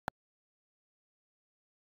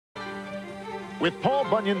With Paul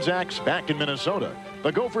Bunyan's axe back in Minnesota,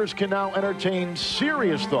 the Gophers can now entertain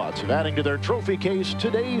serious thoughts of adding to their trophy case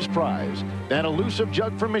today's prize, that elusive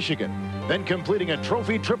jug from Michigan, then completing a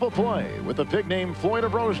trophy triple play with the pig named Floyd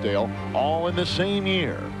of Rosedale, all in the same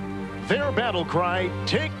year. Their battle cry,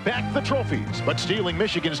 take back the trophies, but stealing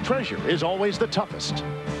Michigan's treasure is always the toughest.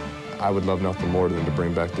 I would love nothing more than to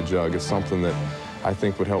bring back the jug. It's something that I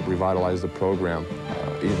think would help revitalize the program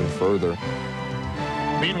even further.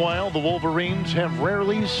 Meanwhile, the Wolverines have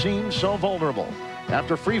rarely seemed so vulnerable.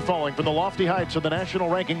 After free-falling from the lofty heights of the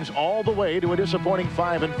national rankings all the way to a disappointing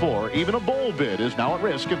 5-4, even a bowl bid is now at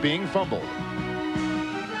risk of being fumbled.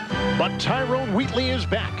 But Tyrone Wheatley is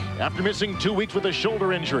back after missing 2 weeks with a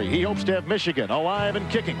shoulder injury. He hopes to have Michigan alive and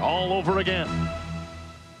kicking all over again.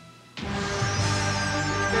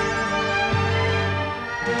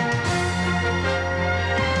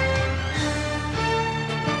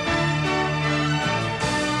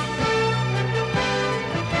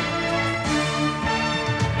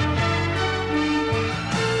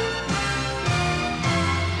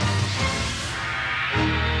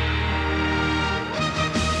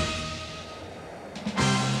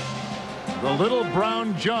 The little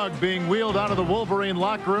brown jug being wheeled out of the Wolverine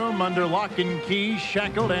locker room under lock and key,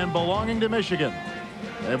 shackled and belonging to Michigan.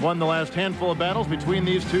 They've won the last handful of battles between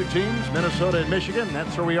these two teams, Minnesota and Michigan.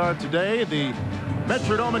 That's where we are today. The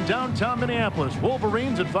Metrodome in downtown Minneapolis.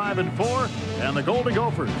 Wolverines at 5-4 and the Golden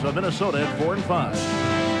Gophers of Minnesota at 4-5.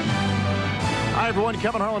 Hi, everyone.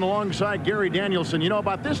 Kevin Harlan alongside Gary Danielson. You know,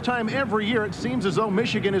 about this time every year, it seems as though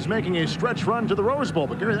Michigan is making a stretch run to the Rose Bowl.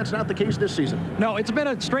 But, Gary, that's not the case this season. No, it's been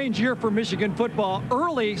a strange year for Michigan football.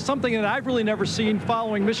 Early, something that I've really never seen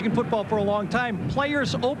following Michigan football for a long time,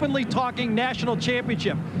 players openly talking national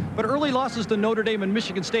championship. But early losses to Notre Dame and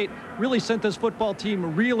Michigan State really sent this football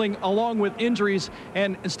team reeling along with injuries.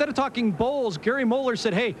 And instead of talking bowls, Gary Moeller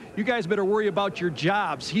said, hey, you guys better worry about your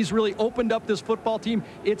jobs. He's really opened up this football team.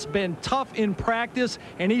 It's been tough in practice.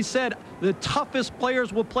 And he said the toughest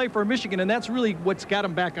players will play for Michigan. And that's really what's got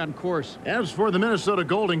them back on course. As for the Minnesota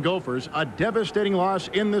Golden Gophers, a devastating loss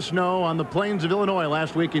in the snow on the plains of Illinois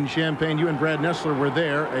last week in Champaign. You and Brad Nessler were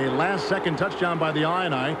there. A last-second touchdown by the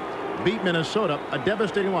Illini beat Minnesota. A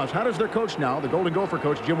devastating loss. How does their coach now, the Golden Gopher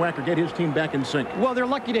coach, Jim Wacker, get his team back in sync? Well, they're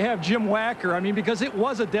lucky to have Jim Wacker. I mean, because it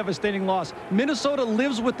was a devastating loss. Minnesota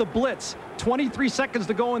lives with the blitz. 23 seconds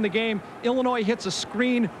to go in the game. Illinois hits a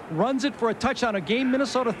screen, runs it for a touchdown. A game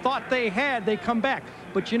Minnesota thought they had. They come back.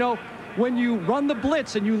 But, you know, when you run the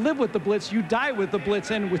blitz and you live with the blitz, you die with the blitz.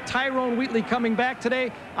 And with Tyrone Wheatley coming back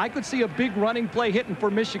today, I could see a big running play hitting for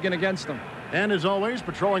Michigan against them. And as always,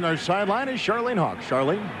 patrolling our sideline is Charlene Hawk.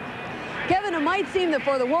 Charlene? Kevin, it might seem that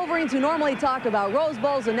for the Wolverines, who normally talk about Rose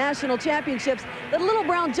Bowls and national championships, that little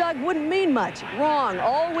brown jug wouldn't mean much. Wrong.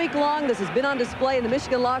 All week long, this has been on display in the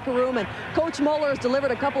Michigan locker room, and Coach Moeller has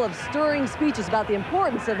delivered a couple of stirring speeches about the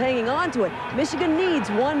importance of hanging on to it. Michigan needs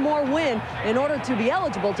one more win in order to be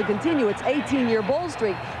eligible to continue its 18-year bowl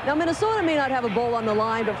streak. Now, Minnesota may not have a bowl on the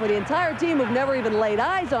line, but for the entire team who've never even laid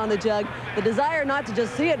eyes on the jug, the desire not to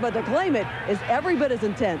just see it, but to claim it is every bit as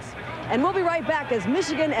intense. And we'll be right back as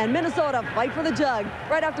Michigan and Minnesota fight for the jug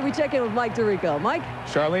right after we check in with Mike Tirico. Mike?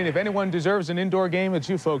 Charlene, if anyone deserves an indoor game, it's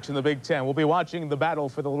you folks in the Big Ten. We'll be watching the battle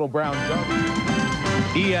for the little brown jug.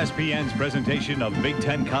 ESPN's presentation of Big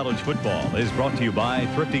Ten college football is brought to you by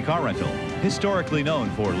Thrifty Car Rental, historically known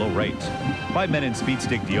for low rates. By Men in Speed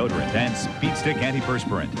Stick Deodorant and Speed Stick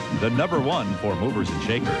Antiperspirant, the #1 for movers and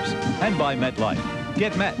shakers. And by MetLife.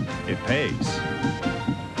 Get Met. It pays.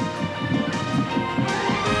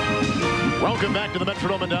 Welcome back to the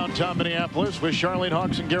Metrodome in downtown Minneapolis with Charlene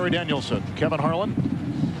Hawks and Gary Danielson. Kevin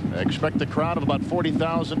Harlan. Expect a crowd of about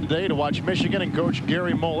 40,000 today to watch Michigan and Coach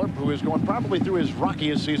Gary Moeller, who is going probably through his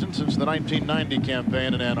rockiest season since the 1990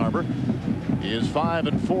 campaign in Ann Arbor. He is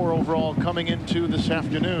 5-4 overall coming into this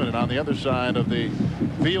afternoon. And on the other side of the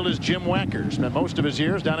field is Jim Wacker. Spent most of his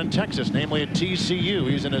years down in Texas, namely at TCU.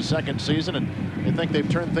 He's in his second season, and they think they've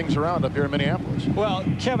turned things around up here in Minneapolis. Well,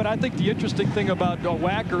 Kevin, I think the interesting thing about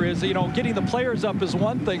Wacker is, you know, getting the players up is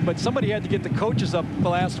one thing, but somebody had to get the coaches up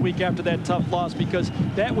last week after that tough loss, because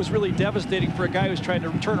that was really devastating for a guy who's trying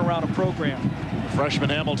to turn around a program.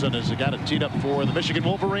 Freshman Hamilton has got it teed up for the Michigan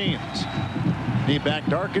Wolverines. Knee-back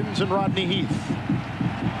Darkins and Rodney Heath.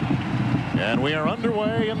 And we are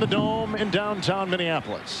underway in the Dome in downtown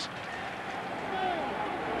Minneapolis.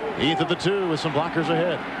 Heath at the 2 with some blockers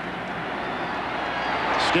ahead.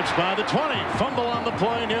 Skips by the 20. Fumble on the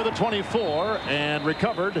play near the 24 and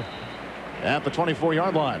recovered at the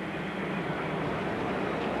 24-yard line.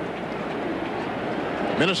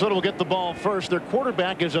 Minnesota will get the ball first. Their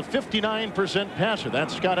quarterback is a 59% passer.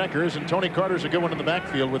 That's Scott Eckers, and Tony Carter's a good one in the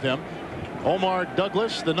backfield with him. Omar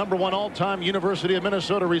Douglas, the #1 all-time University of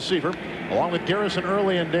Minnesota receiver, along with Garrison,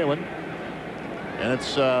 Early, and Dalen. And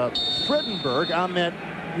it's Friedenberg on that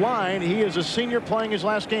line. He is a senior playing his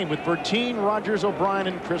last game with Bertine, Rogers, O'Brien,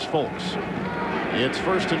 and Chris Folks. It's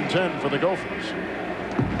 1st and 10 for the Gophers.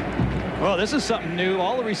 Well, this is something new.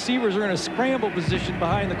 All the receivers are in a scramble position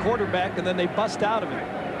behind the quarterback, and then they bust out of it.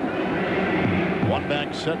 One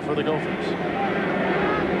back set for the Gophers.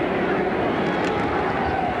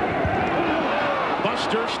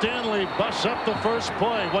 Buster Stanley busts up the first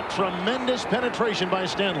play. What tremendous penetration by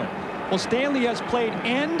Stanley. Well, Stanley has played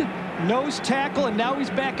end, nose tackle, and now he's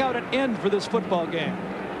back out at end for this football game.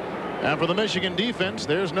 And for the Michigan defense,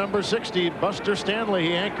 there's number 60, Buster Stanley.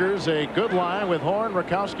 He anchors a good line with Horn,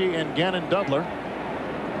 Rakowski, and Gannon Dudler.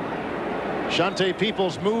 Shante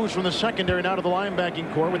Peoples moves from the secondary now to the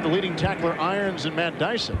linebacking core with the leading tackler Irons and Matt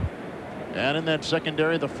Dyson. And in that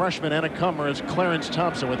secondary, the freshman and a comer is Clarence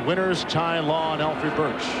Thompson with Winters, Ty Law, and Alfred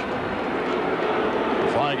Birch.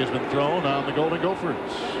 The flag has been thrown on the Golden Gophers.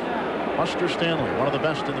 Buster Stanley, one of the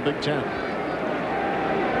best in the Big Ten.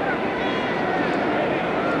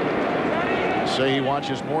 Say he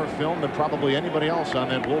watches more film than probably anybody else on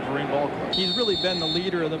that Wolverine ball club. He's really been the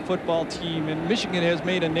leader of the football team, and Michigan has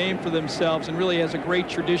made a name for themselves and really has a great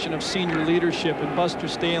tradition of senior leadership, and Buster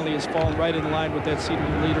Stanley has fallen right in line with that senior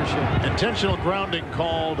leadership. Intentional grounding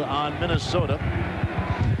called on Minnesota.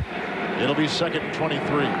 It'll be 2nd and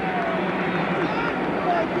 23.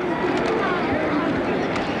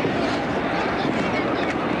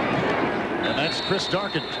 That's Chris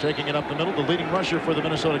Darkins taking it up the middle, the leading rusher for the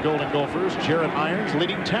Minnesota Golden Gophers. Jared Irons,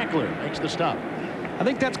 leading tackler, makes the stop. I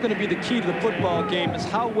think that's going to be the key to the football game, is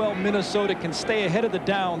how well Minnesota can stay ahead of the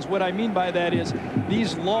downs. What I mean by that is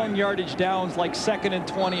these long yardage downs like 2nd and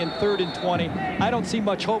 20 and 3rd and 20. I don't see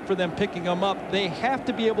much hope for them picking them up. They have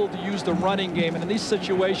to be able to use the running game, and in this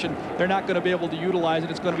situation, they're not going to be able to utilize it.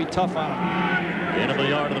 It's going to be tough on them. End of the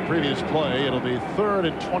yard of the previous play. It'll be 3rd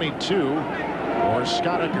and 22. Or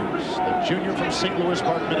Scott Eckers, the junior from St. Louis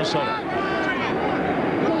Park, Minnesota.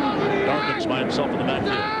 Darkins by himself in the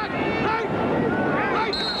backfield.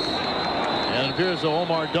 And it appears that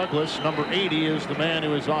Omar Douglas, number 80, is the man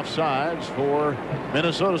who is offsides for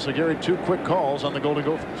Minnesota. So, Gary, 2 quick calls on the Golden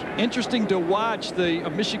Gophers. Interesting to watch the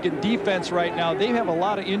Michigan defense right now. They have a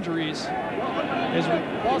lot of injuries.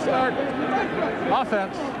 Ball start.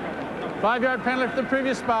 Offense. 5-yard penalty for the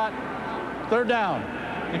previous spot. 3rd down.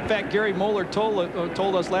 In fact, Gary Moeller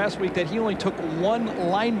told us last week that he only took 1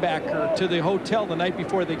 linebacker to the hotel the night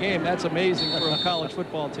before the game. That's amazing for a college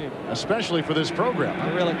football team. Especially for this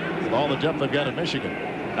program. Really. With all the depth they've got in Michigan.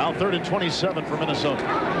 Now 3rd and 27 for Minnesota.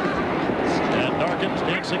 And Darkins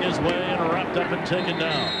dancing his way and wrapped up and taken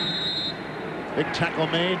down. Big tackle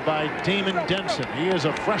made by Damon Denson. He is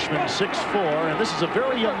a freshman, 6'4", and this is a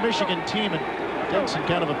very young Michigan team, and Denson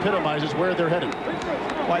kind of epitomizes where they're headed.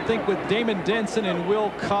 Well, I think with Damon Denson and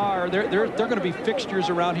Will Carr, they're going to be fixtures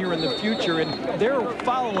around here in the future, and they're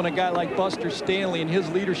following a guy like Buster Stanley and his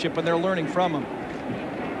leadership, and they're learning from him.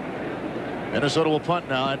 Minnesota will punt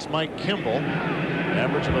now. That's Mike Kimball.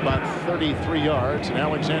 Average of about 33 yards, and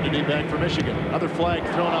Alexander D back for Michigan. Another flag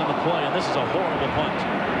thrown on the play, and this is a horrible punt.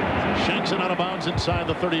 Shanks it out of bounds inside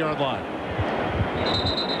the 30-yard line.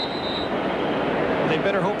 They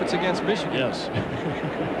better hope it's against Michigan. Yes.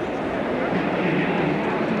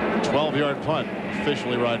 12-yard punt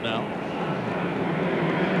officially right now.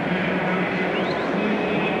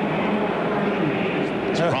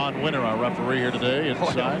 It's Ron Winter, our referee here today,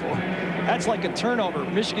 inside. That's like a turnover.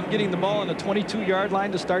 Michigan getting the ball on the 22-yard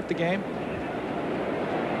line to start the game.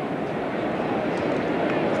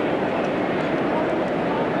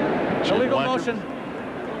 Illegal motion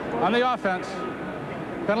on the offense.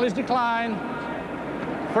 Penalties decline.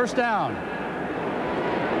 1st down.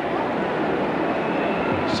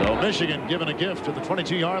 So Michigan given a gift to the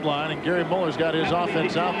 22-yard line, and Gary Muller's got his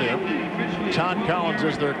offense out there. Todd Collins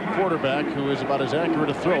is their quarterback, who is about as accurate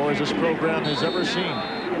a thrower as this program has ever seen.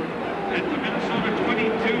 At the Minnesota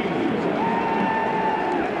 22.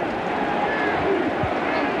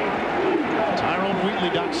 Tyrone Wheatley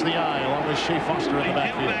dots the I along with Shea Foster in the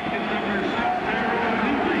backfield.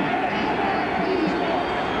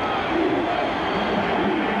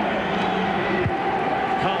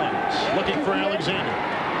 Collins looking for Alexander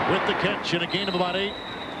with the catch and a gain of about 8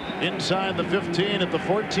 inside the 15 at the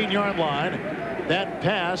 14-yard line. That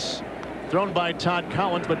pass thrown by Todd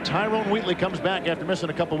Collins, but Tyrone Wheatley comes back after missing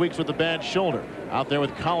a couple weeks with a bad shoulder. Out there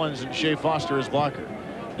with Collins and Shea Foster as blocker.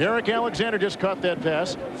 Derek Alexander just caught that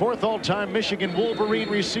pass. 4th all-time Michigan Wolverine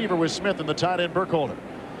receiver with Smith and the tight end Burkholder.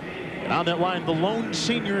 And on that line, the lone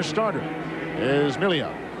senior starter is Milia.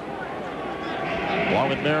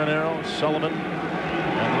 along with Marinero, Sullivan,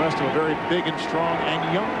 and the rest of a very big and strong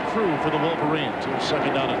and young crew for the Wolverines. Here's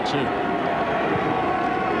 2nd down and 2.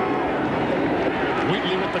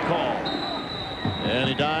 Wheatley with the call. And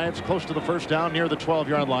he dives close to the 1st down near the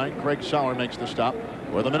 12-yard line. Craig Sauer makes the stop.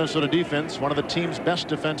 For the Minnesota defense, one of the team's best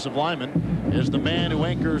defensive linemen is the man who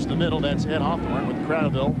anchors the middle. That's Ed Hawthorne with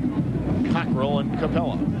Cradaville, Cockrell, and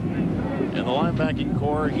Capella. In the linebacking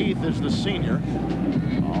core, Heath is the senior.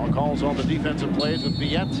 Calls all the defensive plays with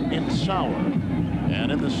Viette and Sauer.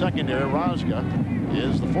 And in the secondary, Rozga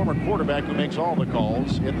is the former quarterback who makes all the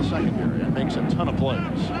calls in the secondary and makes a ton of plays.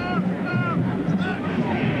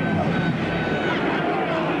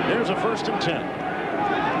 Here's a 1st and 10.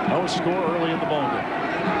 No score early in the ball game.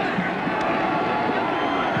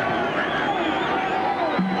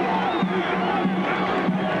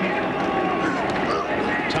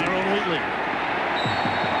 Tyrone Wheatley.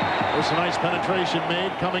 There's a nice penetration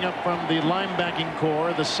made coming up from the linebacking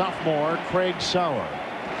core, the sophomore Craig Sauer.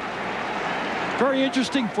 Very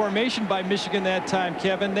interesting formation by Michigan that time,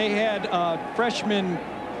 Kevin. They had freshman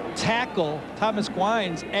tackle Thomas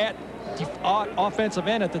Gwines at offensive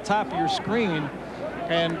end at the top of your screen,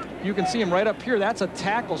 and you can see him right up here. That's a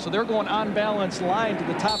tackle, so they're going on balance line to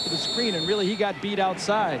the top of the screen, and really he got beat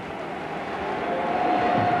outside.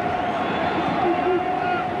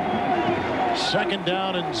 2nd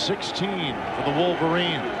down and 16 for the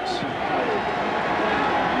Wolverines.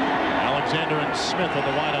 Alexander and Smith are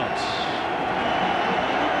the wideouts.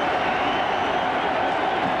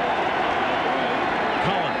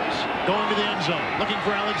 Going to the end zone, looking for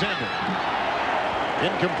Alexander.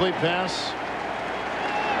 Incomplete pass.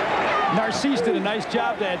 Narcisse did a nice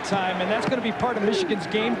job that time, and that's going to be part of Michigan's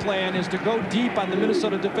game plan, is to go deep on the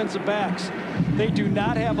Minnesota defensive backs. They do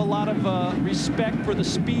not have a lot of respect for the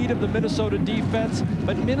speed of the Minnesota defense,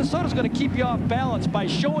 but Minnesota's going to keep you off balance by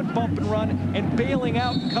showing bump and run and bailing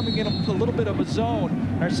out and coming in a little bit of a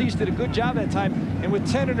zone. Narcisse did a good job that time, and with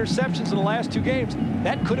 10 interceptions in the last 2 games,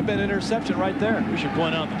 that could have been an interception right there. We should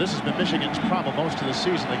point out that this has been Michigan's problem most of the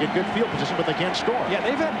season. They get good field position, but they can't score. Yeah,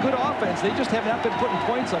 they've had good offense. They just have not been putting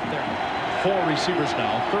points up there. 4 receivers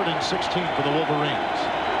now, 3rd and 16 for the Wolverines.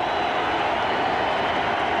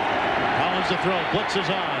 Collins to throw, blitz is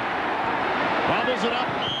on. Bobbles it up,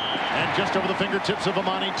 and just over the fingertips of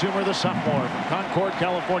Amani Toomer, the sophomore from Concord,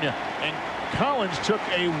 California. And Collins took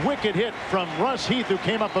a wicked hit from Russ Heath, who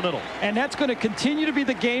came up the middle. And that's going to continue to be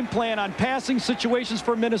the game plan on passing situations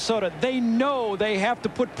for Minnesota. They know they have to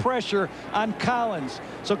put pressure on Collins.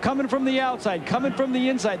 So coming from the outside, coming from the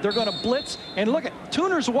inside, they're going to blitz. And look at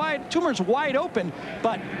Toomer's wide open,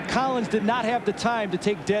 but Collins did not have the time to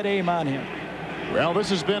take dead aim on him. Well, this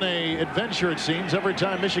has been an adventure, it seems. Every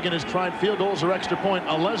time Michigan has tried field goals or extra point,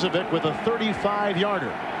 Alezovic with a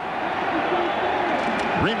 35-yarder.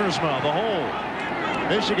 Riemersma, the hole.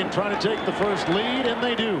 Michigan trying to take the first lead, and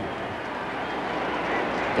they do.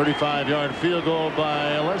 35-yard field goal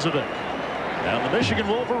by Alezovic. And the Michigan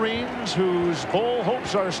Wolverines, whose bowl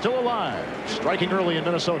hopes are still alive, striking early in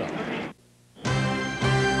Minnesota.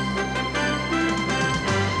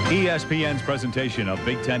 ESPN's presentation of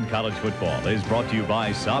Big Ten college football is brought to you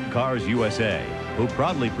by Saab Cars USA, who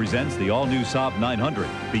proudly presents the all-new Saab 900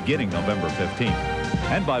 beginning November 15th.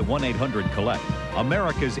 And by 1-800-COLLECT,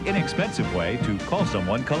 America's inexpensive way to call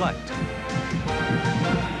someone collect.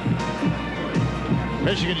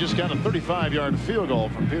 Michigan just got a 35-yard field goal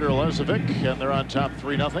from Peter Alezovic, and they're on top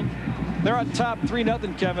 3-0. They're on top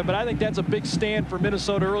 3-0, Kevin, but I think that's a big stand for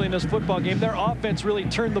Minnesota early in this football game. Their offense really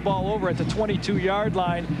turned the ball over at the 22-yard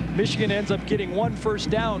line. Michigan ends up getting 1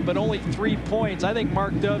 first down, but only 3 points. I think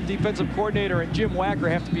Mark Dove, defensive coordinator, and Jim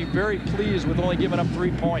Wacker have to be very pleased with only giving up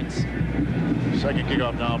 3 points. Second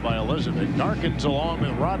kickoff now by Alezovic. Darkins along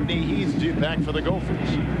with Rodney Heath due back for the Gophers.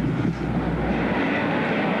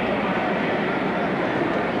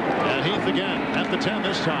 And Heath again at the 10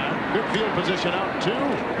 this time. Good field position out to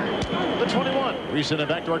the 21. We send it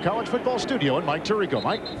back to our college football studio and Mike Tirico.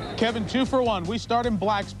 Mike. Kevin, 2 for 1. We start in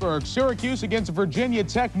Blacksburg. Syracuse against Virginia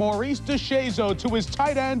Tech. Maurice DeShazo to his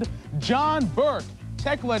tight end, John Burke.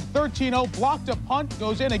 Tech led 13-0, blocked a punt,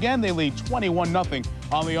 goes in again. They lead 21-0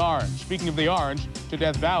 on the Orange. Speaking of the Orange, to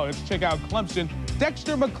Death Valley, let's check out Clemson.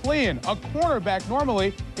 Dexter McLean, a cornerback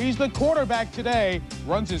normally. He's the quarterback today.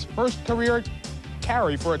 Runs his first career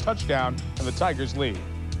carry for a touchdown, and the Tigers lead.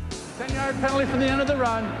 10-yard penalty from the end of the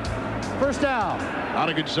run. First down. Not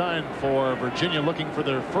a good sign for Virginia, looking for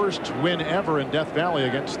their first win ever in Death Valley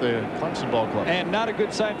against the Clemson Ball Club. And not a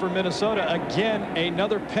good sign for Minnesota. Again,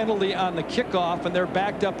 another penalty on the kickoff, and they're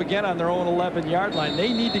backed up again on their own 11-yard line.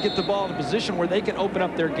 They need to get the ball in a position where they can open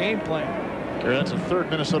up their game plan. That's a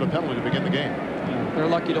 3rd Minnesota penalty to begin the game. They're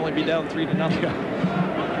lucky to only be down 3-0.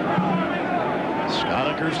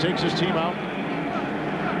 Scott Eckers takes his team out.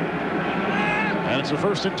 And it's a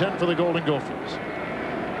 1st and 10 for the Golden Gophers.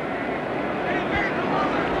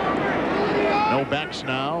 No backs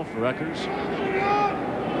now for Eckers.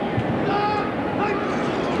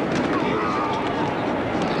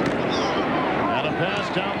 And a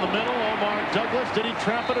pass down the middle. Omar Douglas, did he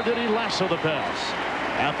trap it or did he lasso the pass?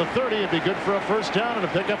 At the 30, it'd be good for a 1st down, and a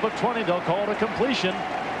pickup of 20. They'll call it a completion.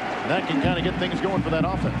 And that can kind of get things going for that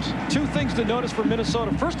offense. 2 things to notice for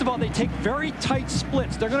Minnesota. First of all, they take very tight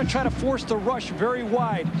splits. They're going to try to force the rush very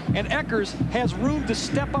wide. And Eckers has room to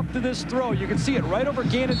step up to this throw. You can see it right over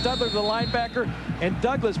Gannon Dudler, the linebacker. And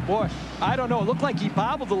Douglas, boy, I don't know. It looked like he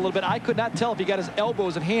bobbled a little bit. I could not tell if he got his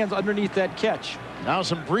elbows and hands underneath that catch. Now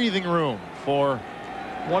some breathing room for...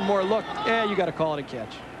 One more look. Yeah, you got to call it a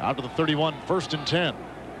catch. Out to the 31, 1st and 10.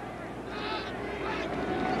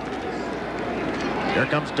 Here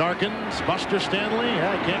comes Darkins. Buster Stanley.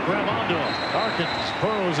 Yeah, he can't grab onto him. Darkins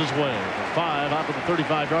burrows his way for 5 out to the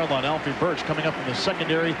 35-yard line. Alfie Birch coming up in the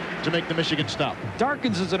secondary to make the Michigan stop.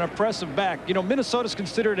 Darkins is an impressive back. You know, Minnesota's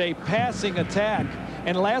considered a passing attack.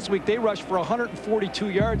 And last week they rushed for 142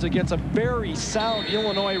 yards against a very sound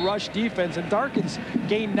Illinois rush defense. And Darkins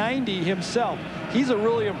gained 90 himself. He's a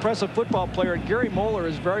really impressive football player, and Gary Moeller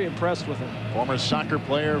is very impressed with him. Former soccer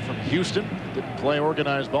player from Houston. Didn't play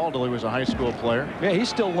organized ball until he was a high school player. Yeah, he's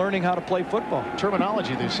still learning how to play football.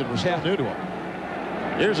 Terminology, they said, was still new to him.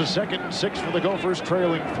 Here's a 2nd and 6 for the Gophers,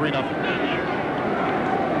 trailing 3-0.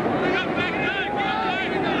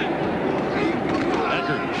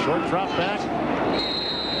 Eckers, short drop back.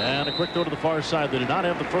 And a quick throw to the far side. They did not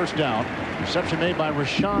have the 1st down. Reception made by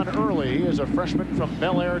Rashawn Early. He is a freshman from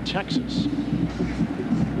Bel Air, Texas.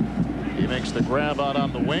 He makes the grab out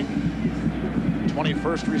on the wing.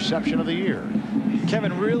 21st reception of the year.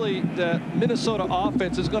 Kevin, really, the Minnesota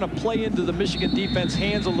offense is going to play into the Michigan defense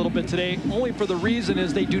hands a little bit today, only for the reason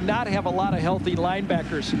is they do not have a lot of healthy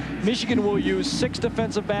linebackers. Michigan will use 6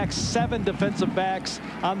 defensive backs, 7 defensive backs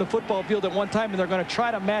on the football field at one time, and they're going to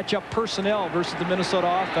try to match up personnel versus the Minnesota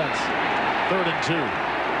offense. 3rd and 2.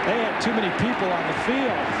 They had too many people on the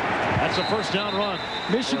field. That's a 1st down run.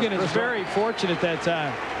 Michigan is very fortunate that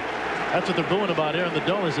time. That's what they're booing about here in the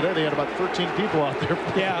dome. Today they had about 13 people out there.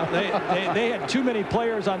 Yeah, they had too many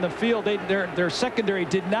players on the field. Their secondary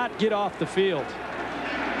did not get off the field.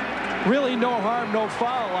 Really no harm, no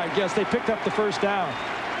foul, I guess. They picked up the 1st down.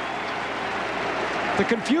 The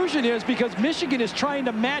confusion is because Michigan is trying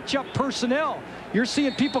to match up personnel. You're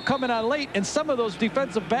seeing people coming on late, and some of those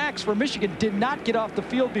defensive backs for Michigan did not get off the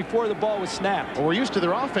field before the ball was snapped. Well, we're used to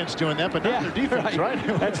their offense doing that, but not their defense, right?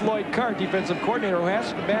 That's Lloyd Carr, defensive coordinator, who has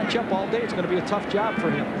to match up all day. It's going to be a tough job for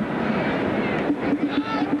him.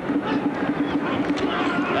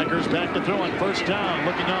 Eckers back to throw on 1st down,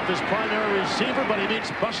 looking off his primary receiver, but he meets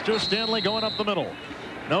Buster Stanley going up the middle.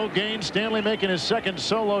 No gain. Stanley making his 2nd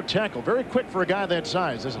solo tackle. Very quick for a guy that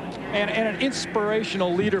size, isn't it? And an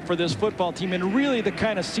inspirational leader for this football team, and really the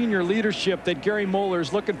kind of senior leadership that Gary Moeller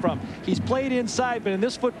is looking from. He's played inside, but in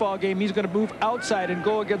this football game, he's going to move outside and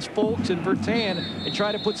go against Folks and Vertan and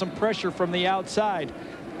try to put some pressure from the outside.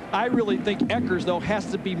 I really think Eckers, though, has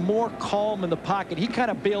to be more calm in the pocket. He kind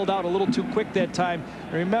of bailed out a little too quick that time.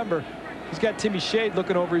 And remember, he's got Timmy Shade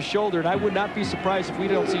looking over his shoulder, and I would not be surprised if we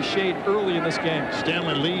don't see Shade early in this game.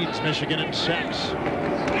 Stanley leads Michigan in sacks.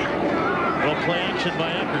 Little play action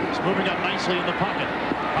by Eckers, moving up nicely in the pocket.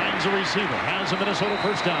 Finds a receiver, has a Minnesota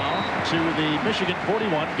 1st down to the Michigan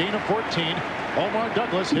 41, gain of 14. Omar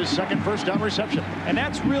Douglas, his 2nd 1st down reception. And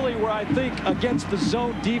that's really where I think against the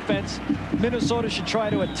zone defense, Minnesota should try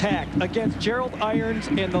to attack. Against Gerald Irons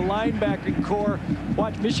and the linebacking core,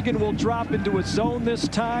 watch, Michigan will drop into a zone this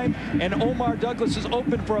time, and Omar Douglas is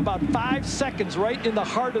open for about 5 seconds right in the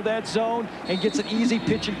heart of that zone and gets an easy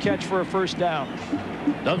pitch and catch for a 1st down.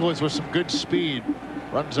 Douglas with some good speed.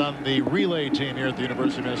 Runs on the relay team here at the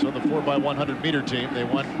University of Minnesota, the 4x100 meter team. They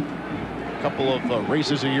won a couple of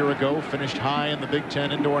races a year ago, finished high in the Big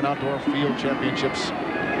Ten indoor and outdoor field championships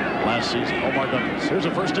last season. Omar Douglas. Here's a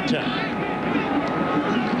 1st and 10.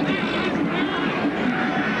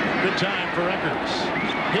 Good time for Eckers.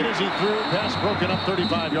 Hit as he threw, pass broken up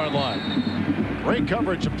 35-yard line. Great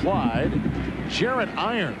coverage applied. Jared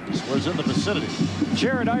Irons was in the vicinity.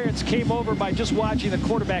 Jared Irons came over by just watching the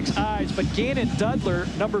quarterback's eyes, but Gannon Dudler,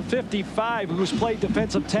 number 55, who's played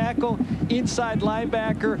defensive tackle, inside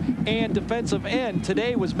linebacker, and defensive end,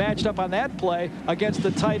 today was matched up on that play against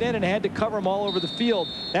the tight end and had to cover him all over the field.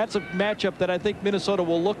 That's a matchup that I think Minnesota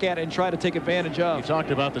will look at and try to take advantage of. You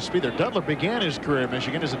talked about the speed there. Dudler began his career at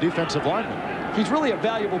Michigan as a defensive lineman. He's really a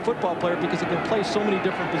valuable football player because he can play so many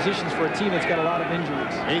different positions for a team that's got a lot of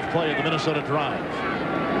injuries. 8th play of the Minnesota drive.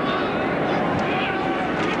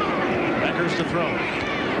 Beckers to throw.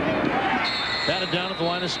 Batted down at the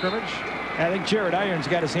line of scrimmage. I think Jared Irons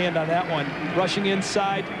got his hand on that one. Rushing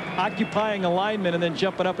inside, occupying a lineman, and then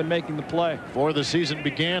jumping up and making the play. Before the season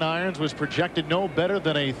began, Irons was projected no better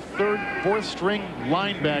than a fourth string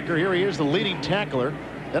linebacker. Here he is, the leading tackler.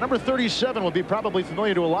 The number 37 will be probably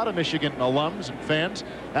familiar to a lot of Michigan alums and fans.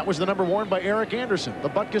 That was the number worn by Eric Anderson, the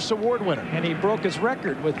Butkus Award winner. And he broke his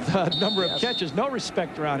record with a number of catches. No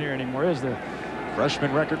respect around here anymore, is there?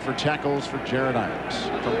 Freshman record for tackles for Jared Irons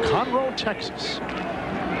from Conroe, Texas.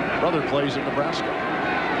 Brother plays in Nebraska.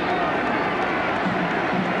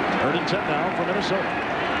 3rd and 10 now for Minnesota.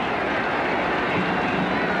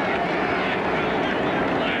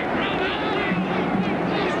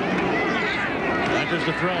 Backers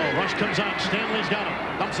to throw. Rush comes on. Stanley's got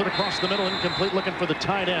him. Dumps it across the middle. Incomplete, looking for the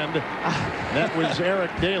tight end. That was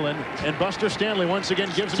Eric Dalen. And Buster Stanley once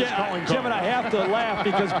again gives him his calling call. Jim and I have to laugh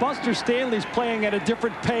because Buster Stanley's playing at a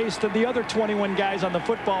different pace than the other 21 guys on the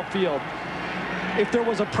football field. If there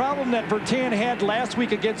was a problem that Vertan had last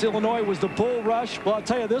week against Illinois was the bull rush, well, I'll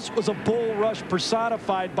tell you, this was a bull rush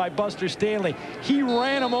personified by Buster Stanley. He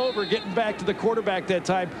ran him over getting back to the quarterback that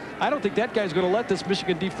time. I don't think that guy's going to let this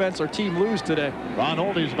Michigan defense or team lose today. Ron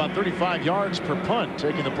Oldie is about 35 yards per punt,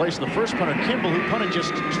 taking the place of the first punter, Kimball, who punted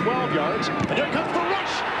just 12 yards. And here comes the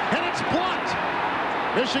rush, and it's blocked.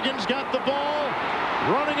 Michigan's got the ball,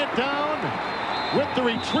 running it down. With the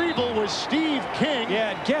retrieval was Steve King.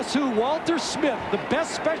 Yeah, guess who? Walter Smith, the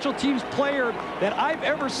best special teams player that I've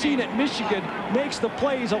ever seen at Michigan, makes the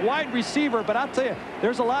play. He's a wide receiver, but I'll tell you,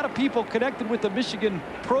 there's a lot of people connected with the Michigan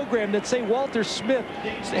program that say Walter Smith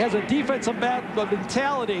has a defensive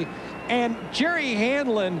mentality. And Jerry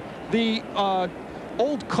Hanlon, the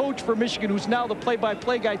old coach for Michigan, who's now the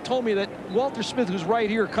play-by-play guy, told me that Walter Smith, who's right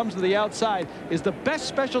here, comes to the outside, is the best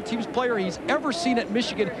special teams player he's ever seen at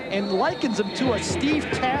Michigan, and likens him to a Steve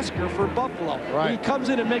Tasker for Buffalo. Right. He comes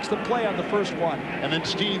in and makes the play on the first one. And then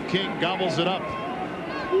Steve King gobbles it up.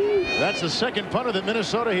 That's the second punter that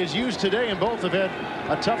Minnesota has used today, and both have had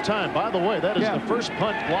a tough time. By the way, that is the first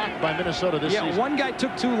punt blocked by Minnesota this season. One guy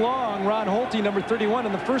took too long, Ron Holte, number 31,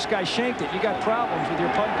 and the first guy shanked it. You got problems with your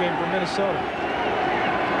punt game for Minnesota.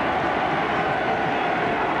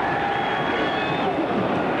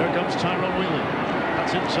 Tyrone Wheeling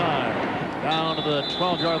cuts inside down to the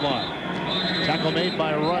 12-yard line. Tackle made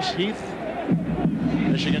by Russ Heath.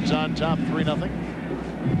 Michigan's on top 3-0.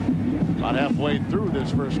 About halfway through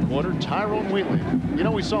this first quarter, Tyrone Wheeling. You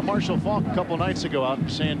know, we saw Marshall Faulk a couple nights ago out in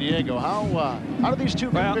San Diego. How do these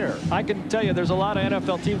two compare? Well, I can tell you there's a lot of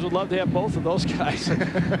NFL teams would love to have both of those guys.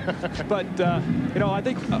 But, you know, I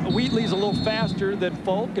think Wheatley's a little faster than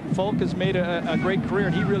Faulk, and Faulk has made a great career,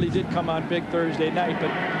 and he really did come on big Thursday night.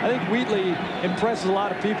 But I think Wheatley impresses a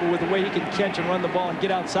lot of people with the way he can catch and run the ball and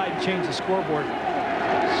get outside and change the scoreboard.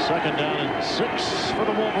 2nd down and 6 for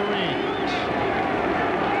the Wolverines.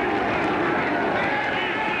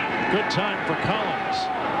 Good time for Collins.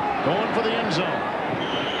 Going for the end zone.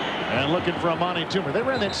 And looking for Amani Toomer. They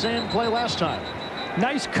ran that same play last time.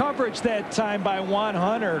 Nice coverage that time by Juan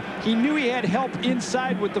Hunter. He knew he had help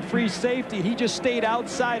inside with the free safety. He just stayed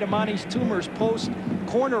outside Amani Toomer's post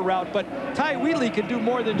corner route. But Ty Wheatley can do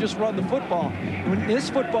more than just run the football. In this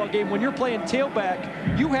football game, when you're playing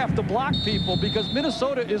tailback, you have to block people because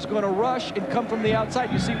Minnesota is going to rush and come from the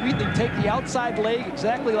outside. You see Wheatley take the outside leg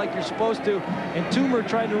exactly like you're supposed to, and Toomer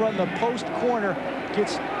trying to run the post corner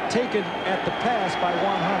gets taken at the pass by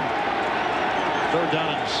Juan Hunter. 3rd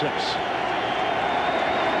down and 6.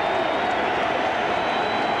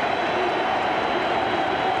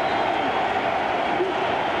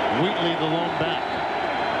 Wheatley, the lone back.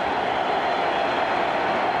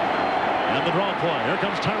 And the draw play. Here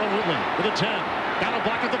comes Tyrone Wheatley with a 10. Down a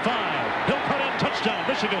block at the 5. He'll cut in. Touchdown,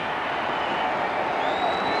 Michigan.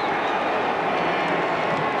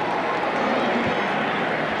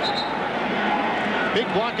 Big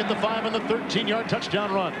block at the 5 on the 13-yard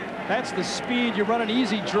touchdown run. That's the speed. You run an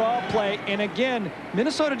easy draw play. And again,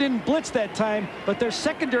 Minnesota didn't blitz that time, but their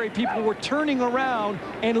secondary people were turning around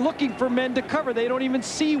and looking for men to cover. They don't even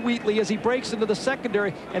see Wheatley as he breaks into the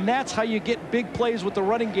secondary, and that's how you get big plays with the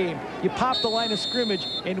running game. You pop the line of scrimmage,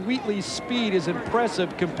 and Wheatley's speed is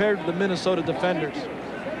impressive compared to the Minnesota defenders.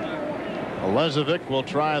 Elezovic will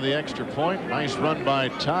try the extra point. Nice run by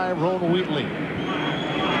Tyrone Wheatley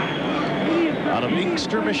out of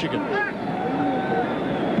Inkster, Michigan.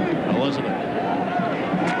 Elezovic.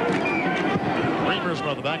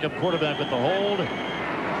 Reamersma, the backup quarterback, with the hold.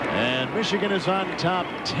 And Michigan is on top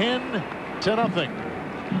 10-0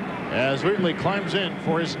 as Wheatley climbs in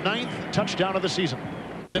for his 9th touchdown of the season.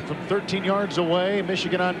 From 13 yards away,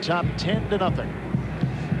 Michigan on top 10-0.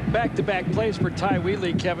 Back-to-back plays for Ty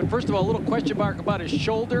Wheatley, Kevin. First of all, a little question mark about his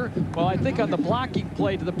shoulder. Well, I think on the blocking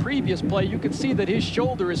play to the previous play, you can see that his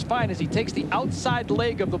shoulder is fine as he takes the outside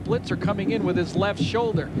leg of the blitzer coming in with his left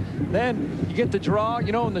shoulder. Then you get the draw,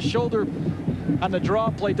 you know, and the shoulder on the draw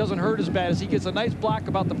play doesn't hurt as bad as he gets a nice block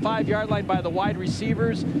about the 5-yard line by the wide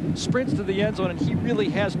receivers, sprints to the end zone, and he really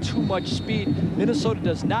has too much speed. Minnesota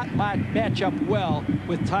does not match up well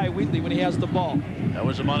with Ty Wheatley when he has the ball. That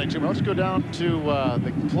was a Monty Toomer. Let's go down to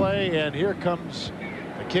the play, and here comes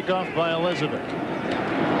the kickoff by Elezovic.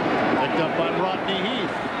 Picked up by Rodney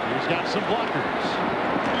Heath. He's got some blockers.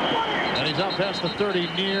 And he's out past the 30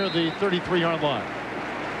 near the 33-yard line.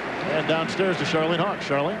 And downstairs to Charlene Hawk.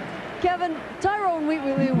 Charlene? Kevin, Tyrone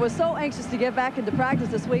Wheatley was so anxious to get back into practice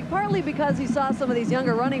this week, partly because he saw some of these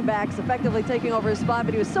younger running backs effectively taking over his spot,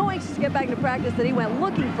 but he was so anxious to get back into practice that he went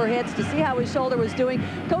looking for hits to see how his shoulder was doing.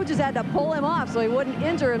 Coaches had to pull him off so he wouldn't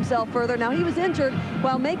injure himself further. Now, he was injured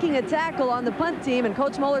while making a tackle on the punt team, and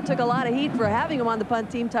Coach Mueller took a lot of heat for having him on the punt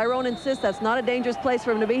team. Tyrone insists that's not a dangerous place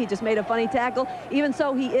for him to be. He just made a funny tackle. Even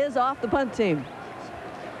so, he is off the punt team.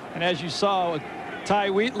 And as you saw, Ty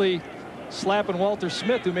Wheatley slapping Walter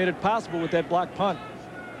Smith, who made it possible with that block punt.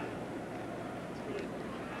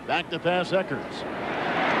 Back to pass Eckers.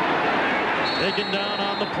 Taken down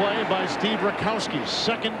on the play by Steve Rakowski.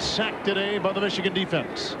 2nd sack today by the Michigan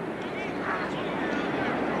defense.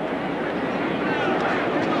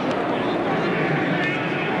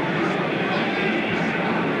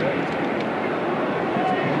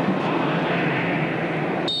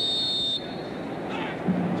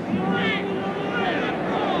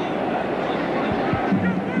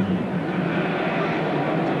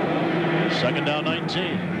 Second down,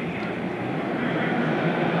 19.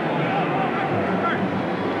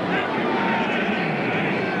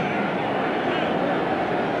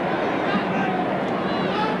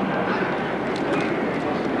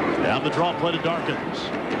 Down the draw play to Darkins.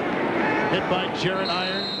 Hit by Jared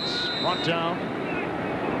Irons. Brought down.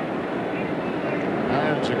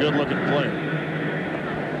 Irons a good-looking player.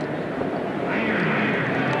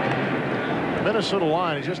 The Minnesota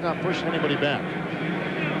line is just not pushing anybody back.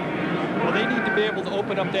 Well, they need to be able to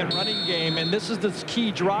open up that running game, and this is the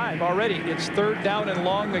key drive already. It's 3rd down and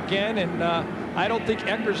long again, and I don't think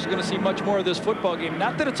Eckers is going to see much more of this football game.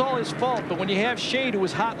 Not that it's all his fault, but when you have Shade, who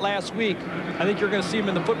was hot last week, I think you're going to see him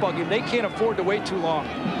in the football game. They can't afford to wait too long.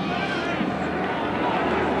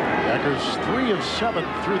 Eckers 3 of 7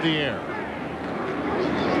 through the air.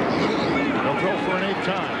 He'll throw for an 8th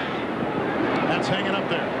time. That's hanging up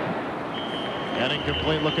there. And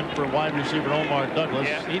incomplete, looking for wide receiver Omar Douglas.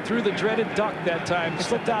 Yeah, he threw the dreaded duck that time.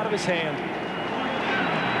 Slipped out of his hand.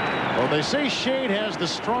 Well, they say Shade has the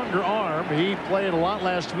stronger arm. He played a lot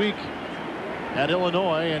last week at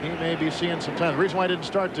Illinois, and he may be seeing some time. The reason why I didn't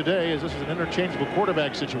start today is this is an interchangeable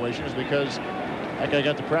quarterback situation, is because that guy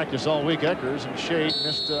got to practice all week, Eckers, and Shade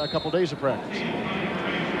missed a couple days of practice.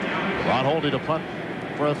 Ron Holdy to punt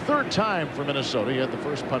for a 3rd time for Minnesota. He had the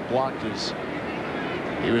first punt blocked as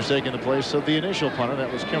he was taking the place of the initial punter.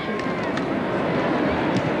 That was Kimball.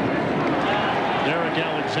 Derek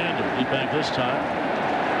Alexander, he back this time.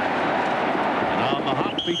 And on the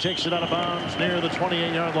hop, he takes it out of bounds near the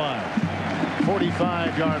 28-yard line.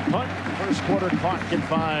 45-yard punt. First quarter clock at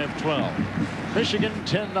 5:12. Michigan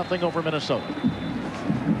 10-0 over Minnesota.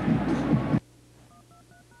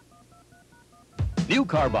 New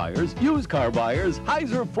car buyers, used car buyers,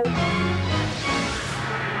 Heiser Ford.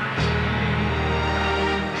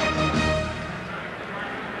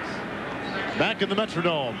 Back in the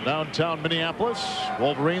Metrodome, downtown Minneapolis.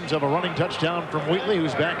 Wolverines have a running touchdown from Wheatley,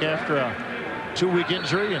 who's back after a 2-week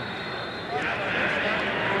injury. And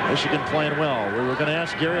Michigan playing well. We were going to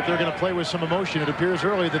ask Gary if they're going to play with some emotion. It appears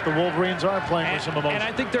early that the Wolverines are playing with some emotion. And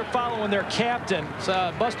I think they're following their captain.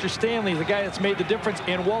 Buster Stanley, the guy that's made the difference,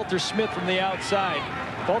 and Walter Smith from the outside.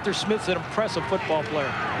 Walter Smith's an impressive football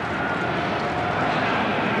player.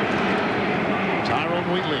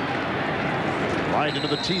 Wheatley. Right into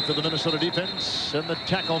the teeth of the Minnesota defense, and the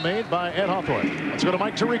tackle made by Ed Hawthorne. Let's go to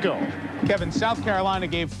Mike Tirico. Kevin, South Carolina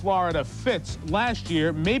gave Florida fits last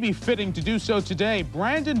year, maybe fitting to do so today.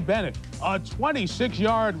 Brandon Bennett, a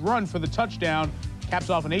 26-yard run for the touchdown, caps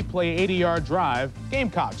off an 8-play, 80-yard drive.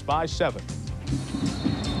 Gamecocks by 7.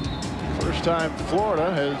 First time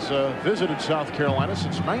Florida has visited South Carolina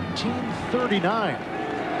since 1939.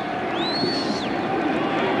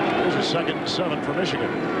 Here's a 2nd and 7 for Michigan.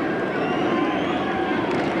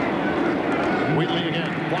 Wheatley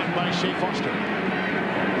again, blocked by Shea Foster.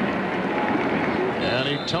 And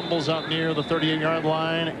he tumbles out near the 38-yard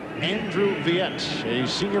line. Andrew Viette, a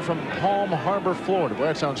senior from Palm Harbor, Florida. Boy,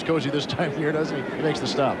 that sounds cozy this time of year, doesn't he? He makes the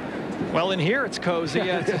stop. Well, in here it's cozy.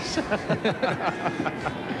 Yeah.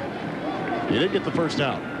 He did get the first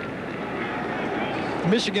down.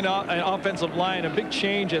 Michigan offensive line, a big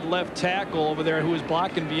change at left tackle over there, who was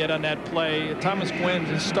blocking Viette on that play. Thomas Quinn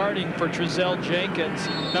is starting for Trezell Jenkins,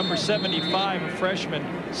 number 75, a freshman,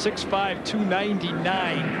 6'5",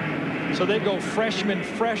 299. So they go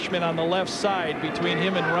freshman on the left side between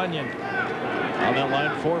him and Runyon. On that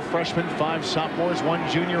line, 4 freshmen, 5 sophomores, 1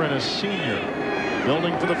 junior, and a senior.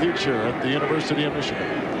 Building for the future at the University of Michigan.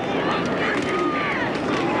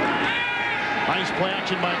 Nice play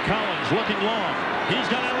action by Collins, looking long. He's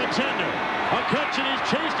got Alexander. A catch, and he's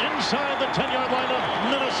chased inside the 10-yard line of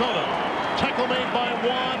Minnesota. Tackle made by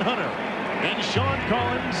Juan Hunter. And Sean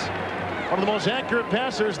Collins, one of the most accurate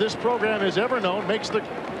passers this program has ever known, makes the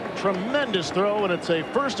tremendous throw, and it's a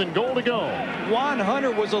 1st and goal to go. Juan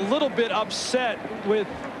Hunter was a little bit upset with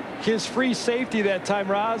his free safety that time,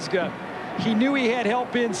 Razga. He knew he had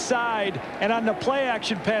help inside, and on the play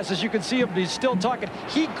action passes, you can see him, he's still talking.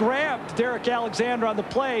 He grabbed Derek Alexander on the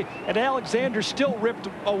play, and Alexander still ripped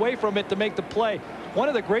away from it to make the play. One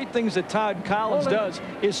of the great things that Todd Collins does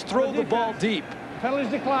is throw the ball deep.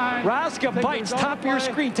 Penalties decline. Razga bites top of your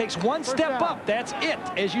screen, takes 1 step up. That's it.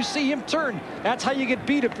 As you see him turn, that's how you get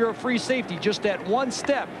beat if you're a free safety, just that 1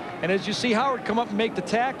 step. And as you see Howard come up and make the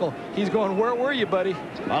tackle, he's going, where were you, buddy?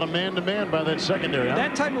 A lot of man-to-man by that secondary. Huh?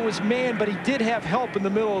 That time it was man, but he did have help in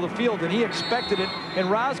the middle of the field, and he expected it. And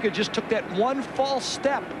Razga just took that 1 false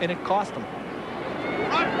step, and it cost him.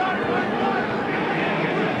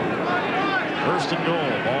 1st and goal,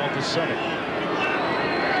 ball to 7.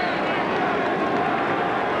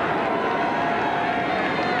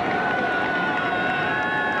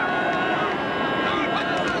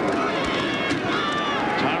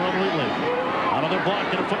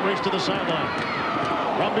 Block and a foot race to the sideline.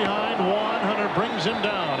 From behind, Juan Hunter brings him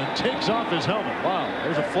down and takes off his helmet. Wow,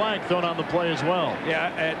 there's a flag thrown on the play as well.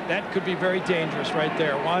 Yeah, that could be very dangerous right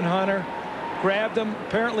there. Juan Hunter grabbed him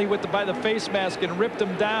apparently by the face mask and ripped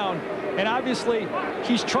him down. And obviously,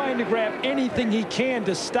 he's trying to grab anything he can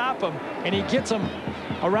to stop him, and he gets him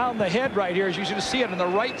around the head right here, as you should see it on the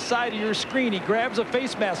right side of your screen. He grabs a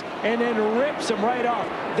face mask and then rips him right off.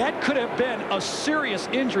 That could have been a serious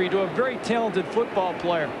injury to a very talented football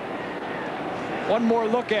player. One more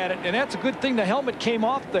look at it, and that's a good thing the helmet came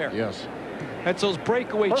off there. Yes. That's those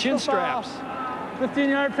breakaway chin straps.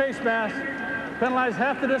 15-yard face mask. Penalized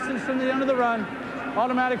half the distance from the end of the run.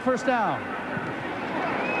 Automatic 1st down.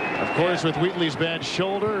 Of course, with Wheatley's bad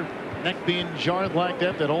shoulder, neck being jarred like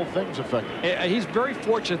that whole thing's affected. He's very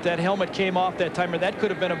fortunate that helmet came off that time, or that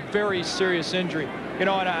could have been a very serious injury. You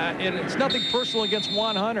know, and it's nothing personal against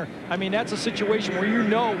Juan Hunter. I mean, that's a situation where you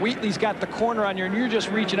know Wheatley's got the corner on you, and you're just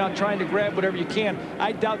reaching out trying to grab whatever you can.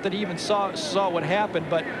 I doubt that he even saw what happened,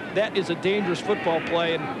 but that is a dangerous football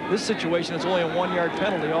play, and this situation is only a 1-yard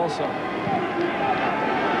penalty also.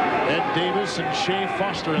 Ed Davis and Shea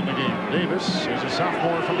Foster in the game. Davis is a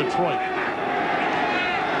sophomore from Detroit.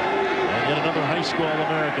 And yet another high school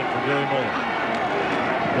All-American for Gary Moeller.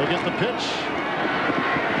 He'll get the pitch.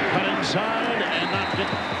 Cut inside and not get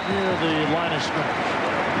near the line of scrimmage.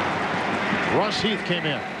 Ross Heath came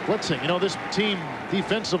in, blitzing. You know, this team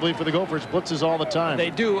defensively for the Gophers blitzes all the time. They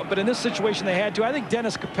do, but in this situation they had to. I think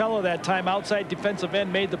Dennis Capella that time, outside defensive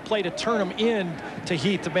end, made the play to turn him in to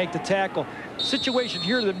Heath to make the tackle. Situation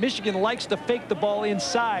here that Michigan likes to fake the ball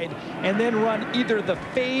inside and then run either the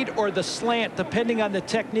fade or the slant, depending on the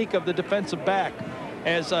technique of the defensive back.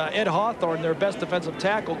 As Ed Hawthorne, their best defensive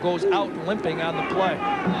tackle, goes out limping on the play.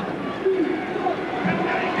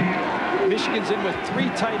 Michigan's in with 3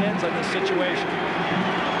 tight ends on this situation.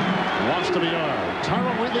 Wants to be armed.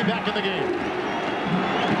 Tyrone Wheatley back in the game.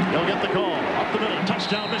 He'll get the call. Up the middle.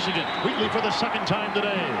 Touchdown, Michigan. Wheatley for the 2nd time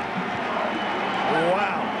today.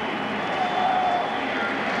 Wow.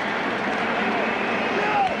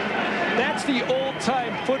 That That's the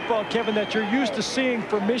old-time football, Kevin, that you're used to seeing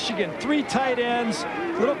from Michigan. 3 tight ends,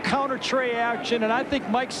 little counter tray action, and I think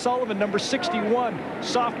Mike Sullivan, number 61,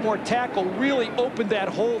 sophomore tackle, really opened that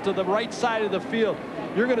hole to the right side of the field.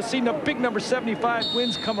 You're going to see the big number 75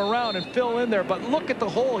 wins come around and fill in there, but look at the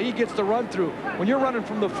hole he gets to run through. When you're running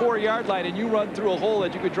from the 4-yard line and you run through a hole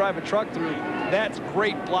that you could drive a truck through, that's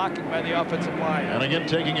great blocking by the offensive line. And again,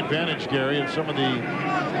 taking advantage, Gary, of some of the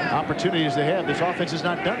opportunities they have. This offense has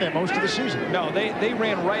not done that most of the season. No, they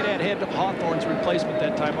ran right at head to Hawthorne's replacement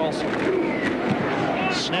that time also.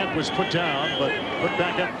 Snap was put down, but put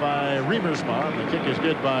back up by Riemersma. The kick is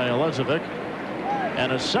good by Elezovic.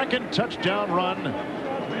 And a second touchdown run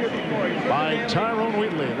by Tyrone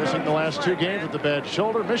Wheatley, missing the last 2 games with the bad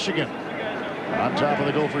shoulder. Michigan on top of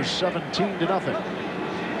the Gophers 17-0.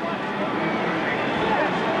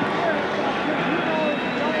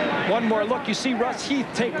 One more look. You see Russ Heath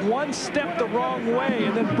take 1 step the wrong way,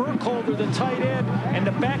 and then Burkholder, the tight end, and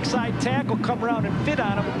the backside tackle come around and fit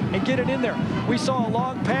on him and get it in there. We saw a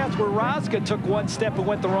long pass where Rozga took 1 step and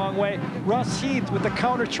went the wrong way. Russ Heath with the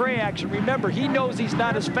counter tray action. Remember, he knows he's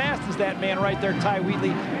not as fast as that man right there, Ty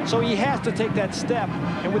Wheatley, so he has to take that step.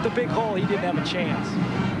 And with the big hole, he didn't have a chance.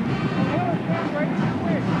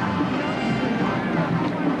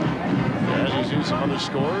 As you see some other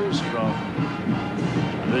scores from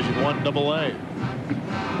Division I AA.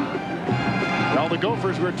 Well, the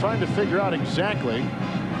Gophers were trying to figure out exactly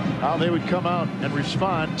how they would come out and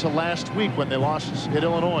respond to last week when they lost at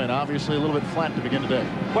Illinois, and obviously a little bit flat to begin today.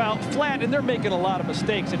 Well, flat, and they're making a lot of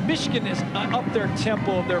mistakes, and Michigan is up their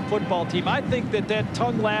tempo of their football team. I think that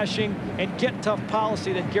tongue lashing and get tough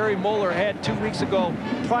policy that Gary Moeller had 2 weeks ago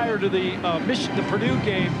prior to the Purdue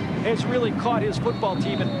game has really caught his football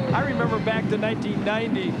team. And I remember back to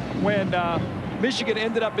 1990 when Michigan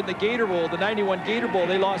ended up in the Gator Bowl, the 91 Gator Bowl.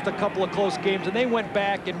 They lost a couple of close games, and they went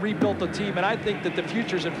back and rebuilt the team. And I think that the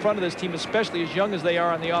future's in front of this team, especially as young as they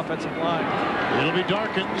are on the offensive line. It'll be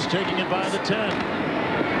Darkins taking it by the 10.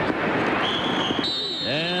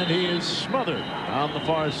 And he is smothered on the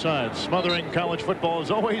far side. Smothering college football as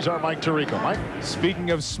always, our Mike Tirico. Mike? Speaking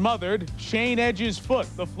of smothered, Shane Edge's foot,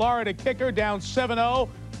 the Florida kicker, down 7-0,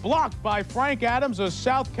 blocked by Frank Adams of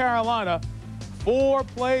South Carolina. 4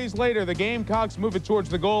 plays later, the Gamecocks move it towards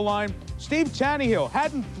the goal line. Steve Tannehill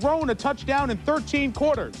hadn't thrown a touchdown in 13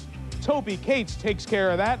 quarters. Toby Cates takes care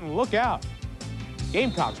of that, and look out.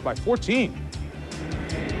 Gamecocks by 14.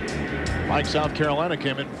 Like South Carolina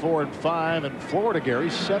came in 4-5, and Florida, Gary,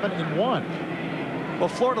 7-1. Well,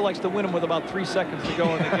 Florida likes to win them with about 3 seconds to go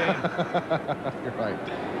in the game. You're right.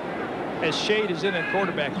 As Shade is in at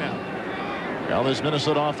quarterback now. Well, this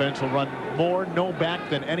Minnesota offense will run more no back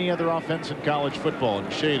than any other offense in college football. And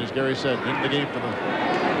Shade, as Gary said, in the game for the...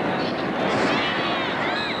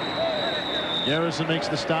 Garrison makes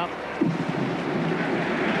the stop.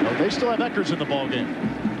 Oh, they still have Eckers in the ball game.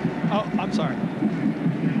 Oh, I'm sorry.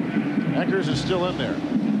 Eckers is still in there.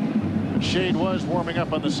 But Shade was warming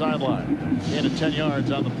up on the sideline. Gained at 10 yards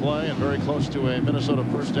on the play and very close to a Minnesota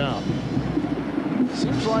first down.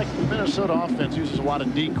 Seems like the Minnesota offense uses a lot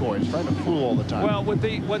of decoys, trying to fool all the time. Well,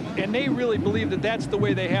 and they really believe that that's the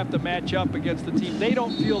way they have to match up against the team. They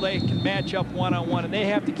don't feel they can match up one-on-one, and they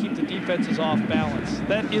have to keep the defenses off balance.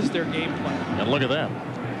 That is their game plan. And look at that.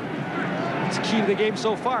 It's key to the game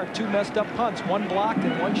so far. 2 messed up punts, 1 blocked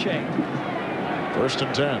and 1 shanked. 1st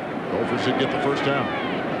and 10. Gophers should get the first down.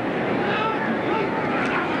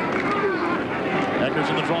 Eckers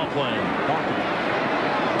in the draw play.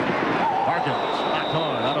 Harkins.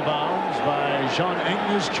 Hard out of bounds by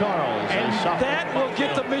Jean-Agnes Charles. And that will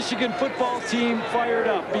get the Michigan football team fired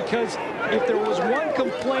up, because if there was one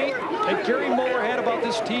complaint that Gary Moeller had about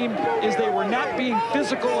this team is they were not being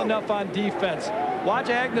physical enough on defense. Watch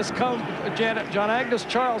Jean-Agnes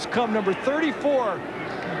Charles come, number 34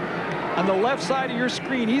 on the left side of your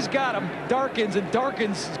screen. He's got him, Darkins, and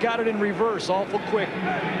Darkins has got it in reverse awful quick.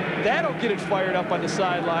 That'll get it fired up on the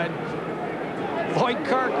sideline. Lloyd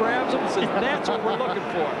Carr grabs him and says, that's what we're looking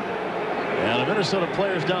for. And the Minnesota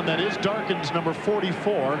players down, that is Darkins, number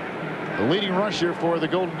 44, the leading rusher for the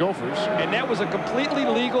Golden Gophers. And that was a completely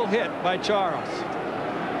legal hit by Charles.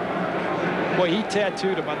 Boy, he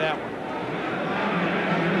tattooed him on that one.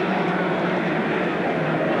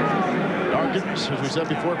 Darkins, as we said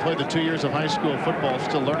before, played the 2 years of high school football,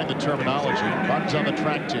 still learning the terminology. Runs on the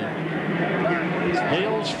track team.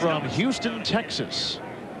 Hails from Houston, Texas.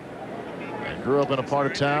 Grew up in a part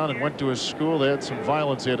of town and went to a school. They had some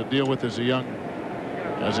violence he had to deal with as a young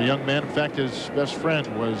man. In fact, his best friend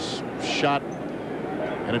was shot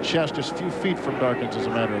in a chest just a few feet from Darkins, as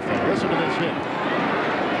a matter of fact. Listen to this hit.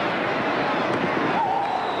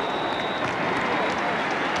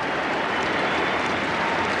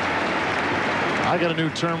 I got a new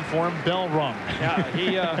term for him, bell rung. Yeah,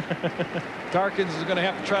 he Darkins is going to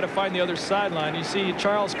have to try to find the other sideline. You see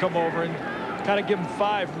Charles come over and kind of give him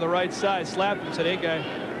 5 from the right side, slapped him, said, "Hey guy,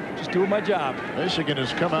 just doing my job." Michigan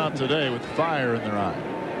has come out today with fire in their eye.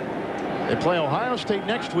 They play Ohio State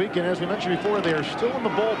next week, and as we mentioned before, they are still in the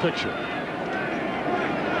bowl picture.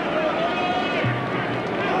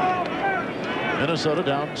 Minnesota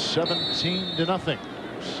down 17-0.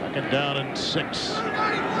 Second down and 6.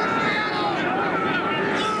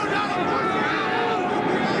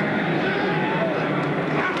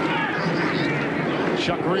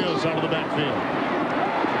 Chuck Rios out of the backfield.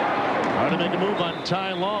 Trying to make a move on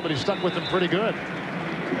Ty Law, but he stuck with him pretty good.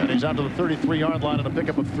 And he's out to the 33-yard line in a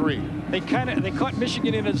pickup of 3. They caught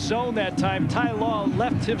Michigan in a zone that time. Ty Law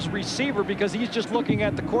left his receiver because he's just looking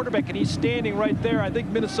at the quarterback, and he's standing right there. I think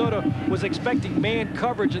Minnesota was expecting man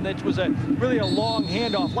coverage, and it was really a long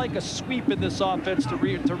handoff, like a sweep in this offense to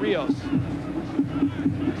Rios.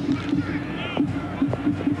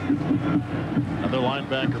 Another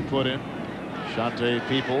linebacker put in. Shante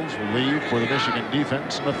Peoples will leave for the Michigan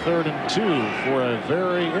defense in the 3rd and 2 for a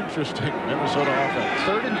very interesting Minnesota offense.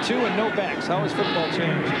 3rd and 2 and no backs. How has football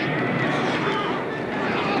changed?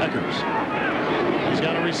 Eckers. He's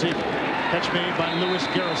got a receiver. Catch made by Lewis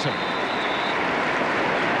Garrison.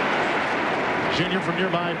 Junior from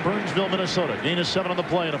nearby Burnsville, Minnesota. Gain of 7 on the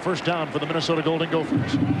play and a first down for the Minnesota Golden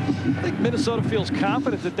Gophers. I think Minnesota feels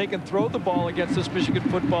confident that they can throw the ball against this Michigan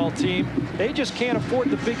football team. They just can't afford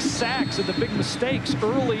the big sacks and the big mistakes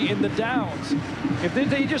early in the downs. If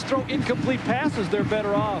they just throw incomplete passes, they're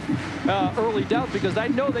better off early downs, because I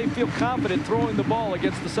know they feel confident throwing the ball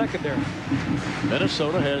against the secondary.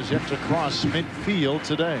 Minnesota has yet to cross midfield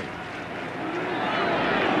today.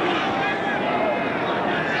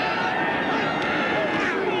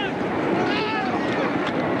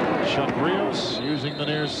 Chuck Rios using the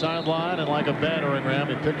near sideline, and like a battering ram,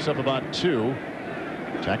 he picks up about 2.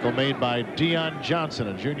 Tackle made by Deion Johnson,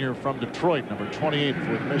 a junior from Detroit, number 28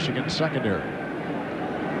 for the Michigan secondary.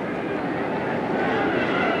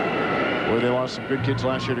 Boy, they lost some good kids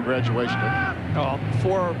last year to graduation.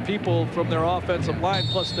 4 people from their offensive line,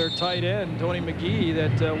 plus their tight end, Tony McGee,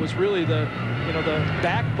 that was really the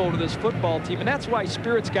backbone of this football team. And that's why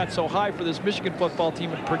spirits got so high for this Michigan football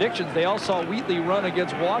team in predictions. They all saw Wheatley run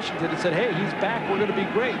against Washington and said, "Hey, he's back. We're going to be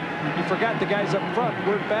great." You forgot the guys up front.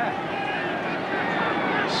 We're back.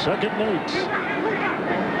 2nd and 8.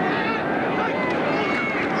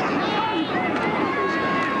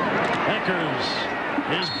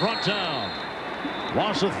 Eckers is brought down.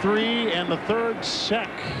 Loss of 3 and the 3rd sack.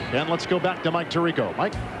 And let's go back to Mike Tirico.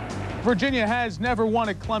 Mike. Virginia has never won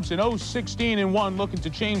at Clemson. 16-1, looking to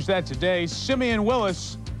change that today. Simeon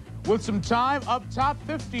Willis with some time up top.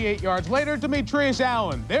 58 yards later, Demetrius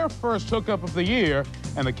Allen, their first hookup of the year,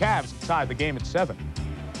 and the Cavs tied the game at 7.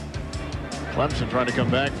 Clemson trying to come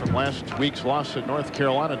back from last week's loss at North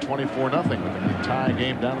Carolina, 24-0, with a tie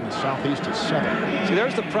game down in the Southeast at 7. See,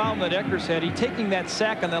 there's the problem that Eckers had. He's taking that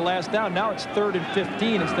sack on that last down. Now it's 3rd and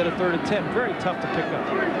 15 instead of 3rd and 10. Very tough to pick up.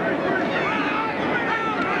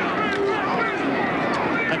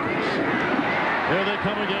 Eckers. Here they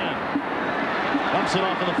come again. Dumps it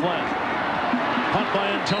off in the flat. Punt by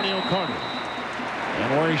Antonio Carter.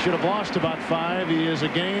 And where he should have lost about 5, he is a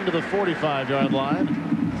gain to the 45-yard line.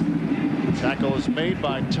 Tackle is made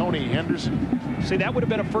by Tony Henderson. See, that would have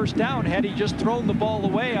been a first down had he just thrown the ball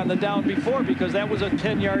away on the down before, because that was a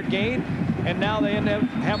 10-yard gain, and now they end up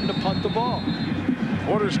having to punt the ball.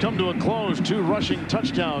 Orders come to a close. 2 rushing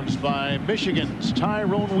touchdowns by Michigan's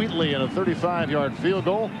Tyrone Wheatley and a 35-yard field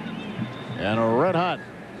goal. And a red-hot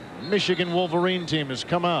Michigan Wolverine team has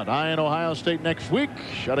come out. Eyeing Ohio State next week,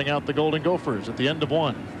 shutting out the Golden Gophers at the end of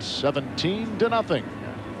 1, 17-0.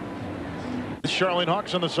 Charlene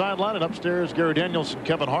Hawks on the sideline, and upstairs Gary Danielson,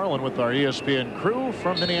 Kevin Harlan with our ESPN crew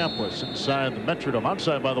from Minneapolis inside the Metrodome.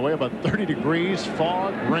 Outside, by the way, about 30 degrees,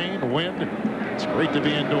 fog, rain, wind. It's great to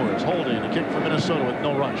be indoors. Holding a kick for Minnesota with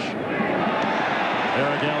no rush.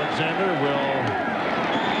 Eric Alexander will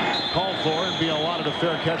call for and be allotted a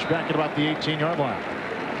fair catch back at about the 18-yard line.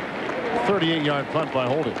 38-yard punt by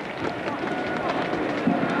Holding.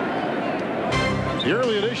 The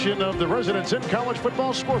early edition of the Residents in College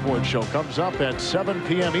Football Scoreboard Show comes up at 7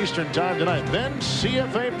 p.m. Eastern Time tonight. Then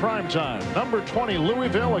CFA primetime. Number 20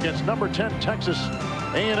 Louisville against number 10 Texas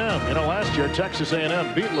A&M. You know, last year Texas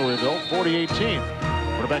A&M beat Louisville 40-18.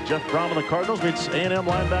 Quarterback Jeff Brom of the Cardinals meets A&M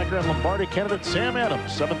linebacker and Lombardi candidate Sam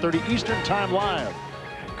Adams. 7:30 Eastern Time live.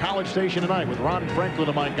 College Station tonight with Ron Franklin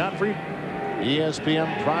and Mike Godfrey. ESPN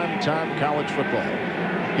primetime college football.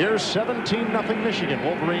 Here's 17-0 Michigan.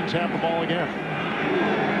 Wolverines have the ball again.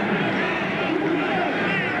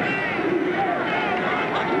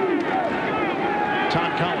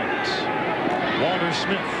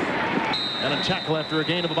 Smith. And a tackle after a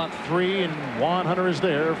gain of about 3, and Juan Hunter is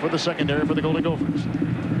there for the secondary for the Golden Gophers.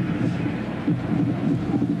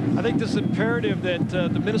 I think this is imperative that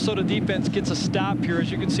the Minnesota defense gets a stop here.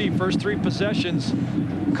 As you can see, first 3 possessions,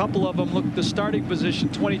 a couple of them look the starting position,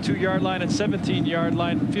 22-yard line and 17-yard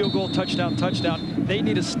line, field goal, touchdown, touchdown. They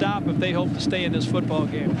need a stop if they hope to stay in this football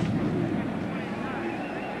game.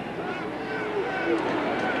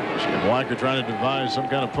 Walker trying to devise some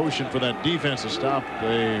kind of potion for that defense to stop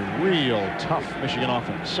a real tough Michigan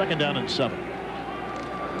offense. 2nd down and 7.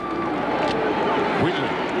 Wheatley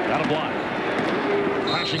got a block.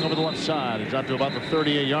 Crashing over the left side. He's out to about the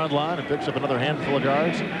 38-yard line and picks up another handful of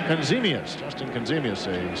yards. Kenzemius, Justin Kenzemius,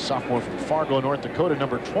 a sophomore from Fargo, North Dakota,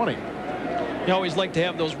 number 20. You always like to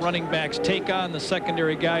have those running backs take on the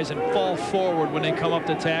secondary guys and fall forward when they come up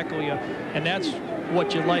to tackle you. And that's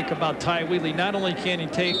what you like about Ty Wheatley. Not only can he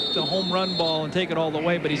take the home run ball and take it all the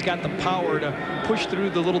way, but he's got the power to push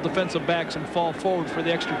through the little defensive backs and fall forward for the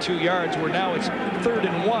extra 2 yards, where now it's 3rd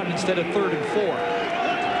and 1 instead of 3rd and 4.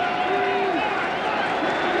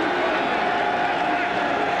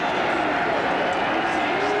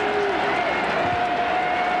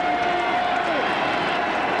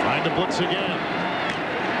 Trying to blitz again.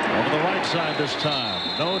 Over the right side this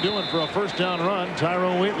time. No doing for a 1st down run.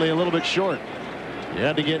 Tyrone Wheatley a little bit short. He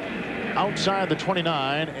had to get outside the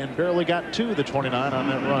 29 and barely got to the 29 on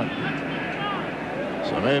that run.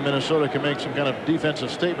 So maybe Minnesota can make some kind of defensive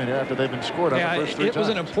statement here after they've been scored on the first 3 times. It was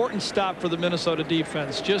an important stop for the Minnesota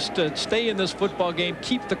defense, just to stay in this football game,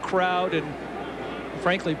 keep the crowd, and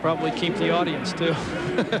frankly probably keep the audience too.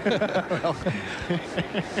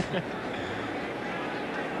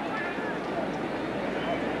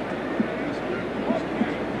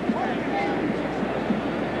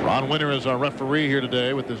 Ron Winter is our referee here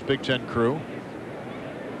today with this Big Ten crew.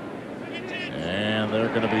 And they're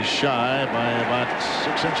going to be shy by about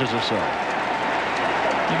 6 inches or so.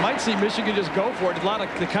 You might see Michigan just go for it. A lot of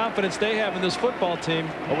the confidence they have in this football team.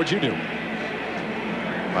 What would you do?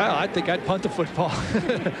 Well, I think I'd punt the football.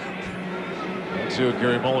 Let's see what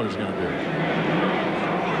Gary Muller is going to do.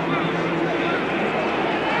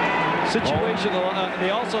 Situational. They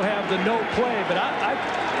also have the no play, but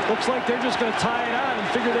looks like they're just going to tie it on and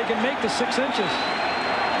figure they can make the 6 inches.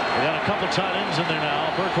 We got a couple tight ends in there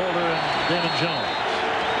now, Burkholder and Damon Jones.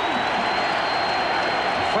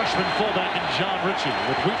 Freshman fullback in John Ritchie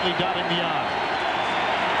with Wheatley dotting the I.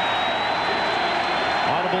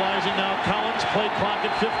 Audibilizing now Collins, play clock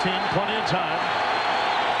at 15, plenty of time.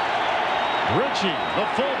 Ritchie, the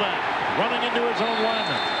fullback, running into his own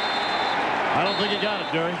lineman. I don't think he got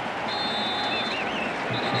it, Gary.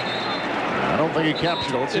 I don't think he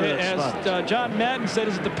captured it. Let's see as John Madden said,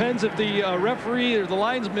 it depends if the referee or the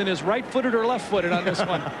linesman is right-footed or left-footed on this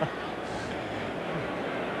one.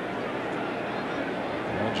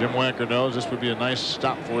 Well, Jim Wacker knows this would be a nice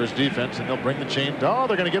stop for his defense, and they'll bring the chain. Oh,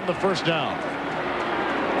 they're going to give him the 1st down.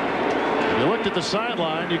 If you looked at the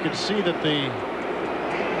sideline, you could see that the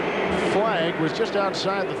flag was just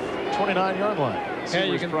outside the 29-yard line. Yeah,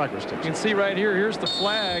 you can see right here. Here's the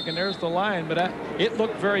flag, and there's the line. But it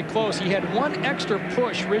looked very close. He had one extra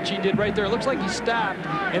push. Ritchie did right there. It looks like he stopped,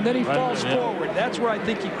 and then he falls forward. That's where I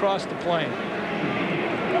think he crossed the plane.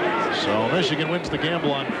 So Michigan wins the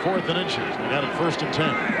gamble on 4th and inches. They got it 1st and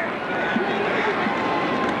 10.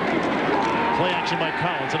 Play action by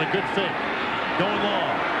Collins and a good fake. Going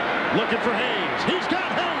long. Looking for Hayes. He's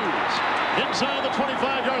got Hayes inside the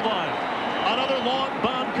 25-yard line. Another long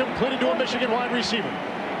bomb completed to a Michigan wide receiver.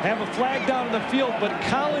 Have a flag down in the field, but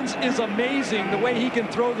Collins is amazing the way he can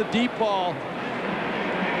throw the deep ball.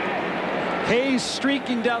 Hayes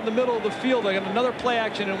streaking down the middle of the field. They got another play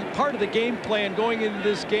action, and part of the game plan going into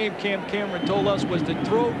this game, Cam Cameron told us, was to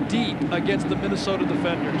throw deep against the Minnesota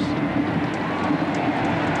defenders.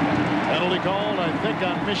 Penalty called, I think,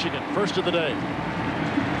 on Michigan. First of the day.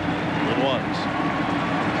 It was.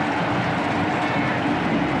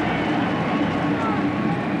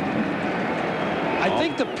 I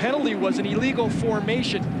think the penalty was an illegal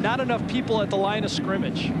formation. Not enough people at the line of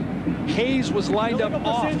scrimmage. Hayes was lined up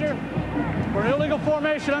off. For an illegal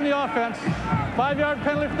formation on the offense. 5-yard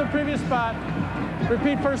penalty from the previous spot.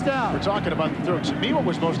 Repeat 1st down. We're talking about the throw. To me, what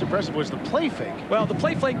was most impressive was the play fake. Well, the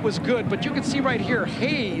play fake was good, but you can see right here,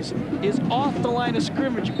 Hayes is off the line of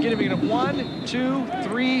scrimmage. You're giving him 1, 2,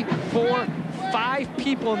 3, 4, 5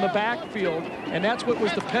 people in the backfield, and that's what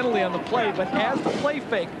was the penalty on the play. But as the play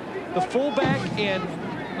fake, the fullback and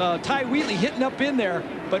Ty Wheatley hitting up in there,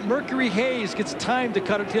 but Mercury Hayes gets time to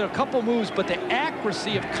cut it, a couple moves, but the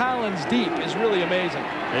accuracy of Collins deep is really amazing.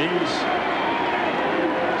 Hayes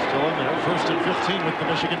still in there, 1st and 15 with the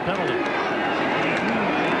Michigan penalty.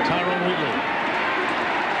 Tyrone Wheatley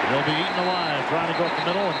He'll be eaten alive trying to go up the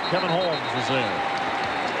middle, and Kevin Holmes is there.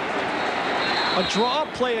 A draw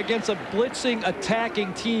play against a blitzing,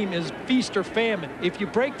 attacking team is feast or famine. If you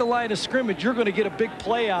break the line of scrimmage, you're going to get a big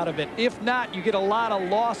play out of it. If not, you get a lot of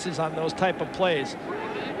losses on those type of plays.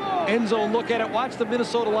 End zone, look at it. Watch the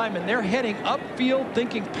Minnesota linemen. They're heading upfield,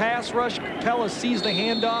 thinking pass rush. Capella sees the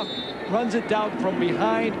handoff, runs it down from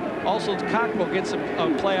behind. Also, Cockrell gets a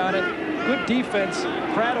play on it. Good defense.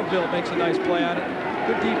 Prattville makes a nice play on it.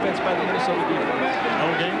 Good defense by the Minnesota defense.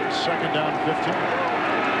 No gain, second down 15.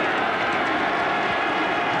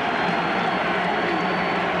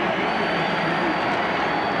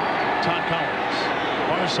 Todd Collins,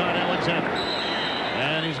 far side Alexander.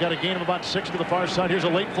 And he's got a gain of about 6 to the far side. Here's a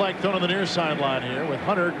late flag thrown on the near sideline here with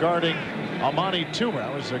Hunter guarding Amani Toomer.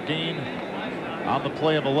 That was a gain on the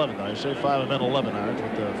play of 11. I say 5 of 11 yards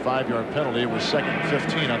with the 5-yard penalty. It was second and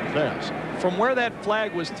 15 on the pass. From where that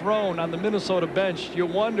flag was thrown on the Minnesota bench, you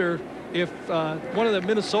wonder if one of the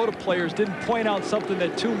Minnesota players didn't point out something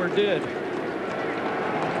that Toomer did.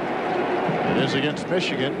 It is against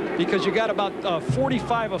Michigan. Because you got about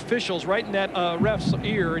 45 officials right in that ref's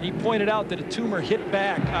ear, and he pointed out that a Toomer hit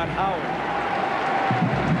back on Howard.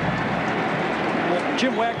 Well,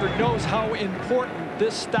 Jim Wacker knows how important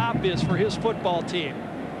this stop is for his football team.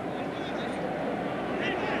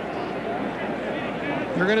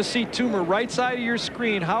 You're going to see Toomer right side of your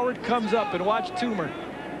screen. Howard comes up, and watch Toomer.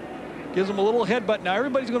 Gives him a little headbutt. Now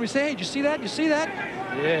everybody's going to be saying, hey, did you see that? Did you see that?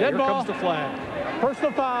 Yeah, Dead here ball. comes the flag.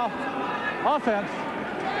 Personal foul. Offense.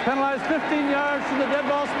 Penalized 15 yards from the dead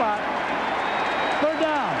ball spot. Third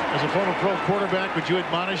down. As a former pro quarterback, would you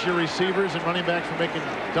admonish your receivers and running backs for making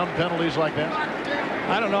dumb penalties like that?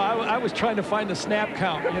 I don't know. I was trying to find the snap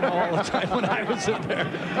count, you know, all the time when I was in there.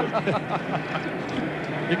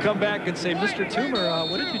 You come back and say, Mr. Toomer,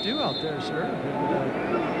 what did you do out there, sir?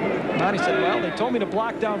 Monty said, well, they told me to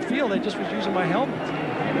block downfield. I just was using my helmet.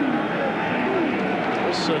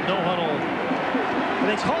 This no huddle.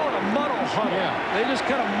 They call it a muddle huddle. Yeah. They just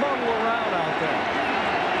kind of muddle around out there.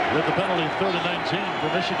 With the penalty, 3rd and 19 for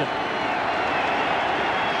Michigan.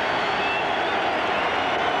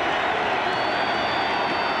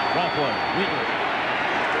 Rockwood, Wheatley.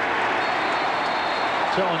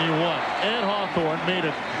 Telling you what, Ed Hawthorne made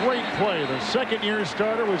a great play. The second-year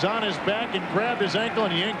starter was on his back and grabbed his ankle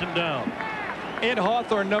and yanked him down. Ed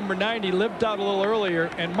Hawthorne, number 90, lived out a little earlier,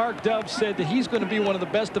 and Mark Dove said that he's going to be one of the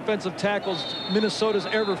best defensive tackles Minnesota's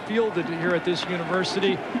ever fielded here at this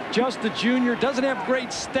university. Just a junior, doesn't have great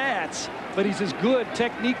stats, but he's as good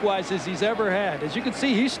technique-wise as he's ever had. As you can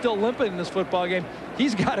see, he's still limping in this football game.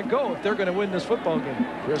 He's got to go if they're going to win this football game.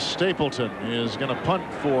 Chris Stapleton is going to punt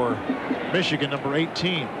for Michigan, number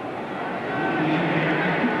 18.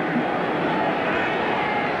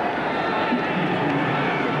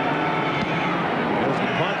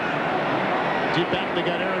 Deep back, they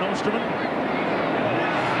got Aaron Osterman.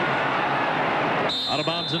 Out of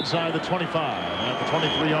bounds inside the 25. At the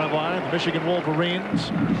 23-yard line, the Michigan Wolverines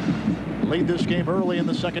lead this game early in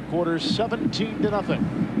the second quarter,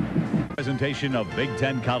 17-0. Presentation of Big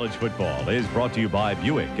Ten College Football is brought to you by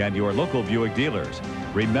Buick and your local Buick dealers.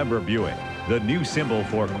 Remember Buick, the new symbol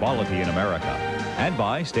for quality in America. And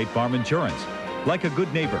by State Farm Insurance. Like a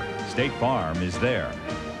good neighbor, State Farm is there.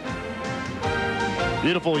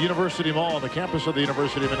 Beautiful University Mall on the campus of the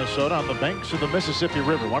University of Minnesota on the banks of the Mississippi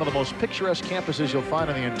River. One of the most picturesque campuses you'll find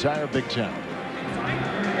in the entire Big Ten.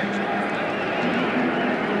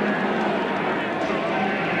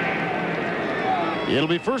 It'll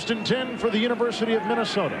be 1st and 10 for the University of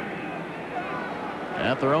Minnesota.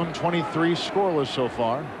 At their own 23, scoreless so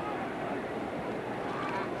far.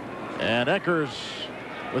 And Eckers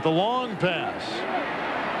with a long pass.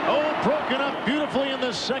 Oh, broken up beautifully in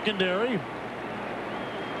the secondary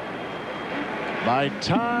by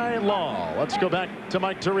Ty Law. Let's go back to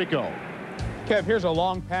Mike Tirico. Kev, here's a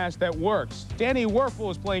long pass that works. Danny Werfel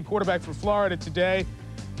is playing quarterback for Florida today.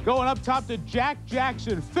 Going up top to Jack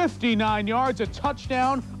Jackson, 59 yards, a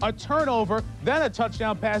touchdown, a turnover, then a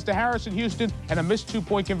touchdown pass to Harrison Houston, and a missed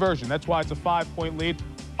 2-point conversion. That's why it's a 5-point lead.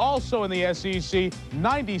 Also in the SEC,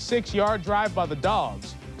 96-yard drive by the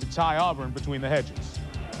Dogs to tie Auburn between the hedges.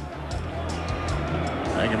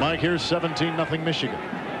 Thank you, Mike. Here's 17-0 Michigan.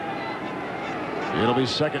 It'll be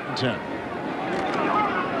 2nd and 10.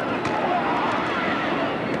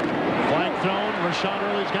 Flag thrown. Rashad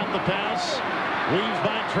Early's got the pass. Weaves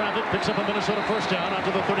by traffic. Picks up a Minnesota first down out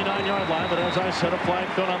to the 39-yard line. But as I said, a flag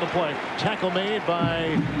thrown on the play. Tackle made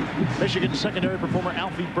by Michigan secondary performer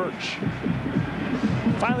Alfie Birch.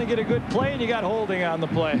 Finally get a good play, and you got holding on the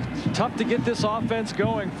play. Tough to get this offense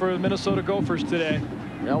going for the Minnesota Gophers today.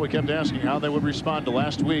 Well, we kept asking how they would respond to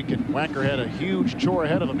last week, and Wacker had a huge chore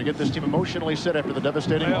ahead of them to get this team emotionally set after the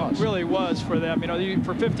devastating loss. It really was for them. You know,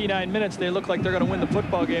 for 59 minutes, they look like they're going to win the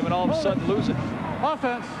football game, and all of a sudden lose it.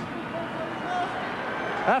 Offense.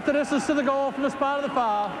 After this is to the goal from the spot of the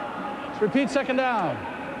foul. Repeat second down.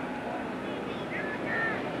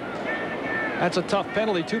 That's a tough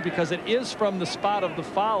penalty, too, because it is from the spot of the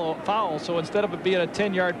foul. So instead of it being a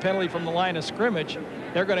 10-yard penalty from the line of scrimmage,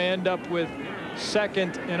 they're going to end up with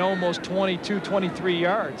second and almost 22, 23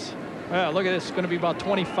 yards. Well, look at this. It's going to be about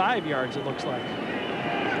 25 yards, it looks like.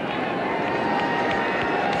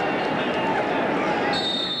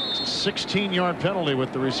 It's a 16-yard penalty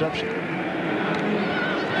with the reception.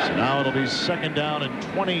 So now it'll be second down and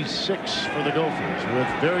 26 for the Gophers with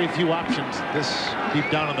very few options this deep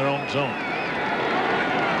down in their own zone.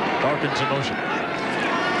 Darkins in motion.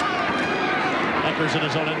 Eckers in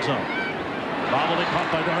his own end zone. Probably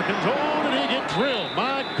caught by Darkins. Oh, did he get drilled?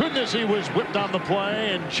 My goodness, he was whipped on the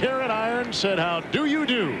play, and Jared Iron said, how do you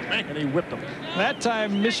do? And he whipped him. That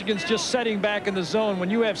time, Michigan's just setting back in the zone. When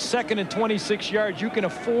you have second and 26 yards, you can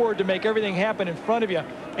afford to make everything happen in front of you.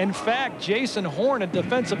 In fact, Jason Horn, a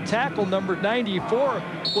defensive tackle, number 94,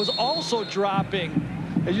 was also dropping.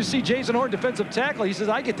 As you see Jason Horn, defensive tackle, he says,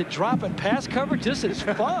 I get to drop in pass coverage. This is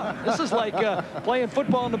fun. This is like playing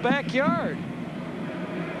football in the backyard.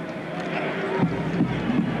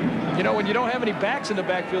 You know, when you don't have any backs in the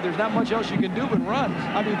backfield, there's not much else you can do but run.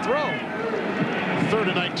 I mean, throw. 3rd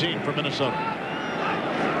and 19 for Minnesota.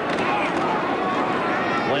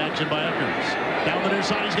 Play action by Eckers. Down the near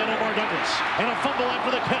side, he's got Omar Douglas. And a fumble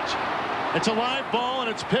after the catch. It's a live ball, and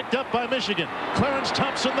it's picked up by Michigan. Clarence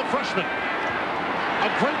Thompson, the freshman. A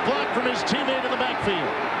great block from his teammate in the backfield.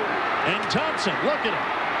 And Thompson, look at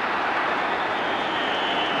him.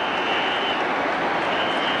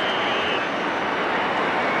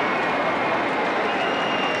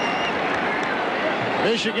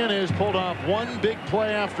 Michigan has pulled off one big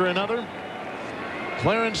play after another.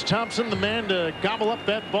 Clarence Thompson, the man to gobble up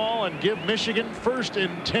that ball and give Michigan 1st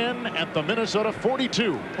and 10 at the Minnesota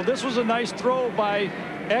 42. Well, this was a nice throw by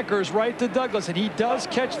Eckers right to Douglas, and he does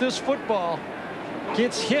catch this football.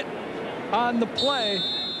 Gets hit on the play.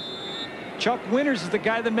 Chuck Winters is the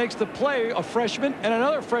guy that makes the play, a freshman, and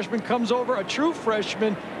another freshman comes over, a true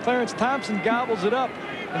freshman. Clarence Thompson gobbles it up,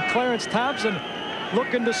 and Clarence Thompson,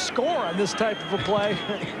 looking to score on this type of a play,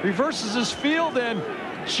 reverses his field and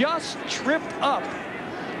just tripped up.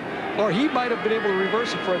 Or he might have been able to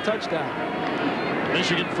reverse it for a touchdown.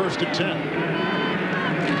 Michigan 1st and 10.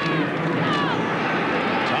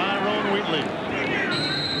 Tyrone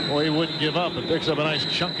Wheatley. Boy, he wouldn't give up and picks up a nice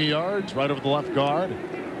chunky yards right over the left guard.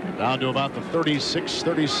 Down to about the 36,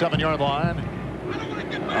 37-yard line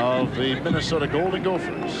of the Minnesota Golden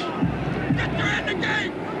Gophers.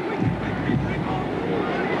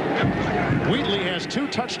 Wheatley has 2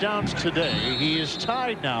 touchdowns today. He is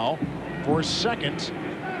tied now for 2nd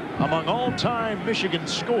among all-time Michigan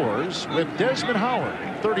scores with Desmond Howard,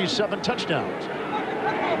 37 touchdowns.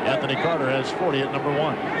 Anthony Carter has 40 at number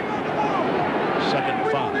 1. 2nd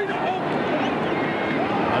and 5.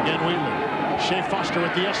 Again Wheatley. Shea Foster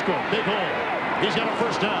at the escort. Big hole. He's got a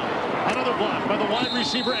 1st down. Another block by the wide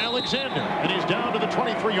receiver Alexander. And he's down to the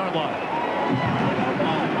 23-yard line.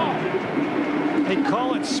 They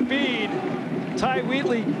call it speed. Ty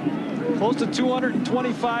Wheatley, close to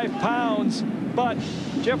 225 pounds. But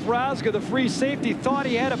Jeff Rosga, the free safety, thought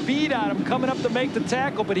he had a bead on him coming up to make the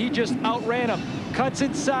tackle, but he just outran him. Cuts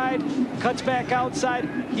inside, cuts back outside.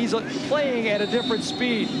 He's playing at a different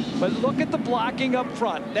speed. But look at the blocking up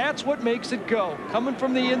front. That's what makes it go. Coming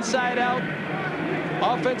from the inside out.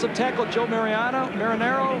 Offensive tackle Joe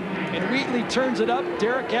Marinaro, and Wheatley turns it up.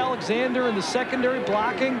 Derek Alexander in the secondary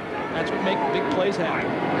blocking. That's what makes big plays happen.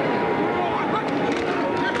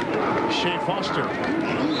 Shea Foster,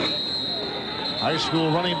 high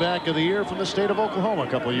school running back of the year from the state of Oklahoma a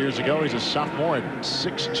couple of years ago. He's a sophomore at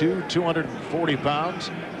 6'2", 240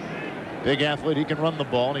 pounds. Big athlete. He can run the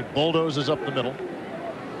ball, and he bulldozes up the middle.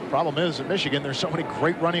 Problem is, at Michigan, there's so many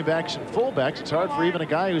great running backs and fullbacks, it's hard for even a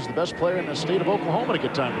guy who's the best player in the state of Oklahoma to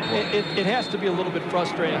get time to play. It has to be a little bit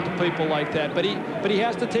frustrating to people like that, but he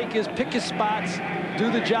has to pick his spots,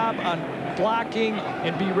 do the job on blocking,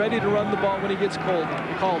 and be ready to run the ball when he gets called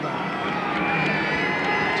on.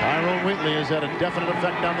 Tyrone Wheatley has had a definite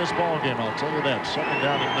effect on this ball game, I'll tell you that. 2nd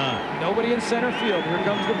down and 9. Nobody in center field. Here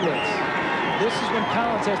comes the blitz. This is when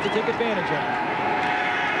Collins has to take advantage of it.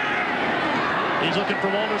 He's looking for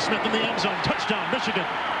Walter Smith in the end zone. Touchdown, Michigan.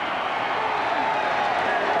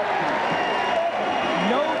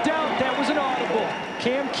 No doubt that was an audible.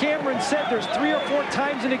 Cam Cameron said there's 3 or 4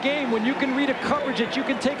 times in a game when you can read a coverage that you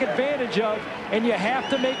can take advantage of, and you have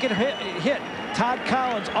to make it hit. Todd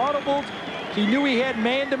Collins audibled. He knew he had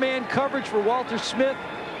man-to-man coverage for Walter Smith.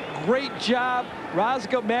 Great job.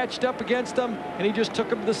 Rosga matched up against him, and he just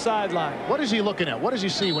took him to the sideline. What is he looking at? What does he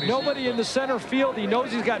see when he's... Nobody in the center field. He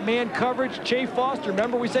knows he's got man coverage. Che Foster,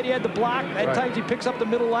 remember we said he had the block? At times he picks up the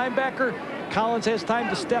middle linebacker. Collins has time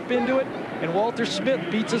to step into it, and Walter Smith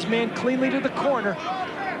beats his man cleanly to the corner.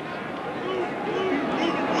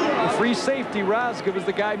 The free safety, Rosga, was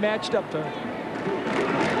the guy matched up there.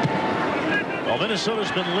 Well,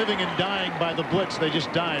 Minnesota's been living and dying by the blitz. They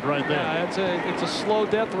just died right there. Yeah, it's a slow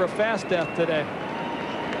death or a fast death today.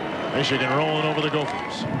 Michigan rolling over the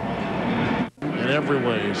Gophers in every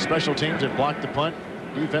way. Special teams have blocked the punt.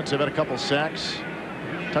 Defense have had a couple sacks.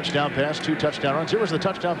 Touchdown pass, 2 touchdown runs. Here was the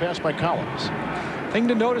touchdown pass by Collins. Thing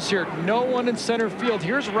to notice here, no one in center field.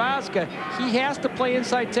 Here's Rosga. He has to play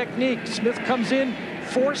inside technique. Smith comes in,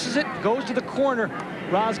 forces it, goes to the corner.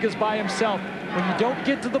 Rosga's by himself. When you don't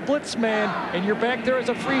get to the blitz man and you're back there as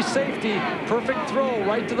a free safety, perfect throw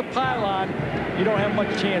right to the pylon, you don't have much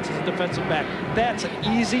chance as a defensive back. That's an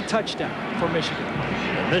easy touchdown for Michigan.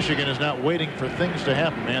 And Michigan is not waiting for things to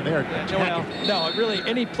happen, man. They are attacking. No, really,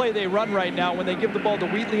 any play they run right now, when they give the ball to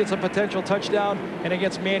Wheatley, it's a potential touchdown, and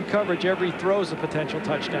against man coverage, every throw is a potential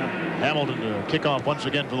touchdown. Hamilton to kick off once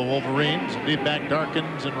again for the Wolverines. Lead back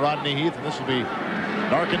Darkins and Rodney Heath, and this will be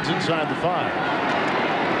Darkins inside the 5.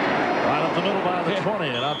 Right up the middle by the 20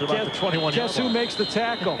 and out to about the 21. Guess who makes the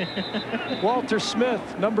tackle? Walter Smith,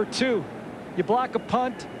 number 2. You block a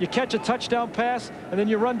punt, you catch a touchdown pass, and then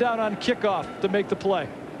you run down on kickoff to make the play.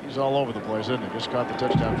 He's all over the place, isn't he? Just caught the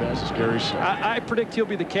touchdown pass, as Gary said. I predict he'll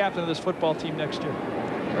be the captain of this football team next year.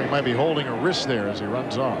 He might be holding a wrist there as he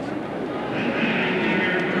runs off.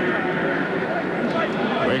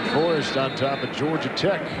 Wake Forest on top of Georgia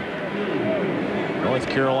Tech. North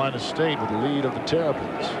Carolina State with the lead of the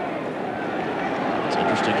Terrapins. It's an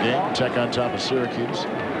interesting game. Tech on top of Syracuse.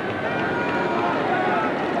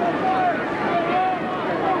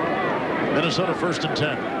 Minnesota 1st and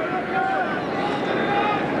 10.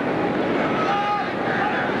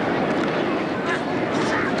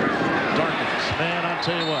 Darkins, man, I'll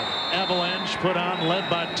tell you what. Avalanche put on, led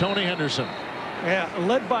by Tony Henderson. Yeah,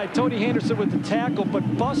 led by Tony Henderson with the tackle,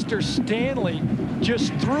 but Buster Stanley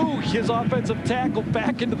just threw his offensive tackle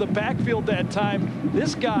back into the backfield that time.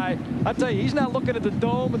 This guy, I'll tell you, he's not looking at the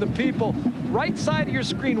dome and the people. Right side of your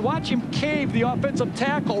screen, watch him cave the offensive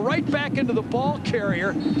tackle right back into the ball carrier,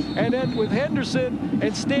 and then with Henderson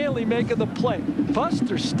and Stanley making the play.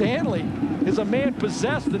 Buster Stanley is a man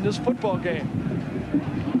possessed in this football game.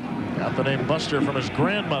 Got the name Buster from his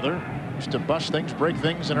grandmother. Used to bust things, break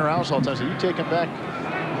things in her household. I said, you take him back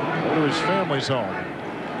to his family's home.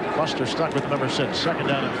 Buster stuck with number 6. 2nd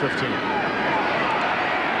down and 15.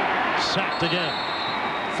 Sacked again.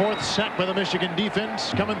 4th sack by the Michigan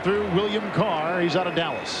defense. Coming through, William Carr. He's out of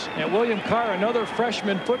Dallas. And William Carr, another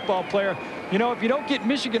freshman football player. You know, if you don't get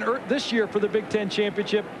Michigan this year for the Big Ten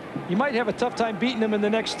championship, you might have a tough time beating them in the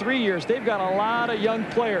next 3 years. They've got a lot of young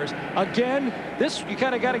players. Again, this, you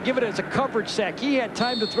kind of got to give it as a coverage sack. He had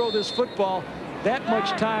time to throw this football. That much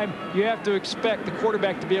time, you have to expect the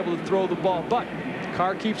quarterback to be able to throw the ball. But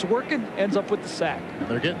Carr keeps working, ends up with the sack.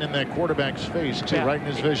 They're getting in that quarterback's face, too, right in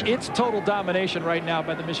his vision. It's total domination right now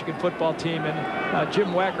by the Michigan football team, and Jim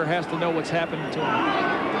Wacker has to know what's happening to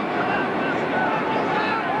him.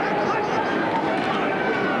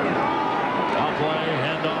 Play,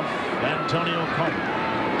 handoff, Antonio Carter.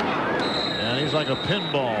 And he's like a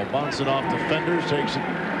pinball, bouncing off defenders, takes it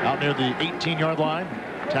out near the 18-yard line.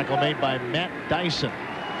 Tackle made by Matt Dyson.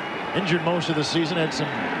 Injured most of the season, had some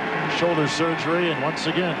shoulder surgery, and once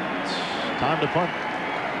again, it's time to punt.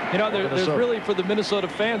 You know, there's really, for the Minnesota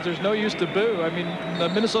fans, there's no use to boo. I mean, the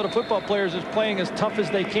Minnesota football players is playing as tough as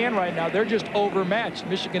they can right now. They're just overmatched.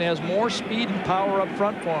 Michigan has more speed and power up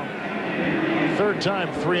front for them. 3rd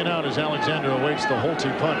time, 3 and out as Alexander awaits the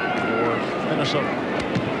Holte punt for Minnesota.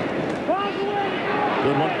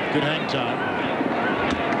 Good one, good hang time.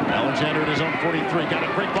 Alexander at his own 43. Got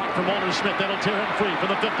a great block from Walter Smith. That'll tear him free from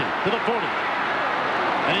the 50 to the 40.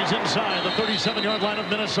 And he's inside the 37-yard line of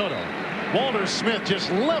Minnesota. Walter Smith just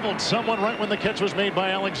leveled someone right when the catch was made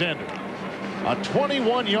by Alexander. A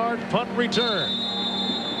 21-yard punt return.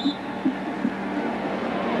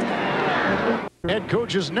 Head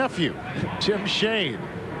coach's nephew, Tim Shane.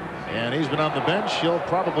 And he's been on the bench. He'll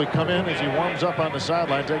probably come in as he warms up on the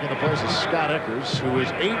sideline, taking the place of Scott Eckers, who is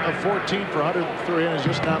 8 of 14 for 103 and is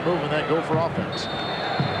just not moving that Gopher offense.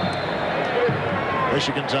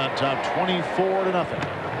 Michigan's on top 24-0.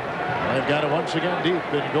 They've got it once again deep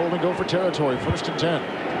in Golden Gopher territory. 1st and 10.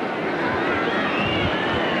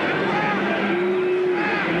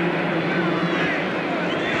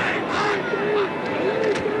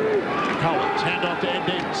 Collins, handoff to Ed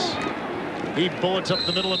Davis. He bullets up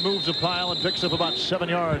the middle and moves a pile and picks up about 7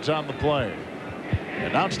 yards on the play.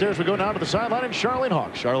 And downstairs we go now to the sideline and Charlene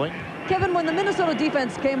Hawk. Charlene. Kevin, when the Minnesota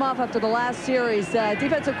defense came off after the last series,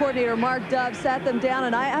 defensive coordinator Mark Dove sat them down,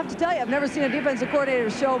 and I have to tell you, I've never seen a defensive coordinator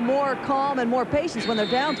show more calm and more patience when they're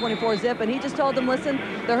down 24-zip, and he just told them, listen,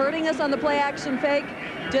 they're hurting us on the play action fake.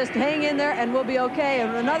 Just hang in there and we'll be okay.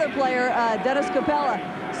 And another player, Dennis Capella,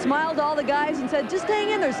 smiled to all the guys and said, just hang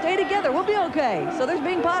in there, stay together, we'll be okay. So there's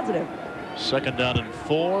being positive. 2nd down and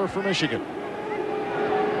 4 for Michigan.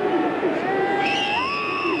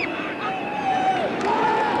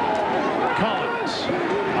 Collins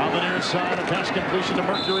on the near side, a pass completion to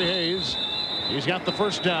Mercury Hayes. He's got the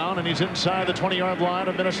 1st down, and he's inside the 20-yard line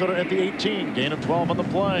of Minnesota at the 18. Gain of 12 on the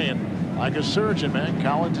play. And like a surgeon, man,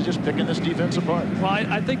 Collins is just picking this defense apart. Well,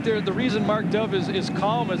 I think the reason Mark Dove is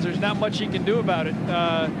calm is there's not much he can do about it.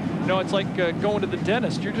 You know, it's like going to the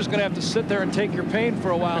dentist. You're just going to have to sit there and take your pain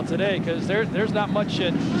for a while today, because there's not much.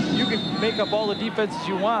 You can make up all the defenses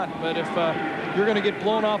you want, but if you're going to get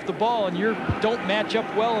blown off the ball and you don't match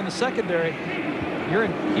up well in the secondary, you're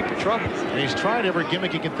in heap of trouble. And he's tried every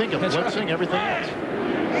gimmick he can think of, blitzing everything else.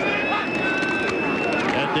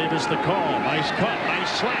 Ed Davis the call. Nice cut,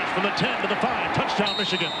 nice slash from the 10 to the 5. Touchdown,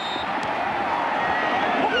 Michigan.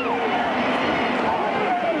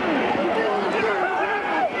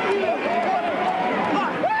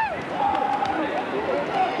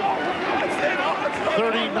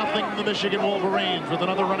 The Michigan Wolverines with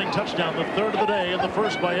another running touchdown, the 3rd of the day, and the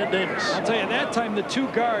 1st by Ed Davis. I'll tell you, that time the 2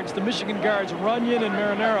 guards, the Michigan guards, Runyon and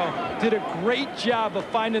Marinero, did a great job of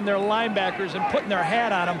finding their linebackers and putting their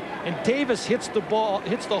hat on them. And Davis hits the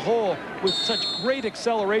hole with such great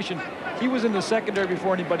acceleration. He was in the secondary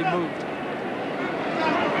before anybody moved.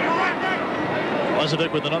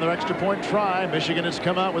 Lazovic with another extra point try. Michigan has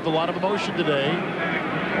come out with a lot of emotion today.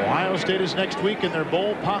 Ohio State is next week, and their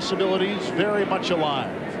bowl possibilities very much alive.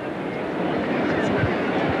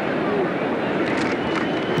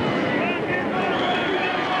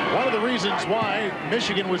 One of the reasons why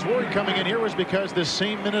Michigan was worried coming in here was because this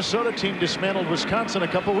same Minnesota team dismantled Wisconsin a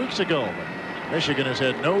couple weeks ago. But Michigan has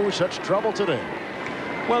had no such trouble today.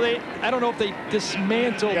 Well, I don't know if they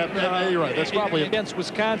dismantled you're right. That's probably against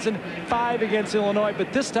Wisconsin, 5 against Illinois,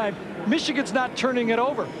 but this time Michigan's not turning it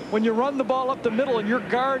over. When you run the ball up the middle and your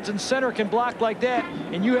guards and center can block like that,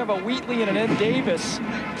 and you have a Wheatley and an Ed Davis,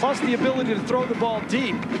 plus the ability to throw the ball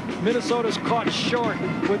deep, Minnesota's caught short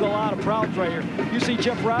with a lot of problems right here. You see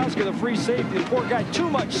Jeff Rauska, the free safety, the poor guy, too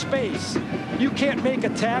much space. You can't make a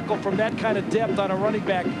tackle from that kind of depth on a running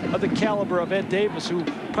back of the caliber of Ed Davis, who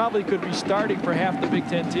probably could be starting for half the Big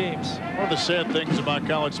Ten teams. One of the sad things about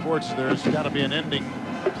college sports is there's got to be an ending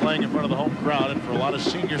playing in front of the home crowd, and for a lot of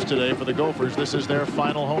seniors today, for the Gophers, this is their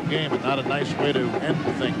final home game, and not a nice way to end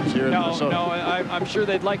things here in Minnesota. No, I'm sure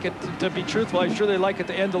they'd like it, to be truthful, I'm sure they'd like it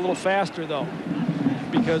to end a little faster, though,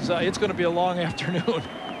 because it's going to be a long afternoon.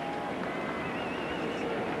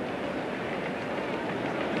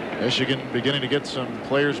 Michigan beginning to get some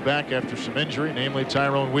players back after some injury, namely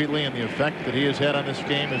Tyrone Wheatley, and the effect that he has had on this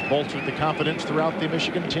game has bolstered the confidence throughout the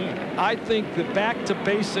Michigan team. I think the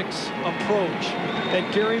back-to-basics approach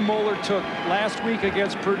that Gary Moeller took last week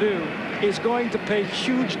against Purdue is going to pay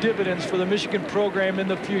huge dividends for the Michigan program in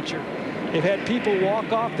the future. They've had people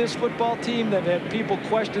walk off this football team. They've had people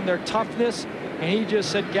question their toughness. And he just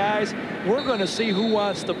said, guys, we're going to see who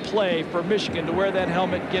wants to play for Michigan to wear that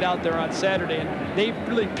helmet and get out there on Saturday. And they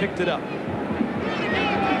really picked it up.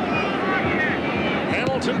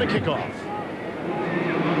 Hamilton to kick off.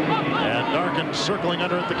 And Darkin circling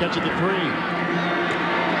under at the catch of the 3.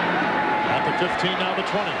 At the 15, now the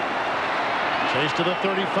 20. Chase to the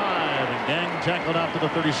 35, and Gang tackled out to the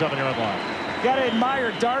 37-yard line. Got to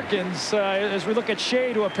admire Darkins as we look at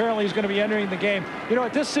Shade, who apparently is going to be entering the game. You know,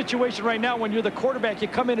 at this situation right now, when you're the quarterback, you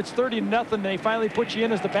come in, it's 30-0, and they finally put you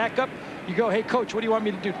in as the backup. You go, hey, coach, what do you want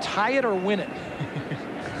me to do? Tie it or win it?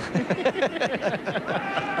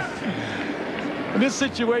 In this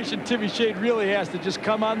situation, Timmy Shade really has to just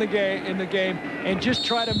come on in the game and just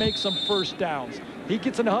try to make some first downs. He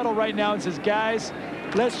gets in the huddle right now and says, guys,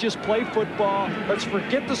 let's just play football. Let's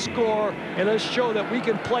forget the score, and let's show that we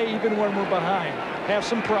can play even when we're behind. Have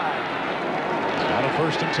some pride. Out of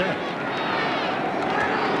 1st and 10.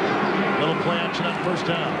 Little play action on 1st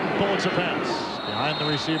down. Bullets a pass. Behind the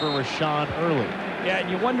receiver was Sean Early. Yeah, and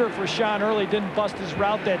you wonder if Rashawn Early didn't bust his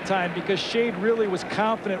route that time, because Shade really was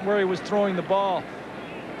confident where he was throwing the ball.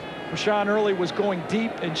 Rashawn Early was going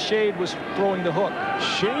deep and Shade was throwing the hook.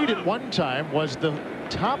 Shade at one time was the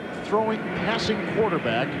top throwing passing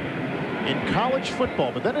quarterback in college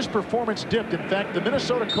football, but then his performance dipped. In fact, the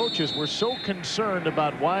Minnesota coaches were so concerned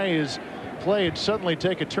about why his play had suddenly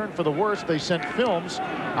taken a turn for the worse, they sent films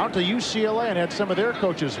out to UCLA and had some of their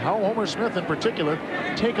coaches, Hal Homer Smith in particular,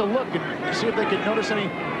 take a look and see if they could notice any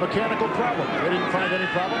mechanical problem. They didn't find any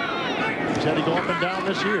problem. He's had to go up and down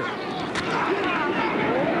this year.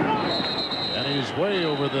 And he's way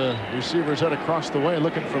over the receiver's head across the way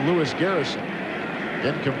looking for Lewis Garrison.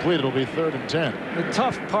 Incomplete. It'll be 3rd and 10. The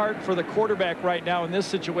tough part for the quarterback right now in this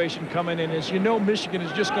situation coming in is, you know, Michigan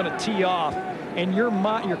is just going to tee off, and your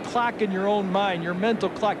clock in your own mind, your mental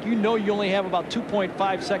clock, you know you only have about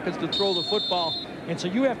 2.5 seconds to throw the football, and so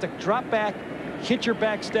you have to drop back, hit your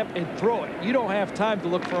back step, and throw it. You don't have time to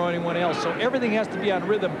look for anyone else, so everything has to be on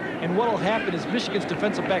rhythm, and what will happen is Michigan's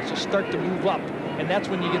defensive backs will start to move up, and that's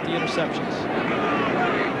when you get the interceptions.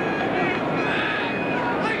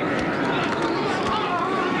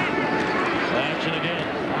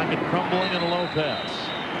 Crumbling and a low pass.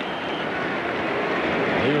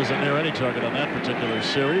 He wasn't near any target on that particular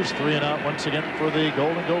series. 3 and out once again for the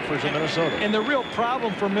Golden Gophers in Minnesota. And the real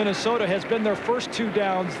problem for Minnesota has been their first 2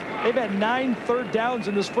 downs. They've had 9 third downs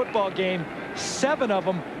in this football game. 7 of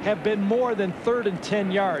them have been more than 3rd and 10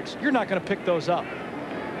 yards. You're not going to pick those up.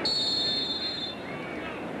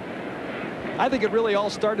 I think it really all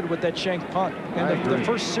started with that shank punt. And the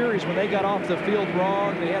first series, when they got off the field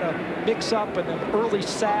wrong, they had a mix-up and an early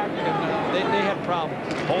sack, and they had problems.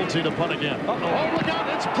 Holtzy to punt again. Oh, look out.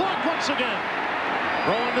 It's blocked once again.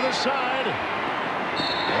 Rolling to the side.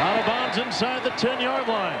 Out of bounds inside the 10-yard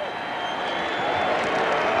line.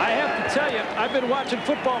 I have to tell you, I've been watching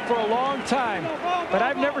football for a long time, but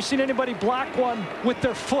I've never seen anybody block one with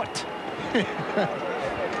their foot. And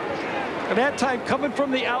that time, coming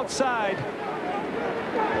from the outside,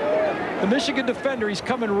 the Michigan defender, he's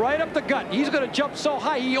coming right up the gut. He's going to jump so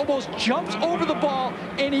high, he almost jumps over the ball,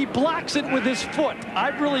 and he blocks it with his foot.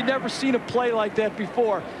 I've really never seen a play like that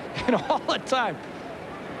before in all the time.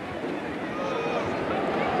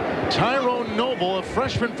 Tyrone Noble, a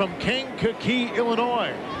freshman from Kankakee,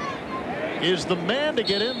 Illinois, is the man to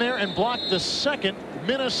get in there and block the second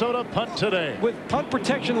Minnesota punt today. With punt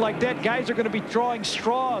protection like that, guys are going to be drawing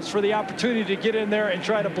straws for the opportunity to get in there and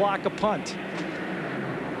try to block a punt.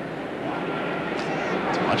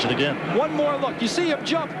 Watch it again. One more look. You see him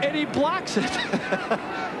jump, and he blocks it.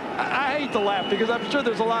 I hate to laugh because I'm sure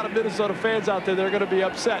there's a lot of Minnesota fans out there that are going to be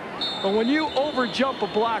upset. But when you overjump a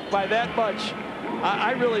block by that much,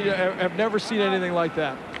 I really have never seen anything like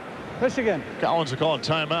that. Michigan. Collins will call a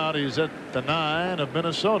timeout. He's at the 9 of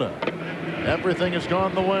Minnesota. Everything has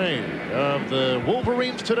gone the way of the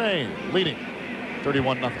Wolverines today, leading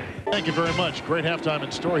 31-0. Thank you very much. Great halftime in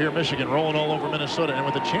store here. Michigan rolling all over Minnesota, and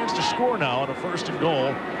with a chance to score now on a 1st and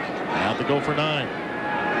goal. Now to go for 9.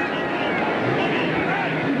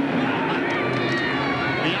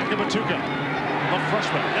 Biakabatuka, the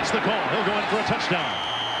freshman, gets the call. He'll go in for a touchdown.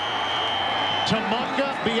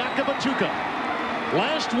 Tamanga Biakabatuka.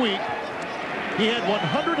 Last week, he had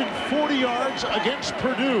 140 yards against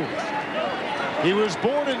Purdue. He was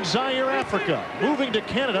born in Zaire, Africa, moving to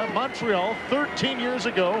Canada, Montreal, 13 years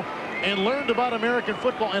ago, and learned about American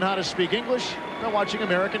football and how to speak English by watching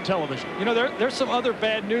American television. You know, there's some other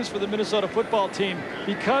bad news for the Minnesota football team.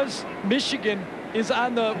 Because Michigan is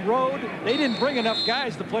on the road, they didn't bring enough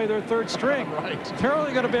guys to play their 3rd string. Right. They're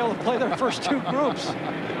only going to be able to play their first 2 groups.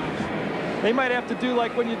 They might have to do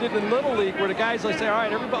like when you did in Little League, where the guys like say, all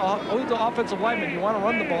right, everybody, all the offensive linemen, you want to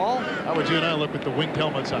run the ball? How would you and I look with the winged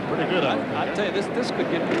helmets on? Pretty good. I'll tell you, this could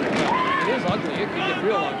get, it is ugly. It could get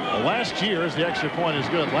real ugly. Well, last year, as the extra point is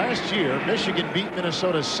good, last year, Michigan beat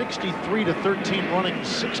Minnesota 63-13, running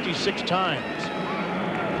 66 times.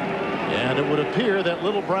 And it would appear that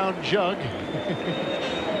little brown jug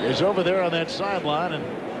is over there on that sideline and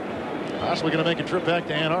possibly going to make a trip back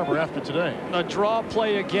to Ann Arbor after today. A draw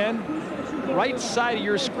play again. Right side of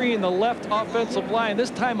your screen, the left offensive line. This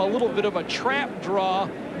time a little bit of a trap draw.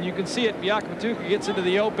 And you can see it. Biakabatuka gets into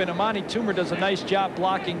the open. Amani Toomer does a nice job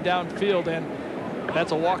blocking downfield, and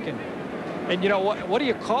that's a walk-in. And you know what do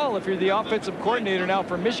you call if you're the offensive coordinator now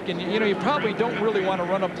for Michigan? You know, you probably don't really want to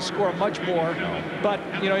run up the score much more. But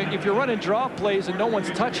you know, if you're running draw plays and no one's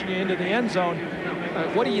touching you into the end zone,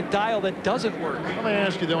 what do you dial that doesn't work? Let me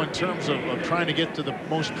ask you, though, in terms of trying to get to the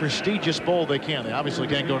most prestigious bowl they can. They obviously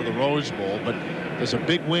can't go to the Rose Bowl, but Does a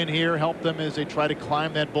big win here help them as they try to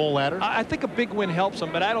climb that bowl ladder? I think a big win helps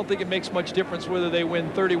them, but I don't think it makes much difference whether they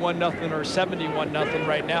win 31-0 or 71-0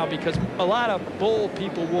 right now, because a lot of bowl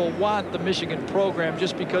people will want the Michigan program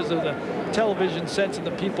just because of the television sets and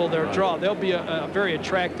the people they'll draw. They'll be a very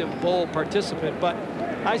attractive bowl participant, but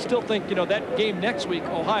I still think, you know, that game next week,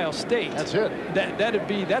 Ohio State. That's it.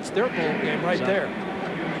 That's their bowl game right there.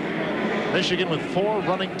 Michigan with 4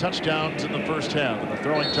 running touchdowns in the first half, and a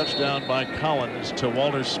throwing touchdown by Collins to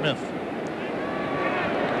Walter Smith.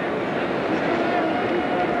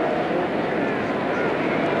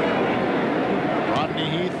 Rodney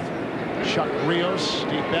Heath, Chuck Rios,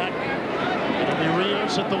 deep back. It'll be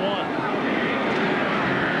Rios at the 1.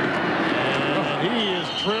 And he is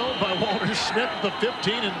drilled by Walter Smith at the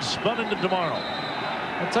 15 and spun into tomorrow.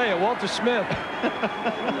 I'll tell you, Walter Smith,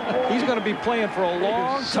 he's going to be playing for a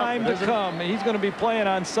long time to come. He's going to be playing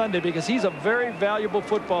on Sunday because he's a very valuable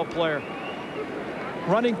football player.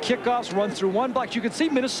 Running kickoffs, runs through 1 block. You can see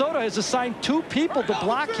Minnesota has assigned 2 people to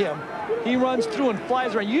block him. He runs through and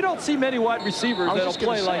flies around. You don't see many wide receivers that'll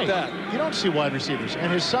play like that. You don't see wide receivers.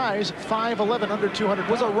 And his size, 5'11", under 200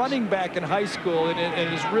 pounds. Was a running back in high school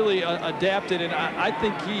and is really adapted. And I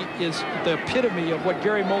think he is the epitome of what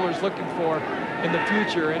Gary Muller's looking for in the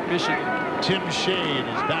future at Michigan. Tim Shade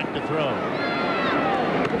is back to throw.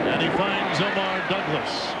 And he finds Omar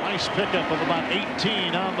Douglas. Nice pickup of about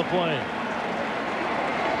 18 on the play.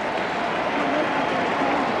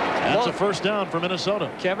 That's a first down for Minnesota.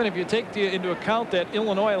 Kevin, if you take into account that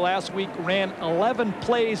Illinois last week ran 11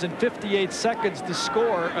 plays in 58 seconds to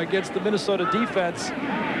score against the Minnesota defense,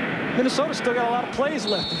 Minnesota's still got a lot of plays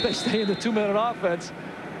left if they stay in the 2-minute offense.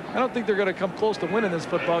 I don't think they're going to come close to winning this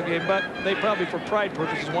football game, but they probably, for pride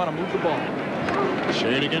purposes, want to move the ball.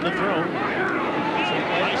 Shade again to throw.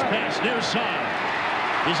 Nice pass near side.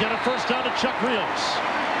 He's got a first down to Chuck Rios.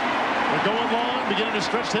 They're going long, beginning to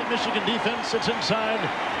stretch that Michigan defense. It's inside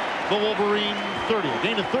the Wolverine 30.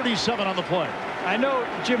 Gain of 37 on the play. I know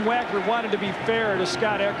Jim Wacker wanted to be fair to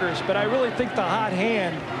Scott Eckers, but I really think the hot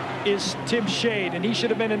hand is Tim Shade, and he should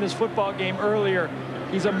have been in this football game earlier.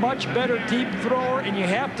 He's a much better deep thrower, and you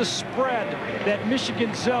have to spread that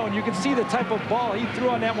Michigan zone. You can see the type of ball he threw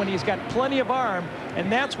on that one. He's got plenty of arm, and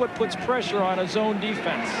that's what puts pressure on a zone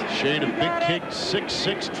defense. Shade, a big kick,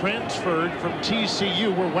 6'6", transferred from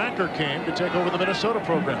TCU, where Wacker came to take over the Minnesota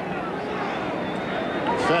program.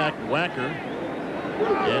 In fact, Wacker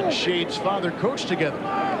and Shade's father coached together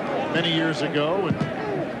many years ago, and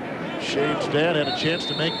Shade's dad had a chance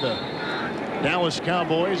to make the Dallas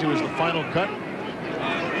Cowboys. He was the final cut.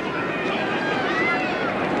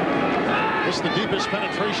 This is the deepest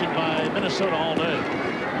penetration by Minnesota all day.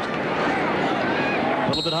 A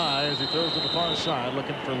little bit high as he throws to the far side,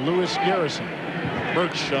 looking for Lewis Garrison.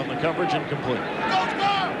 Birch on the coverage, incomplete.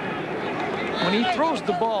 When he throws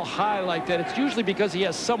the ball high like that, it's usually because he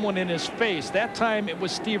has someone in his face. That time it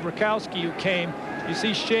was Steve Rakowski who came. You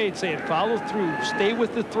see Shade saying, follow through, stay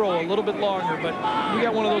with the throw a little bit longer, but you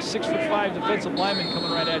got one of those 6'5" defensive linemen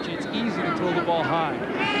coming right at you. It's easy to throw the ball high.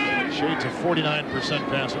 Shade's a 49%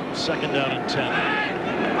 passer, second down and 10.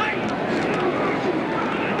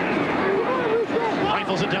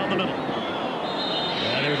 Rifles it down the middle.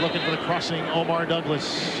 And they're looking for the crossing Omar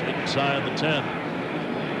Douglas inside the 10.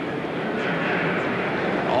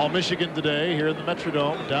 All Michigan today here in the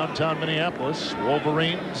Metrodome, downtown Minneapolis.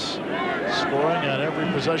 Wolverines scoring on every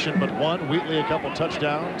possession but one. Wheatley a couple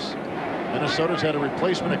touchdowns. Minnesota's had a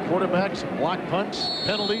replacement at quarterback, some block punts,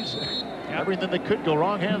 penalties. Everything that could go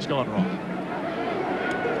wrong has gone wrong.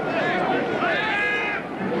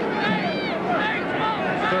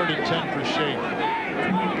 Third and 10 for Shade.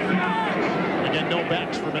 Again, no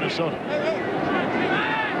backs for Minnesota.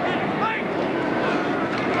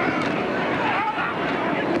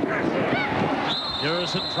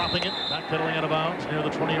 Garrison dropping it, backpedaling out of bounds near the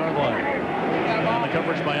 20-yard line. And the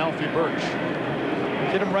coverage by Alfie Birch.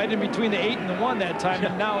 Hit him right in between the 8 and the 1 that time.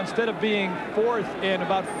 And now instead of being 4th and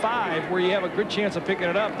about 5, where you have a good chance of picking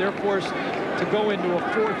it up, they're forced to go into a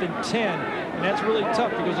 4th and 10. And that's really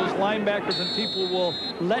tough because those linebackers and people will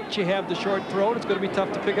let you have the short throw. And it's going to be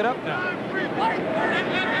tough to pick it up now.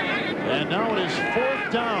 And now it is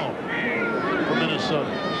 4th down for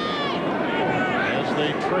Minnesota as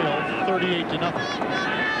they trail 38-0.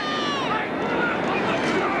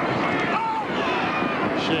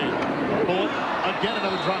 Shade. Bullet again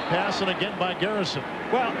another drop pass, and again by Garrison.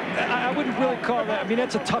 Well, I wouldn't really call that. I mean,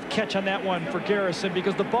 that's a tough catch on that one for Garrison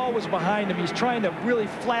because the ball was behind him. He's trying to really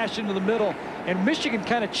flash into the middle, and Michigan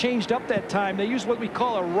kind of changed up that time. They used what we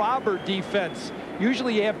call a robber defense.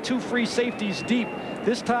 Usually you have 2 free safeties deep.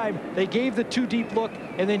 This time they gave the 2 deep look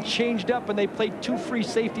and then changed up, and they played 2 free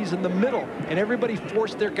safeties in the middle, and everybody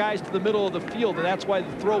forced their guys to the middle of the field, and that's why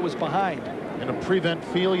the throw was behind. In a prevent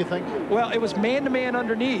feel, you think? Well, it was man-to-man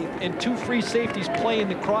underneath and 2 free safeties playing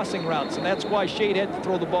the crossing routes, and that's why Shade had to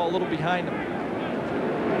throw the ball a little behind him.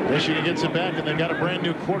 Michigan gets it back, and they've got a brand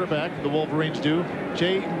new quarterback. The Wolverines do.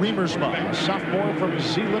 Jay Riemersma, a sophomore from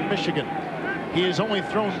Zeeland, Michigan. He has only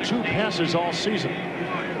thrown 2 passes all season.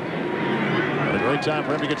 But a great time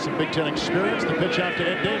for him to get some Big Ten experience. The pitch out to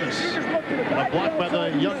Ed Davis. And a block by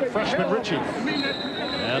the young freshman Ritchie.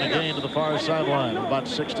 And a gain to the far sideline, about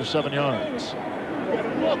 6 to 7 yards.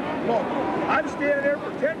 Well, I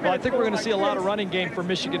think we're going to see a lot of running game for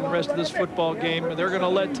Michigan the rest of this football game. They're going to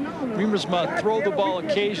let Riemersma throw the ball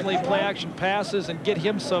occasionally, play action passes, and get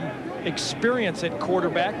him some experience at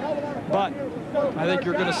quarterback. But I think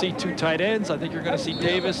you're going to see 2 tight ends. I think you're going to see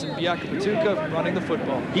Davis and Biakabatuka running the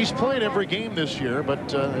football. He's played every game this year,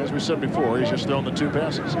 but as we said before, he's just thrown the 2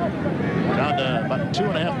 passes. Down to about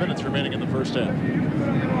 2.5 minutes remaining in the first half.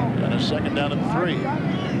 And a second down and 3.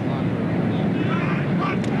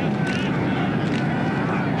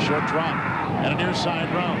 Short drop and a near side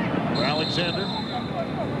route for Alexander.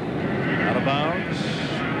 Out of bounds.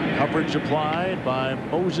 Coverage applied by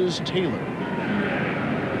Moses Taylor.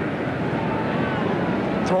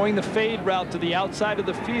 Throwing the fade route to the outside of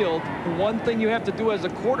the field. The one thing you have to do as a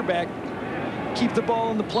quarterback, keep the ball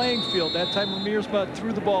in the playing field. That time Riemersma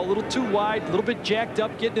threw the ball a little too wide, a little bit jacked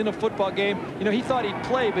up, getting in a football game. You know, he thought he'd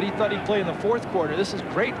play, but he thought he'd play in the 4th quarter. This is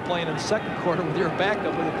great playing in the 2nd quarter with your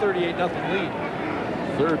backup with a 38-0 lead.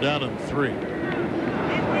 3rd down and 3.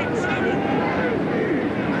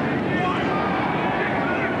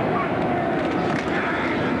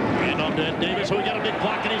 And on to Ed Davis, who got a big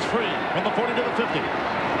block, and he's free from the 40 to the 50.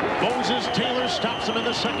 Moses Taylor stops him in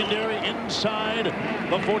the secondary inside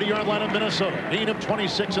the 40-yard line of Minnesota. Gain of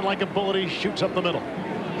 26, and like a bullet, he shoots up the middle.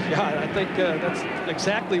 Yeah, I think that's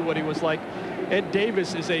exactly what he was like. Ed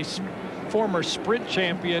Davis is a former sprint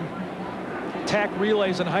champion, tack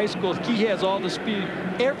relays in high school. He has all the speed.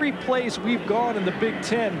 Every place we've gone in the Big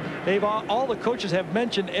Ten, all the coaches have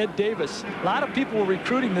mentioned Ed Davis. A lot of people were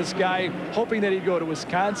recruiting this guy, hoping that he'd go to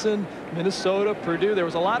Wisconsin, Minnesota, Purdue. There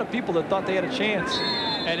was a lot of people that thought they had a chance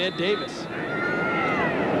at Ed Davis.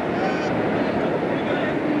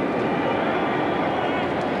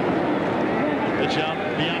 Pitch out,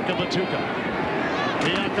 Biakabatuka.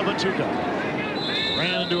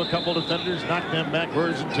 Ran into a couple defenders, knocked them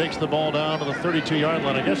backwards, and takes the ball down to the 32-yard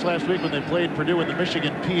line. I guess last week when they played Purdue and the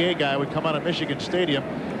Michigan PA guy would come out of Michigan Stadium,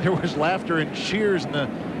 there was laughter and cheers in the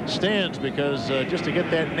stands because just to get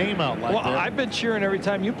that name out like that. Well, I've been cheering every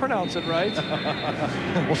time you pronounce it right.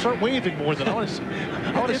 We'll start waving more than I want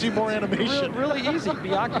to see more animation. Really easy.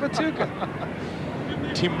 Biakabatuka.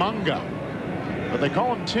 Timanga. But they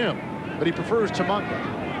call him Tim, but he prefers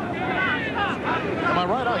Timanga. Am I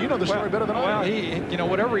right? Oh, you know the story better than I do. Well, you know,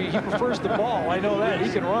 whatever he prefers the ball. I know that. He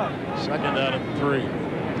can run. 2nd down and 3.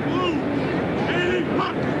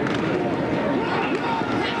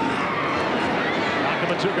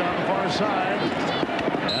 Biakabatuka on the far side.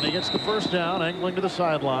 And he gets the 1st down, angling to the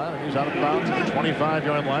sideline. He's out of bounds at the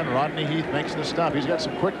 25-yard line. Rodney Heath makes the stop. He's got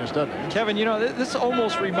some quickness, doesn't he? Kevin, you know, this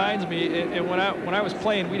almost reminds me, and when I was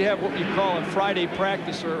playing, we'd have what you call a Friday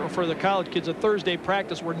practice, or for the college kids, a Thursday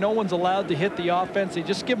practice, where no one's allowed to hit the offense. They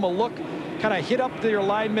just give them a look, kind of hit up their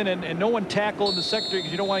linemen, and no one tackle in the secondary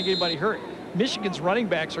because you don't want to get anybody hurt. Michigan's running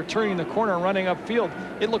backs are turning the corner and running upfield.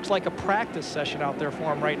 It looks like a practice session out there for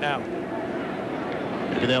them right now.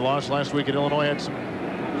 Maybe that loss last week at Illinois had some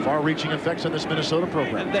far-reaching effects on this Minnesota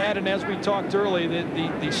program. And as we talked early, the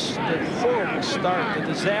horrible start, the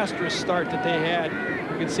disastrous start that they had,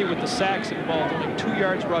 you can see with the sacks involved, only 2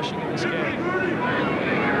 yards rushing in this game.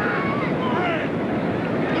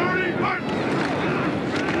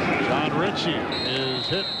 John Ritchie is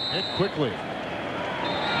hit quickly.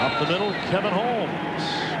 Up the middle, Kevin Holmes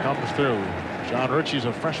comes through. John Ritchie's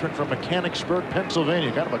a freshman from Mechanicsburg,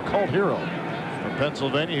 Pennsylvania, kind of a cult hero from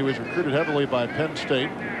Pennsylvania. He was recruited heavily by Penn State.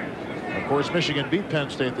 Of course, Michigan beat Penn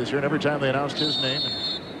State this year, and every time they announced his name,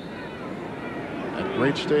 that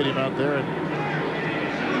great stadium out there at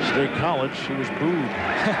State College, he was booed.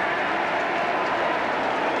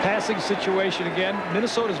 Passing situation again.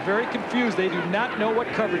 Minnesota's very confused. They do not know what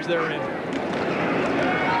coverage they're in.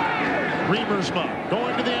 Riemersma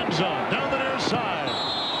going to the end zone, down the near side.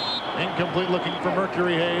 Incomplete, looking for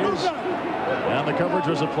Mercury Hayes. And the coverage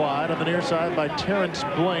was applied on the near side by Terrence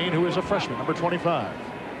Blaine, who is a freshman, number 25.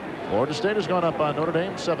 Florida State has gone up on Notre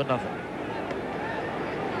Dame 7-0.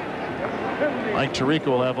 Mike Tirico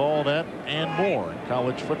will have all that and more in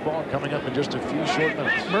college football coming up in just a few short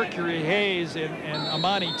minutes. Mercury Hayes and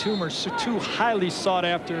Amani Toomer, two highly sought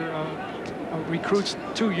after recruits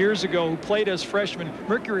 2 years ago who played as freshmen.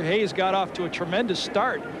 Mercury Hayes got off to a tremendous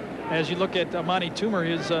start. As you look at Amani Toomer,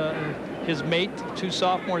 his mate, 2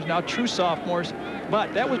 sophomores, now true sophomores.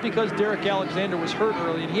 But that was because Derek Alexander was hurt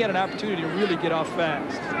early, and he had an opportunity to really get off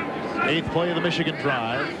fast. 8th play of the Michigan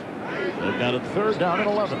drive. They've got a 3rd down and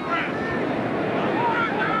 11.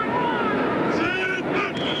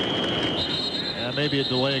 And maybe a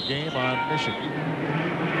delay of game on Michigan.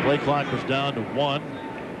 Play clock was down to 1.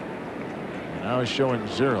 And now he's showing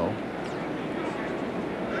 0.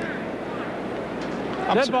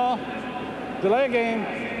 Dead ball. Delay of game.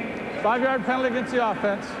 5-yard penalty against the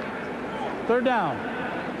offense. 3rd down.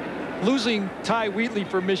 Losing Ty Wheatley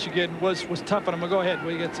for Michigan was tough on him. Go ahead.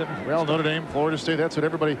 We get some. Well, Notre Dame, Florida State, that's what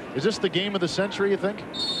everybody. Is this the game of the century, you think?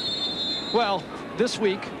 Well, this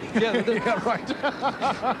week. Yeah, yeah, right.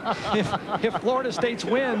 if Florida State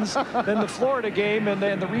wins, then the Florida game and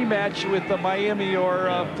then the rematch with the Miami or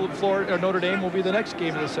Florida or Notre Dame will be the next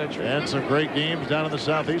game of the century. And some great games down in the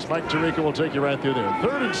Southeast. Mike Tirico will take you right through there.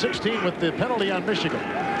 3rd and 16 with the penalty on Michigan.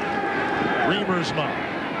 Remersma.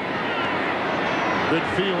 Good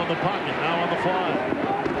feel in the pocket. Now on the fly.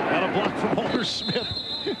 Got a block from Holder Smith,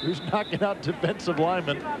 who's knocking out defensive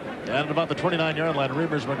linemen. And at about the 29-yard line,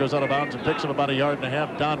 Remersma goes out of bounds and picks him about 1.5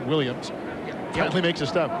 yards. Don Williams finally makes a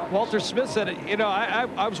stop. Walter Smith said, you know,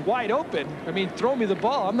 I was wide open. I mean, throw me the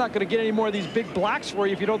ball. I'm not going to get any more of these big blocks for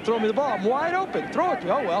you if you don't throw me the ball. I'm wide open. Throw it.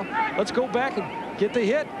 Oh, well, let's go back and get the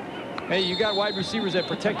hit. Hey, you got wide receivers that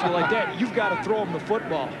protect you like that. You've got to throw them the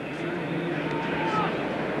football.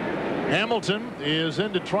 Hamilton is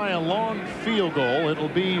in to try a long field goal. It'll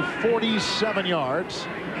be 47 yards.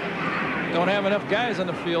 Don't have enough guys on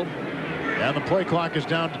the field. And the play clock is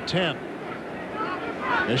down to 10.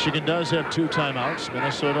 Michigan does have 2 timeouts.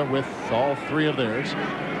 Minnesota with all 3 of theirs.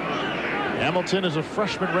 Hamilton is a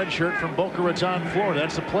freshman redshirt from Boca Raton, Florida.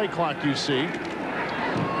 That's the play clock you see.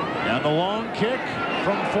 And the long kick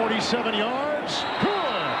from 47 yards. Good.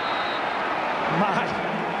 My.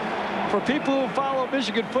 For people who follow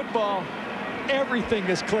Michigan football, everything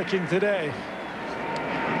is clicking today.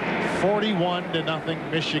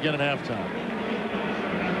 41-0 Michigan at halftime.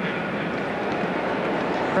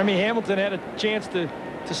 Remy Hamilton had a chance to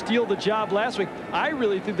steal the job last week. I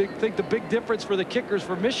really think the big difference for the kickers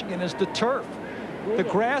for Michigan is the turf. The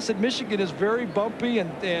grass at Michigan is very bumpy,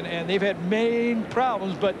 and they've had main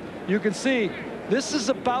problems, but you can see this is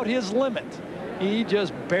about his limit. He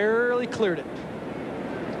just barely cleared it.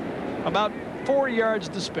 About 4 yards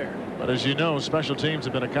to spare. But as you know, special teams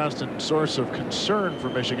have been a constant source of concern for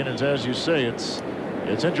Michigan. And as you say, it's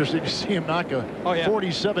interesting to see him knock a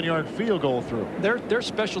 47-yard field goal through. Their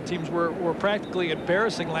special teams were practically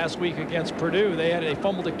embarrassing last week against Purdue. They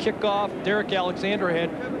fumbled a kickoff. Derek Alexander had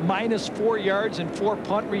 -4 yards and 4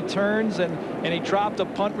 punt returns, and he dropped a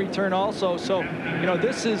punt return also. So, you know,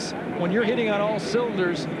 this is when you're hitting on all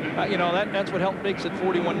cylinders. You know, that's what makes it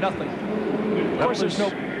 41-0. Of course, there's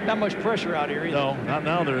not much pressure out here either. No, not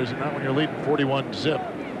now. There isn't. Not when you're leading 41-0.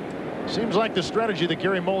 Seems like the strategy that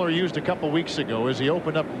Gary Moeller used a couple weeks ago, as he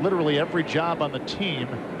opened up literally every job on the team,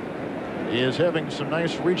 is having some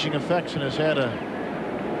nice reaching effects and has had a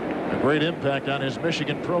great impact on his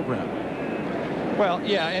Michigan program. Well,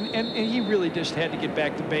 yeah, and he really just had to get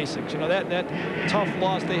back to basics. You know, that tough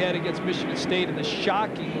loss they had against Michigan State and the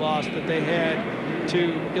shocking loss that they had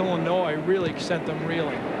to Illinois really sent them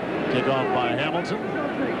reeling. Kickoff by Hamilton.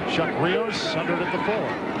 Chuck Rios under it at the 4.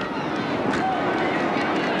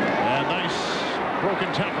 And nice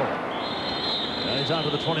broken tackle. And he's on to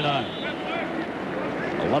the 29.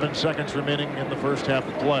 11 seconds remaining in the first half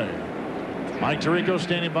of play. Mike Tirico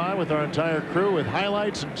standing by with our entire crew with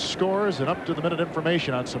highlights and scores and up-to-the-minute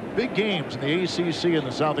information on some big games in the ACC and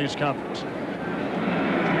the Southeast Conference.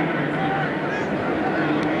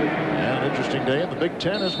 And an interesting day in the Big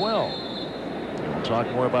Ten as well. We'll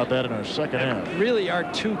talk more about that in our second half. Really are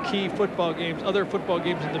 2 key football games, other football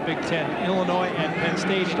games in the Big Ten. Illinois and Penn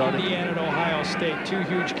State, Indiana and Ohio State. 2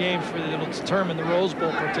 huge games for that will determine the Rose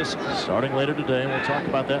Bowl participants. Starting later today, we'll talk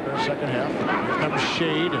about that in our second half. Here comes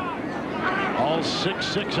Shade. All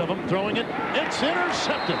 6 of them throwing it. It's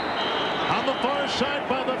intercepted on the far side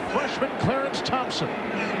by the freshman Clarence Thompson.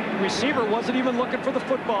 Receiver wasn't even looking for the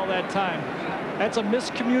football that time. That's a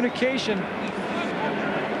miscommunication.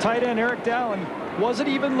 tight end Eric Dallin wasn't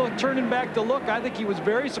even turning back to look. I think he was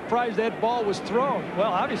very surprised that ball was thrown.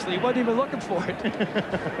 Well, obviously, he wasn't even looking for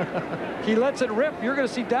it. He lets it rip. You're going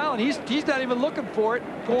to see Dallin. He's not even looking for it,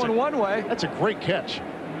 going one way. That's a great catch.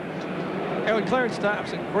 And Clarence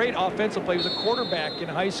Thompson, great offensive play. He was a quarterback in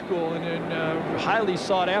high school and highly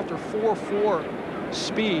sought after 4.4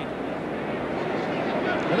 speed.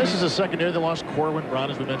 And this is a secondary that lost Corwin Brown,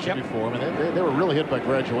 as we mentioned before. I mean, they were really hit by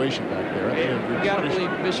graduation back there. You got to believe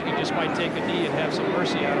Michigan just might take a knee and have some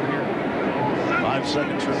mercy out of here. 5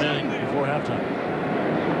 seconds remaining before halftime.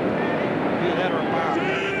 Either that or a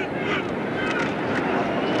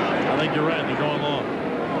I think you're right. They're going long.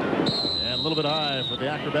 And a little bit high for the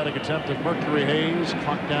acrobatic attempt of Mercury Hayes.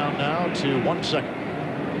 Clock down now to 1 second.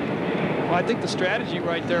 Well, I think the strategy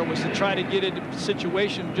right there was to try to get into a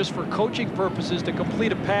situation just for coaching purposes to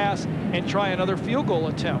complete a pass and try another field goal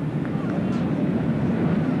attempt.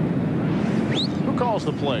 Who calls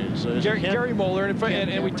the plays? Gary Moeller,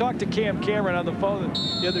 and we talked to Cam Cameron on the phone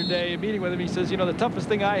the other day, meeting with him. He says, you know, the toughest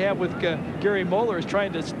thing I have with Gary Moeller is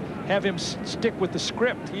trying to have him stick with the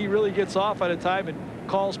script. He really gets off at a time and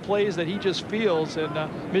calls plays that he just feels, and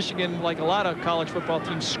Michigan, like a lot of college football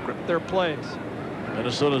teams, script their plays.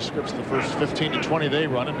 Minnesota scripts the first 15 to 20 they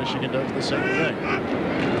run, and Michigan does the same thing.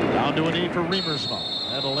 Down to a knee for Remersma.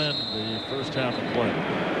 That'll end the first half of play.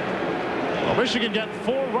 Well, Michigan got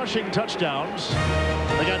 4 rushing touchdowns.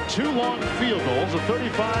 They got 2 long field goals of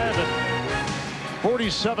 35 and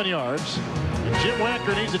 47 yards. And Jim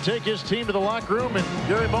Wacker needs to take his team to the locker room, and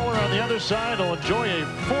Gary Moeller on the other side will enjoy a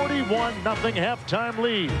 41-0 halftime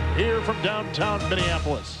lead here from downtown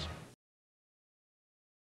Minneapolis.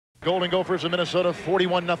 Golden Gophers of Minnesota,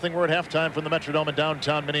 41-0. We're at halftime from the Metrodome in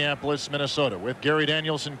downtown Minneapolis, Minnesota, with Gary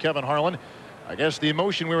Danielson, Kevin Harlan. I guess the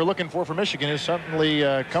emotion we were looking for Michigan has suddenly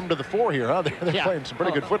come to the fore here, huh? They're playing some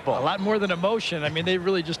pretty good football. A lot more than emotion. I mean, they've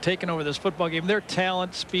really just taken over this football game. Their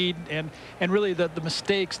talent, speed, and really the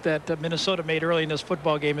mistakes that Minnesota made early in this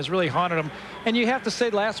football game has really haunted them. And you have to say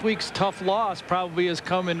last week's tough loss probably has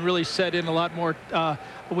come and really set in a lot more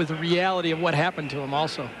with the reality of what happened to him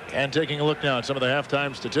also. And taking a look now at some of the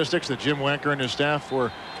halftime statistics that Jim Wacker and his staff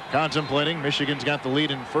were contemplating. Michigan's got the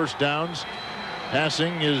lead in first downs.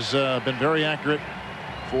 Passing has been very accurate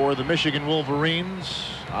for the Michigan Wolverines.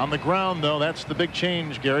 On the ground, though, that's the big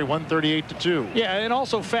change, Gary, 138-2. Yeah, and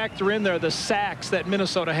also factor in there the sacks that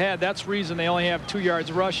Minnesota had. That's the reason they only have 2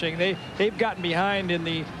 yards rushing. They've gotten behind in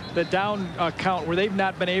the down count where they've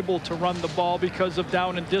not been able to run the ball because of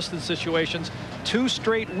down and distance situations. 2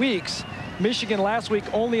 straight weeks. Michigan last week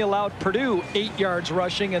only allowed Purdue 8 yards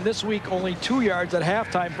rushing, and this week only 2 yards at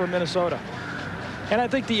halftime for Minnesota. And I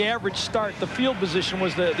think the average start, the field position,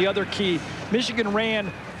 was the other key. Michigan ran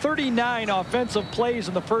 39 offensive plays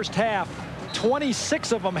in the first half.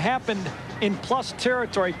 26 of them happened in plus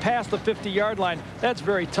territory past the 50-yard line. That's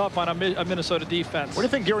very tough on a Minnesota defense. What do you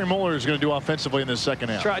think Gary Moeller is going to do offensively in this second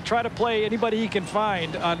half? Try to play anybody he can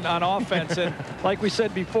find on offense. And like we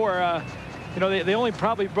said before, you know, they only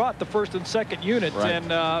probably brought the first and second unit, right.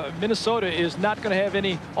 And Minnesota is not going to have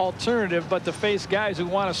any alternative but to face guys who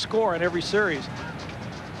want to score in every series.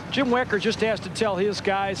 Jim Wacker just has to tell his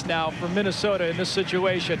guys now from Minnesota in this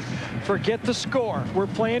situation, forget the score. We're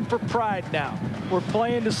playing for pride now. We're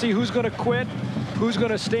playing to see who's going to quit, who's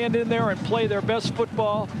going to stand in there and play their best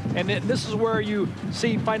football. And this is where you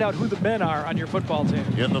find out who the men are on your football team.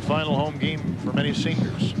 In the final home game for many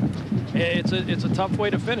seniors. It's a tough way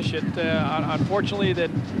to finish it. Unfortunately,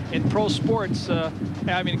 that in pro sports,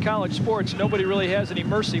 I mean college sports, nobody really has any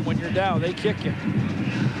mercy when you're down. They kick you.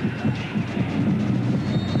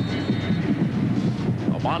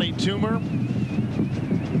 Amani Toomer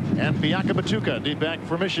and Bianca Batuka deep back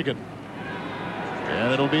for Michigan.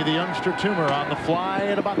 And it'll be the youngster Toomer on the fly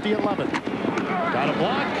at about the 11. Got a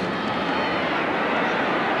block.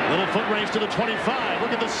 Little foot race to the 25.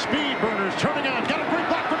 Look at the speed burners turning on. Got a great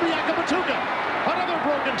block from Bianca Batuka. Another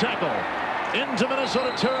broken tackle. Into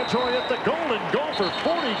Minnesota territory at the Golden Gopher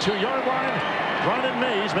 42-yard line. Brian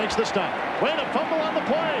Mays makes the stop. Wait, a fumble on the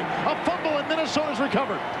play. A fumble, and Minnesota's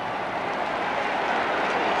recovered.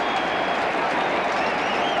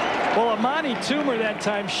 Well, Amani Toomer that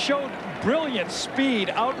time showed brilliant speed,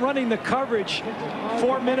 outrunning the coverage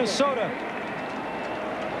for Minnesota.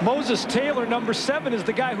 Moses Taylor, number 7, is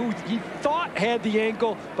the guy who he thought had the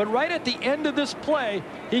ankle, but right at the end of this play,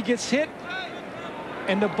 he gets hit,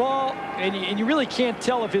 and the ball, and you really can't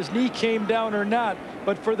tell if his knee came down or not.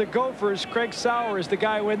 But for the Gophers, Craig Sauer is the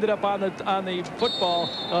guy who ended up on the football,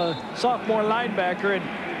 sophomore linebacker, and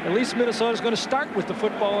at least Minnesota's going to start with the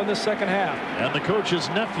football in this second half. And the coach's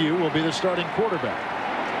nephew will be the starting quarterback.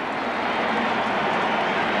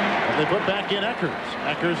 And They put back in Eckers.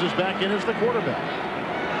 Eckers is back in as the quarterback.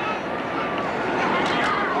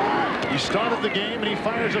 He started the game and he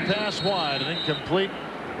fires a pass wide and incomplete.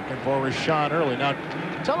 Looking for Rashawn Early. Now,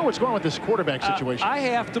 tell me what's going on with this quarterback situation. I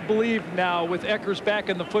have to believe now, with Eckers back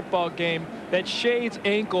in the football game, that Shade's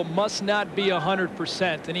ankle must not be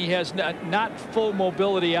 100%, and he has not full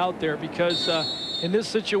mobility out there, because in this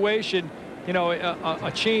situation, you know,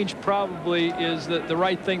 a change probably is the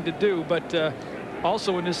right thing to do. But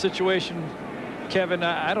also in this situation, Kevin,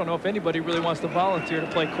 I don't know if anybody really wants to volunteer to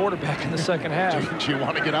play quarterback in the second half. Do you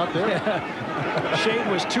want to get out there? Yeah. Shade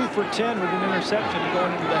was 2 for 10 with an interception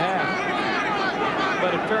going into the half.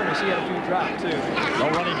 But in fairness, he had a few drops, too. No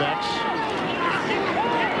running backs.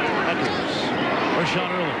 Eckers.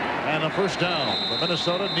 Rashawn Early. And a first down for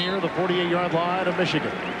Minnesota near the 48-yard line of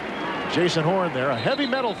Michigan. Jason Horn there, a heavy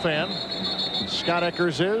metal fan. Scott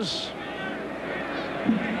Eckers is.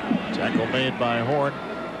 Tackle made by Horn.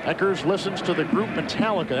 Eckers listens to the group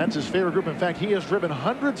Metallica. That's his favorite group. In fact, he has driven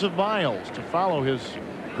hundreds of miles to follow his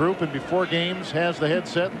group, and before games has the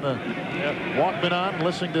headset and the Walkman on,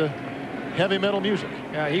 listening to heavy metal music.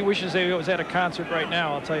 Yeah, he wishes he was at a concert right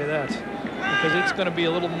now, I'll tell you that, because it's going to be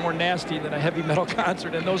a little more nasty than a heavy metal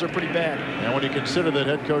concert, and those are pretty bad. And when you consider that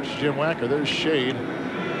head coach Jim Wacker, there's Shade.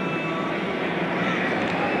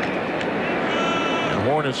 And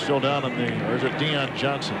Horn is still down in the, or is it Deion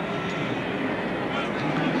Johnson?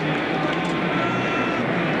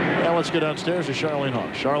 Let's get downstairs to Charlene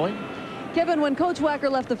Hawk. Charlene? Kevin, when Coach Wacker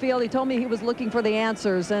left the field, he told me he was looking for the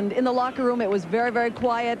answers. And in the locker room, it was very, very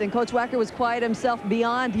quiet. And Coach Wacker was quiet himself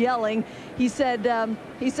beyond yelling. He said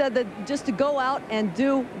that just to go out and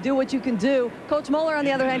do what you can do. Coach Mueller, on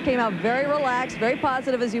the other hand, came out very relaxed, very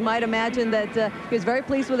positive, as you might imagine, that he was very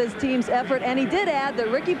pleased with his team's effort. And he did add that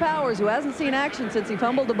Ricky Powers, who hasn't seen action since he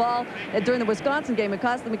fumbled the ball during the Wisconsin game and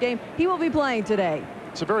cost them a game, he will be playing today.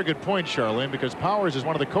 It's a very good point, Charlene, because Powers is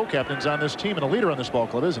one of the co-captains on this team and a leader on this ball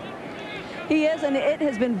club, isn't he? He is, and it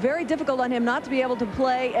has been very difficult on him not to be able to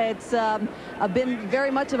play. It's been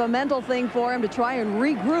very much of a mental thing for him to try and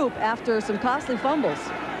regroup after some costly fumbles.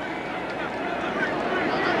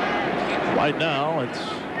 Right now, it's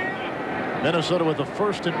Minnesota with the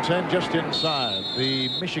 1st and 10 just inside the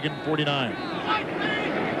Michigan 49.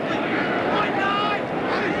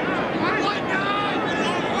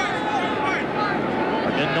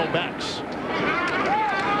 Again, no backs.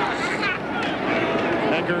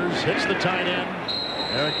 Eckers hits the tight end.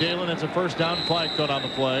 Eric Galen, it's a first down, flag thrown on the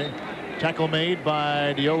play. Tackle made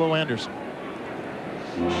by Diolo Anderson.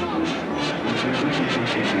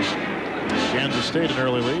 Kansas State an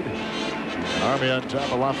early lead. Army on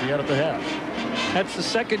top of Lafayette at the half. That's the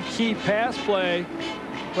second key pass play.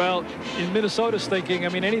 Well, in Minnesota's thinking, I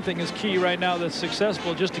mean, anything is key right now that's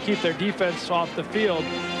successful just to keep their defense off the field.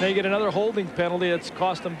 They get another holding penalty that's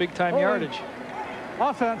cost them big-time yardage.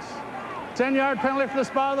 Offense. 10-yard penalty for the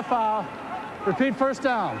spot of the foul. Repeat first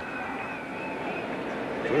down.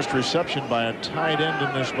 First reception by a tight end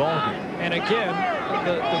in this ballgame. And again,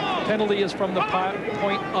 the penalty is from the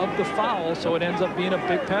point of the foul, so it ends up being a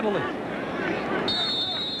big penalty.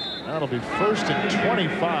 That'll be 1st and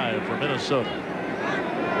 25 for Minnesota.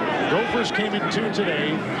 Gophers came in 2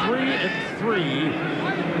 today, 3-3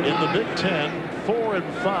 in the Big Ten,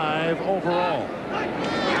 4-5 overall.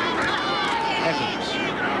 Eckers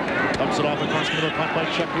dumps it off across the middle, caught by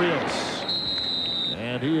Chuck Rios.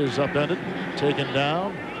 And he is upended, taken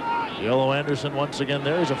down. Diolo Anderson once again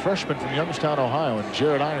there. He's a freshman from Youngstown, Ohio, and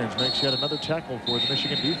Jared Irons makes yet another tackle for the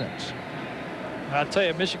Michigan defense. I'll tell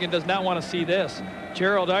you, Michigan does not want to see this.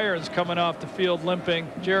 Gerald Irons coming off the field limping.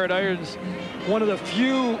 Jared Irons, one of the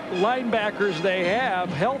few linebackers they have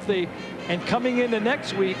healthy, and coming into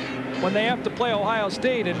next week when they have to play Ohio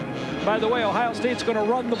State. And by the way, Ohio State's going to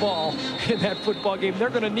run the ball in that football game. They're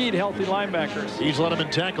going to need healthy linebackers. He's led them in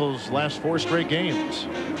tackles last 4 straight games.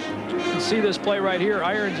 You can see this play right here.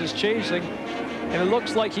 Irons is chasing, and it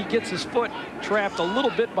looks like he gets his foot trapped a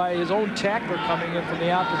little bit by his own tackler coming in from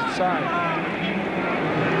the opposite side.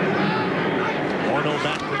 Orno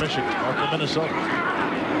back for Michigan, or for Minnesota.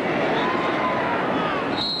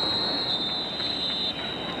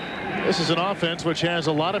 This is an offense which has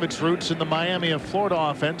a lot of its roots in the Miami of Florida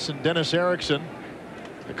offense, and Dennis Erickson,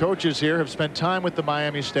 the coaches here, have spent time with the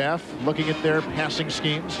Miami staff looking at their passing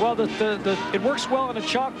schemes. Well, it works well on a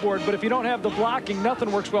chalkboard, but if you don't have the blocking,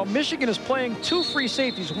 nothing works well. Michigan is playing 2 free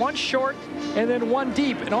safeties, 1 short and then 1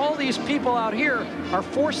 deep, and all these people out here are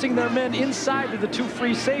forcing their men inside of the 2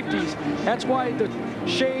 free safeties. That's why the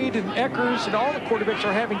Shade and Eckers and all the quarterbacks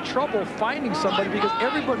are having trouble finding somebody, because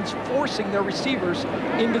everyone's forcing their receivers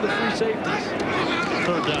into the free safeties.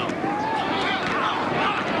 3rd down.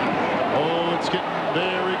 Oh, it's getting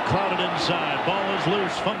Very crowded inside. Ball is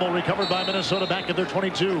loose. Fumble recovered by Minnesota back at their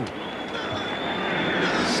 22.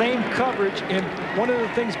 Same coverage, and one of the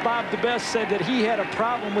things Bob DeBest said that he had a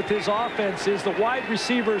problem with his offense is the wide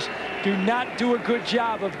receivers do not do a good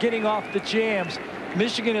job of getting off the jams.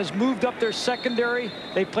 Michigan has moved up their secondary.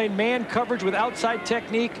 They played man coverage with outside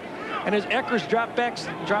technique. And as Eckers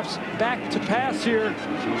drops back to pass here,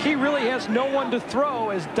 he really has no one to throw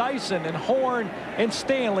as Dyson and Horn and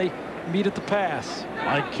Stanley meet at the pass.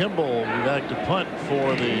 Mike Kimball will be back to punt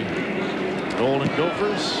for the Golden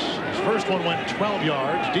Gophers. His first one went 12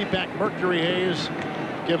 yards. Deep back Mercury Hayes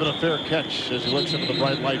given a fair catch as he looks into the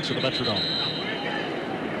bright lights of the Metrodome.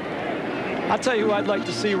 I'll tell you who I'd like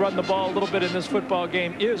to see run the ball a little bit in this football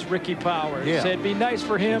game is Ricky Powers. Yeah. It'd be nice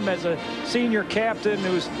for him as a senior captain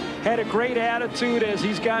who's had a great attitude as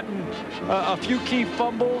he's gotten a few key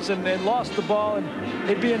fumbles and lost the ball. And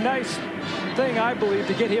it'd be a nice thing, I believe,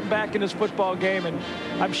 to get him back in his football game. And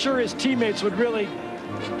I'm sure his teammates would really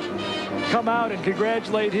come out and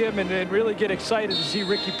congratulate him and really get excited to see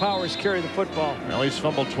Ricky Powers carry the football. Well, he's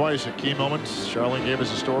fumbled twice at key moments. Charlene gave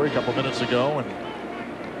us a story a couple minutes ago, and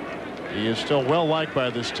he is still well liked by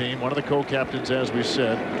this team. One of the co-captains, as we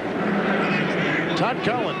said. Todd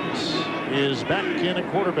Collins is back in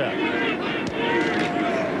at quarterback.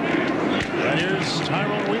 And here's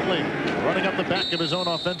Tyrone Wheatley running up the back of his own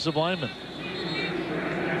offensive lineman.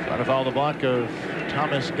 Trying to follow the block of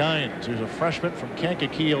Thomas Gines, who's a freshman from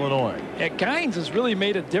Kankakee, Illinois. Yeah, Gines has really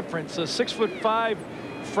made a difference. A 6'5"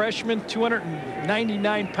 freshman,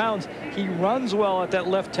 299 pounds. He runs well at that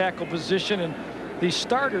left tackle position. And the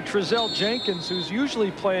starter, Trezell Jenkins, who's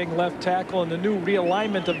usually playing left tackle in the new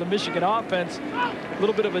realignment of the Michigan offense, a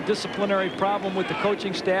little bit of a disciplinary problem with the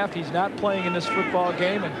coaching staff. He's not playing in this football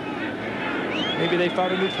game, and maybe they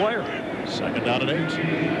found a new player. Second down and 8.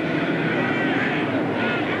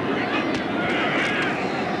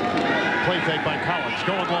 Play fake by Collins,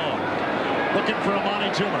 going long. Looking for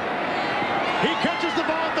Amani Toomer. He catches the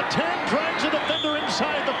ball at the 10, drags a defender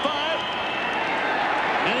inside the 5,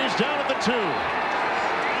 and he's down at the 2.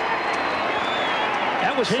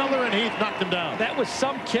 That was Taylor and Heath knocked him down. That was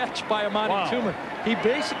some catch by Amani Toomer. He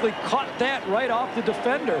basically caught that right off the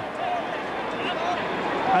defender.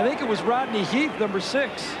 I think it was Rodney Heath, number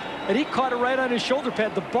 6, and he caught it right on his shoulder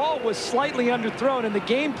pad. The ball was slightly underthrown, and the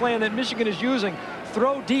game plan that Michigan is using,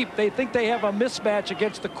 throw deep. They think they have a mismatch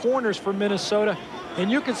against the corners for Minnesota, and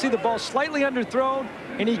you can see the ball slightly underthrown,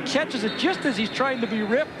 and he catches it just as he's trying to be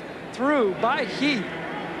ripped through by Heath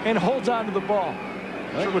and holds on to the ball.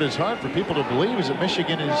 What is hard for people to believe is that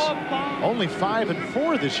Michigan is only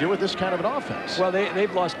 5-4 this year with this kind of an offense. Well,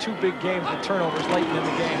 they've lost 2 big games with turnovers late in the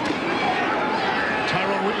game.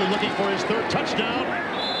 Tyrone Wheatley looking for his 3rd touchdown.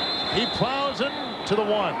 He plows in to the 1.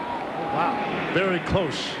 Wow, very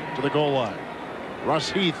close to the goal line.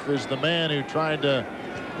 Russ Heath is the man who tried to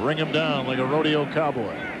bring him down like a rodeo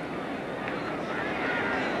cowboy.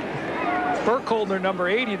 Burkholder, number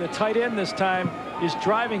 80, the tight end this time, is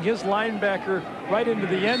driving his linebacker right into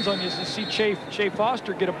the end zone. You see Shea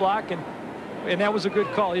Foster get a block, and that was a good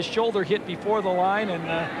call. His shoulder hit before the line, and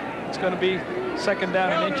it's going to be 2nd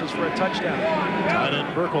down and inches for a touchdown. Tight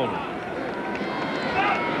end Burkholder.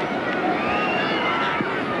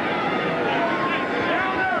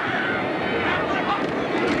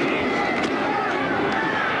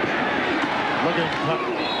 Looking cut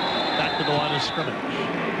back to the line of scrimmage.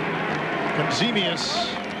 Conzemius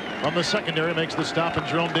from the secondary makes the stop, and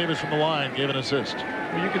Jerome Davis from the line gave an assist.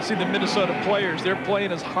 Well, you can see the Minnesota players. They're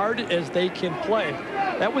playing as hard as they can play.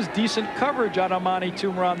 That was decent coverage on Amani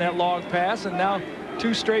Toomer on that long pass, and now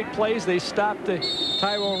 2 straight plays. They stopped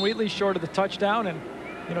Tyrone Wheatley short of the touchdown, and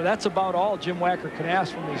you know that's about all Jim Wacker can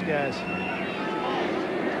ask from these guys.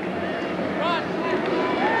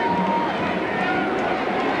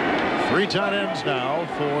 3 tight ends now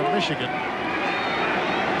for Michigan.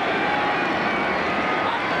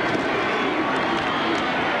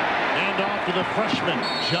 To the freshman,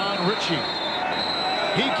 John Ritchie.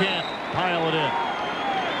 He can't pile it in.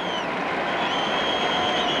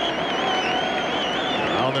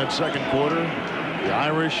 Now in that second quarter, the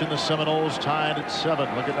Irish and the Seminoles tied at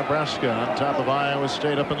 7. Look at Nebraska on top of Iowa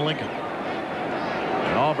State up in Lincoln.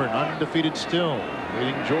 And Auburn undefeated still,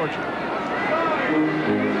 leading Georgia.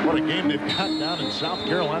 What a game they've got down in South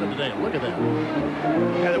Carolina today. Look at that.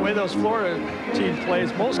 Yeah, the way those Florida team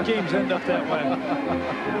plays, most games end up that way.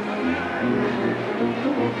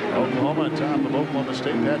 Oklahoma on top of Oklahoma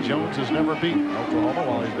State. Pat Jones has never beaten Oklahoma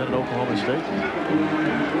while he's been at Oklahoma State.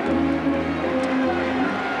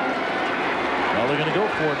 Well, they're going to go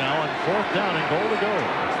for it now on 4th down and goal to go.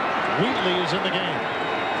 Wheatley is in the game.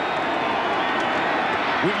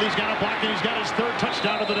 Wheatley's got a block, and he's got his third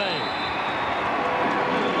touchdown of the day.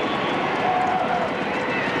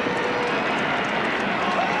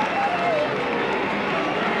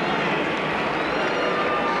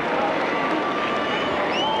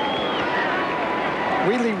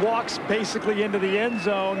 Wheatley walks basically into the end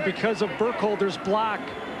zone because of Burkholder's block.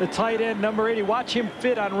 The tight end, number 80. Watch him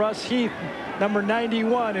fit on Russ Heath, number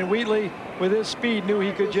 91. And Wheatley, with his speed, knew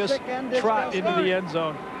he could just trot into the end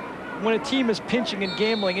zone. When a team is pinching and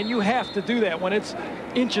gambling, and you have to do that when it's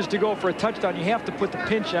inches to go for a touchdown, you have to put the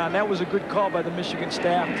pinch on. That was a good call by the Michigan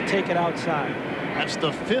staff to take it outside. That's the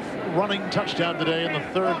 5th running touchdown today and the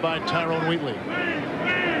 3rd by Tyrone Wheatley.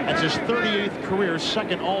 That's his 38th career,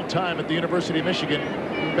 2nd all-time at the University of Michigan,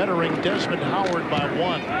 bettering Desmond Howard by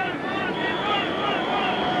 1.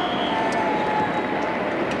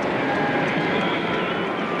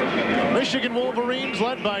 Michigan Wolverines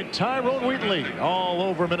led by Tyrone Wheatley all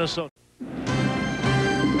over Minnesota.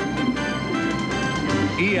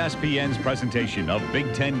 ESPN's presentation of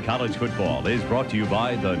Big Ten college football is brought to you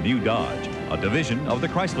by the New Dodge, a division of the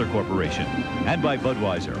Chrysler Corporation, and by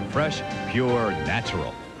Budweiser, fresh, pure,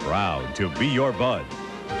 natural. Proud to be your Bud.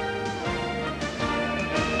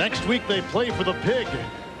 Next week they play for the Pig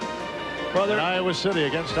in Iowa City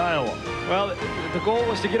against Iowa. Well, the goal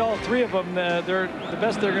was to get all 3 of them. The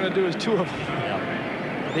best they're going to do is 2 of them.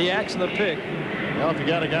 Yeah. The Axe and the Pig. Well, if you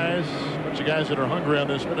got a bunch of guys that are hungry on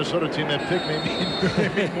this Minnesota team, that Pig may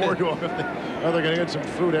mean more to them if they're going to get some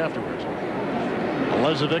food afterwards.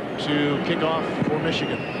 Lezovic to kick off for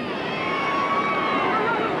Michigan.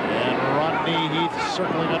 Heath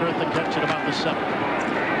circling under at the catch at about the 7.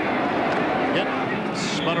 Again,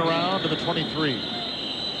 spun around to the 23.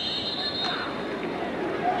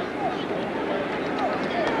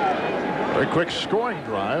 Very quick scoring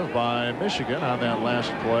drive by Michigan on that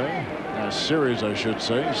last play. Series, I should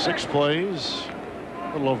say. 6 plays,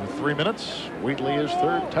 a little over 3 minutes. Wheatley his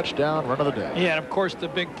 3rd touchdown run of the day. Yeah, and of course the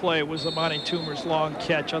big play was Amani Toomer's long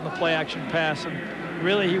catch on the play action pass, and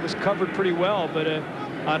really he was covered pretty well, but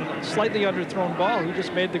on a slightly underthrown ball, he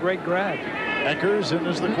just made the great grab. Eckers in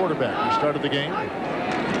as the quarterback. He started the game.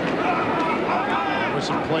 And with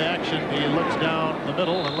some play action, he looks down the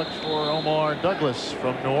middle and looks for Omar Douglas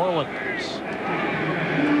from New Orleans. There's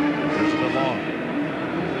the long.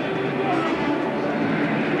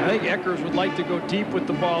 I think Eckers would like to go deep with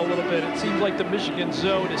the ball a little bit. It seems like the Michigan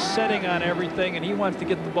zone is setting on everything, and he wants to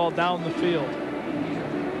get the ball down the field.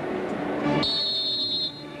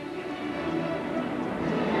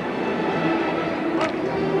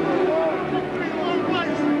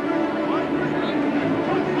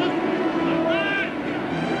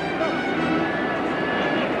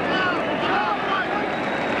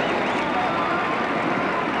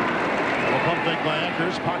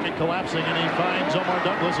 Pocket collapsing, and he finds Omar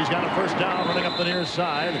Douglas. He's got a first down running up the near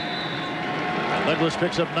side. And Douglas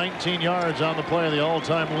picks up 19 yards on the play, the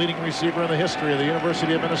all-time leading receiver in the history of the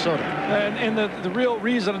University of Minnesota. And the real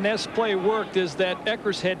reason this play worked is that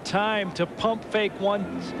Eckers had time to pump fake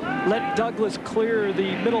one, let Douglas clear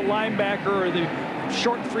the middle linebacker or the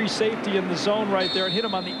short free safety in the zone right there and hit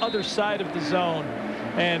him on the other side of the zone.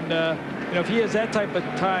 And you know, if he has that type of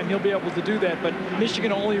time, he'll be able to do that. But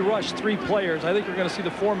Michigan only rushed 3 players. I think we're going to see the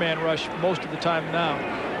 4-man rush most of the time now.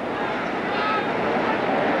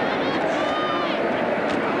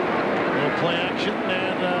 Little play action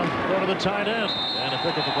and go to the tight end. And a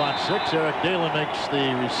pick up the block 6. Eric Dalen makes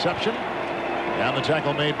the reception. And the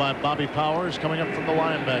tackle made by Bobby Powers coming up from the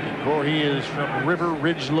linebacking core. He is from River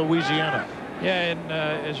Ridge, Louisiana. Yeah, and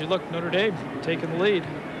as you look, Notre Dame taking the lead,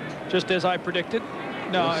 just as I predicted.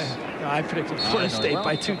 No, I predicted Florida State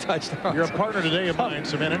by 2 touchdowns. You're a partner today of mine,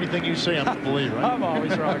 so man, anything you say, I'm going to believe, right? I'm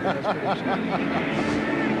always wrong.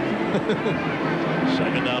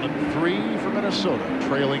 Second down and 3 for Minnesota,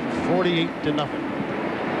 trailing 48-0.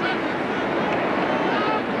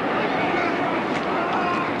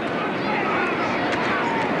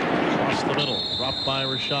 Across the middle, dropped by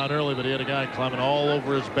Rashad early, but he had a guy climbing all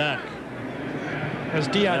over his back. As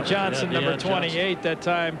Deion Johnson, number 28 that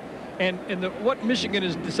time. And what Michigan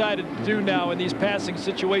has decided to do now in these passing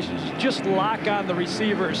situations is just lock on the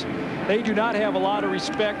receivers. They do not have a lot of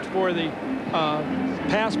respect for the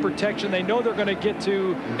pass protection. They know they're going to get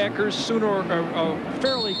to Eckers sooner or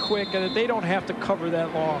fairly quick, and that they don't have to cover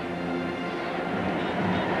that long.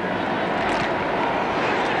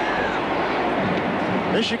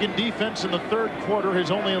 Michigan defense in the 3rd quarter has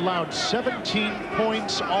only allowed 17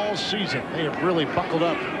 points all season. They have really buckled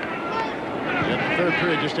up in the 3rd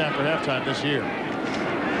period just after halftime this year.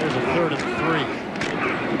 There's a 3rd and 3.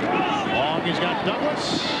 Long, he's got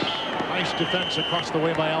Douglas. Nice defense across the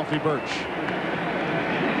way by Alfie Birch.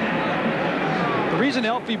 The reason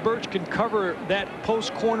Alfie Birch can cover that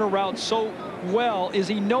post corner route so well is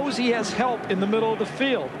he knows he has help in the middle of the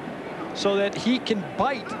field so that he can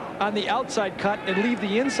bite on the outside cut and leave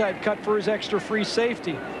the inside cut for his extra free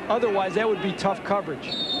safety. Otherwise, that would be tough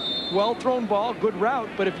coverage. Well thrown ball, good route,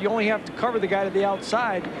 but if you only have to cover the guy to the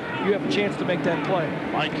outside, you have a chance to make that play.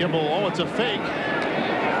 Mike Kimball, oh, it's a fake.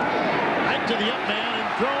 Back to the up man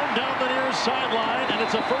and thrown down the near sideline, and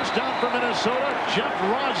it's a first down for Minnesota. Jeff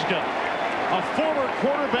Rosga, a former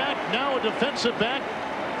quarterback, now a defensive back,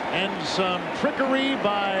 and some trickery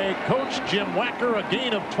by Coach Jim Wacker, a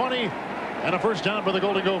gain of 20. And a first down for the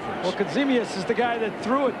Golden Gophers. Well, Kazemius is the guy that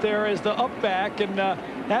threw it there as the up back, and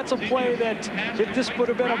that's a play that if this would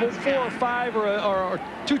have been a 4 or 5 or a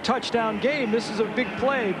 2 touchdown game, this is a big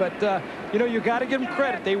play. But, you know, you got to give them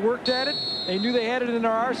credit. They worked at it. They knew they had it in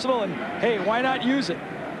their arsenal, and, hey, why not use it?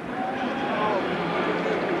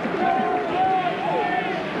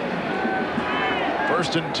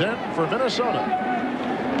 First and 10 for Minnesota.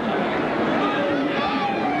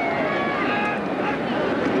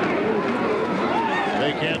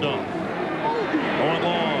 Fake handoff. Going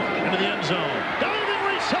long into the end zone.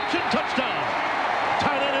 Diving reception, touchdown.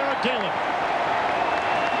 Tight end Eric Galen.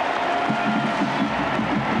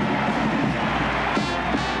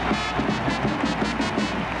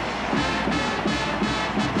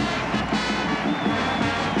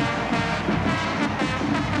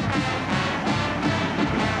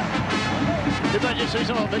 Did I just say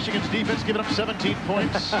something about Michigan's defense giving up 17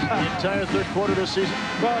 points the entire third quarter this season?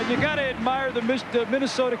 Well, you got to admire the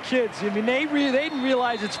Minnesota kids. I mean, they didn't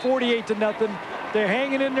realize it's 48-0. They're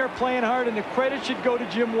hanging in there, playing hard, and the credit should go to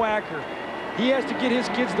Jim Wacker. He has to get his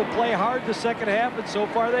kids to play hard the second half, and so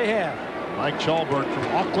far they have. Mike Chalberg from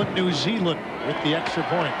Auckland, New Zealand, with the extra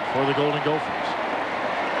point for the Golden Gophers.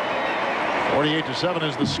 48-7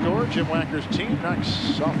 is the score. Jim Wacker's team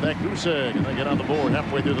knocks off that goose egg, and they get on the board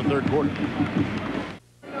halfway through the third quarter.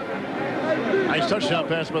 Nice touchdown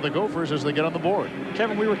pass by the Gophers as they get on the board.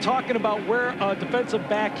 Kevin, we were talking about where a defensive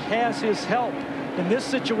back has his help. In this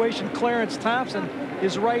situation, Clarence Thompson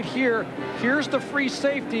is right here. Here's the free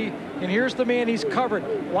safety, and here's the man he's covered.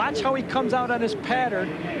 Watch how he comes out on his pattern,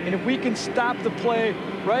 and if we can stop the play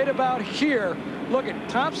right about here. Look at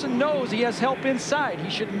Thompson knows he has help inside. He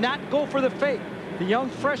should not go for the fake. The young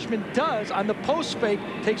freshman does on the post fake,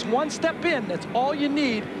 takes one step in. That's all you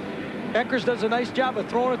need. Eckers does a nice job of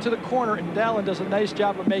throwing it to the corner, and Dallin does a nice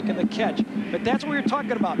job of making the catch. But that's what you're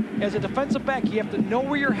talking about. As a defensive back, you have to know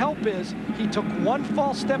where your help is. He took one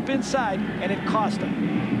false step inside, and it cost him.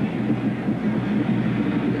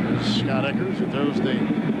 Scott Eckers, who throws the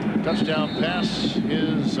touchdown pass,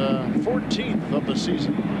 his 14th of the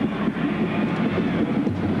season.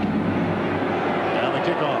 And the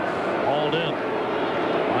kickoff, hauled in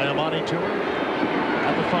by Amani Toomer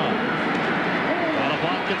at the 5. On a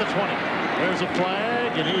block at the 20. There's a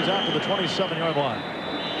flag, and he's out to the 27-yard line.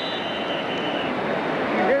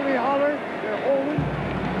 You hear me holler? They're holding.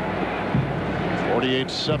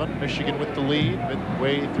 48-7, Michigan with the lead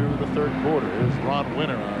midway through the third quarter. Here's Ron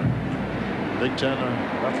Winter, our Big Ten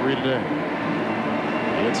referee today.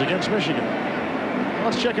 It's against Michigan.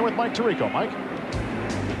 Let's check in with Mike Tirico. Mike?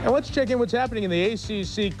 And let's check in what's happening in the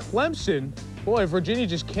ACC. Clemson, boy, Virginia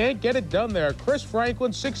just can't get it done there. Chris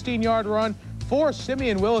Franklin, 16-yard run, 4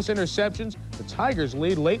 Simeon Willis interceptions. The Tigers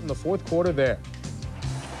lead late in the fourth quarter there.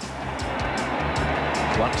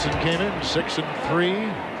 Clemson came in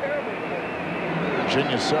 6-3.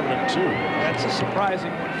 Virginia 7-2. That's a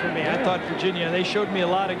surprising one for me. I thought Virginia, they showed me a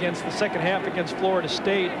lot against the second half against Florida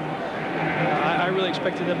State. And, I really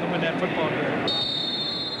expected them to win that football game.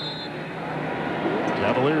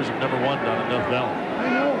 Cavaliers have never won down in Death Valley.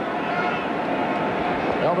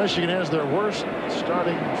 Well, Michigan has their worst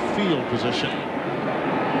starting field position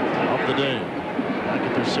of the day. Back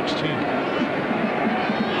at their 16.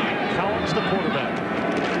 Collins, the quarterback.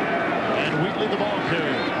 And Wheatley, the ball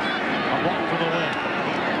carrier. A block for the win.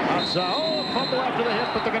 Outside. Oh, fumble after the hit,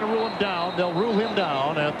 but they're going to rule him down. They'll rule him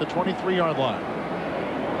down at the 23-yard line.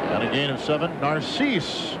 And a gain of 7.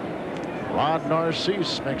 Narcisse. Rod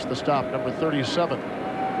Narcisse makes the stop, number 37,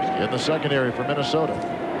 in the secondary for Minnesota.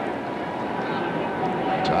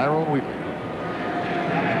 Tyrone Wheatley.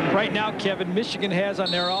 Right now, Kevin, Michigan has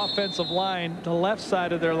on their offensive line, the left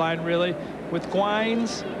side of their line, really, with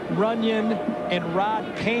Gwines, Runyon, and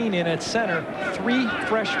Rod Payne in at center. 3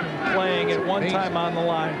 freshmen playing at one time on the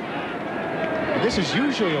line. And this is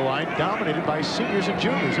usually a line dominated by seniors and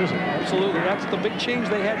juniors, isn't it? Absolutely. That's the big change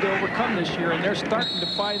they had to overcome this year, and they're starting to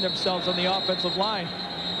find themselves on the offensive line.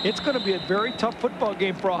 It's going to be a very tough football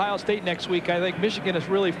game for Ohio State next week. I think Michigan has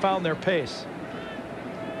really found their pace.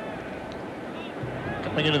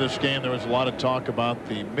 Coming into this game, there was a lot of talk about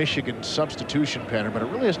the Michigan substitution pattern, but it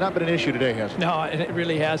really has not been an issue today, has it? No, it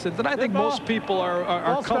really hasn't. And I think most people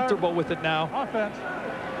are comfortable with it now. Offense.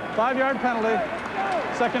 5-yard penalty.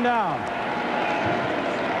 Second down.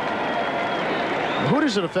 Who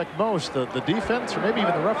does it affect most, the defense or maybe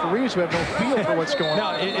even the referees who have no feel for what's going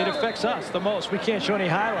on? No, it affects us the most. We can't show any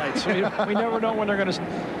highlights. We never know when they're going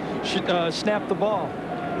to snap the ball.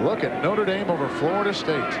 Look at Notre Dame over Florida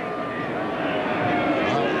State.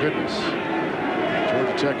 Goodness.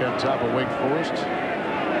 Georgia Tech on top of Wake Forest.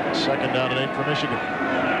 Second down and 8 for Michigan.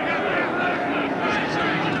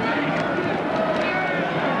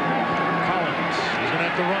 Collins is going to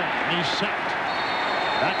have to run. He's sacked.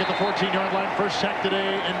 Back at the 14-yard line. First sack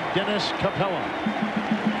today, and Dennis Capella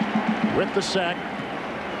with the sack.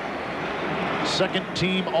 Second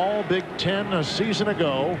team All Big Ten a season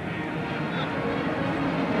ago.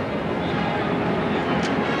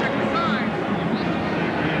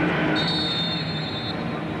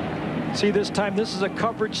 See, this time this is a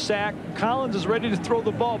coverage sack. Collins is ready to throw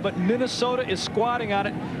the ball, but Minnesota is squatting on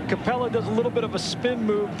it. Capella does a little bit of a spin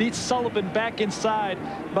move, beats Sullivan back inside,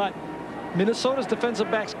 but Minnesota's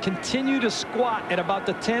defensive backs continue to squat at about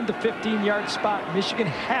the 10 to 15-yard spot. Michigan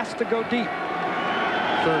has to go deep.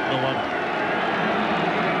 3rd and 11.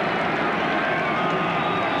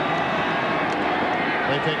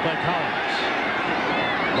 They take by Collins.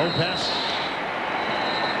 Low pass.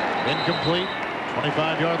 Incomplete.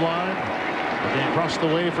 25-yard line. Looking across the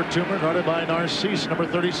way for Toomer, guarded by Narcisse, number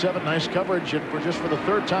 37. Nice coverage, and for the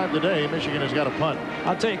 3rd time today, Michigan has got a punt.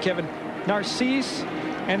 I'll tell you, Kevin, Narcisse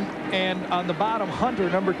and on the bottom, Hunter,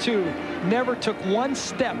 number 2, never took one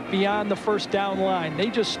step beyond the first down line. They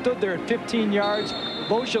just stood there at 15 yards.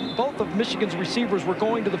 Both of Michigan's receivers were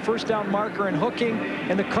going to the first down marker and hooking,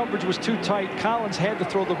 and the coverage was too tight. Collins had to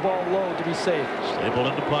throw the ball low to be safe. Stable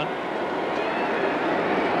into punt.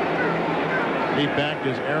 Lead back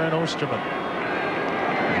is Aaron Osterman.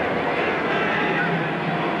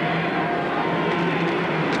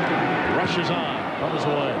 Rushes on his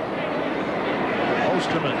way.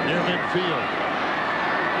 Osterman near midfield.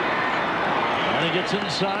 And he gets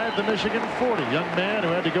inside the Michigan 40. Young man who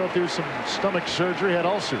had to go through some stomach surgery, had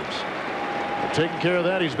ulcers. But taking care of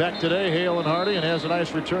that, he's back today, hale and hearty, and has a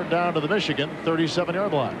nice return down to the Michigan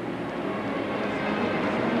 37-yard line.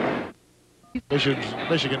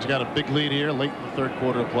 Michigan's got a big lead here late in the 3rd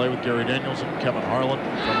quarter of play with Gary Daniels and Kevin Harlan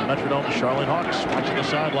from the Metrodome. Charlotte Hawks watching the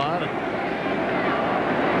sideline.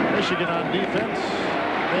 And Michigan on defense.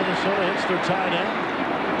 Minnesota hits their tight end.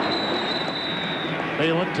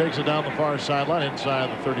 Balin takes it down the far sideline inside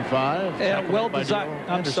the 35. Yeah, well designed.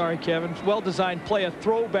 I'm sorry, Kevin. Well designed play, a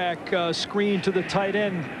throwback screen to the tight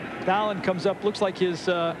end. Dallin comes up, looks like his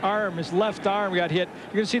left arm got hit.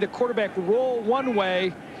 You're going to see the quarterback roll one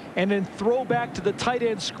way and then throw back to the tight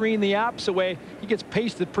end screen the opposite way. He gets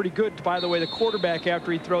pasted pretty good, by the way, the quarterback,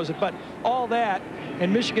 after he throws it. But all that,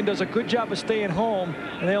 and Michigan does a good job of staying home,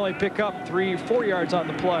 and they only pick up 3-4 yards on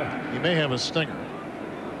the play. He may have a stinger.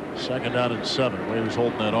 Second down and 7. Way he was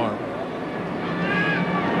holding that arm.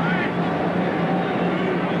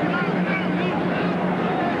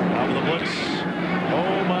 Out of the blitz.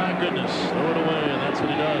 Oh my goodness. Throw it away, and that's what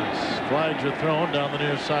he does. Flags are thrown down the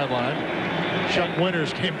near sideline. Chuck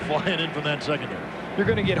Winters came flying in from that secondary. You're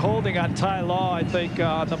going to get holding on Ty Law, I think,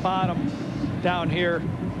 on the bottom down here.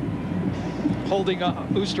 Holding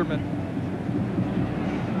Oosterman.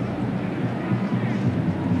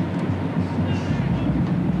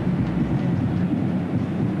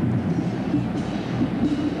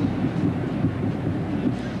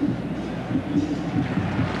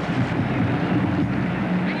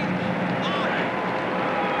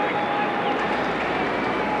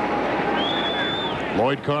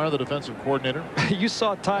 Lloyd Carr, the defensive coordinator. You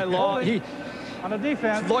saw Ty Law. On the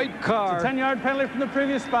defense, Lloyd Carr. It's a 10-yard penalty from the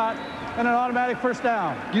previous spot and an automatic first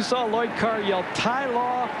down. You saw Lloyd Carr yell, "Ty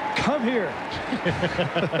Law, come here."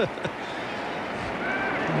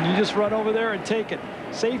 And you just run over there and take it.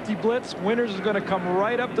 Safety blitz. Winters is going to come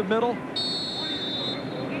right up the middle.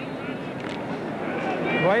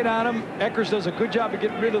 Right on him. Eckers does a good job of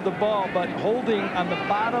getting rid of the ball, but holding on the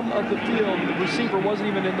bottom of the field. The receiver wasn't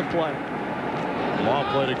even in the play. Law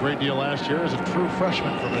played a great deal last year as a true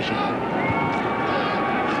freshman for Michigan.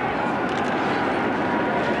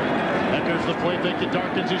 Eckers the play fake to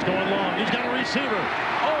Darkins. He's going long. He's got a receiver.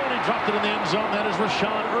 Oh, and he dropped it in the end zone. That is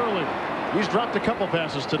Rashawn Early. He's dropped a couple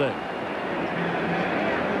passes today.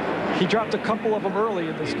 He dropped a couple of them early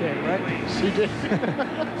in this game, right? Yes, he did.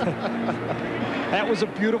 That was a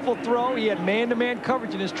beautiful throw. He had man-to-man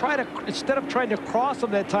coverage, and instead of trying to cross him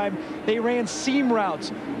that time, they ran seam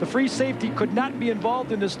routes. The free safety could not be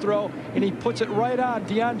involved in this throw, and he puts it right on.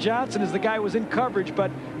 Deion Johnson as the guy was in coverage, but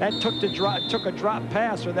that took a drop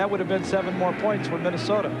pass, or that would have been 7 more points for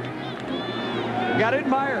Minnesota. Got to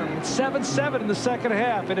admire him. It's 7-7 in the second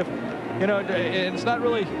half, and if you know, it's not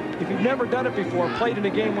really, if you've never done it before, played in a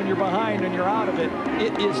game when you're behind and you're out of it,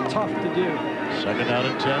 it is tough to do. Second down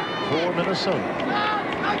and 10 for Minnesota.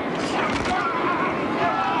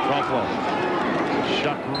 Buffalo.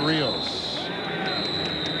 Chuck Rios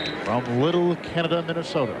from Little Canada,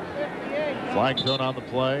 Minnesota. Flag thrown on the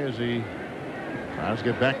play as he tries to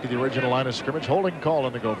get back to the original line of scrimmage. Holding call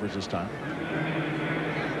on the Gophers this time.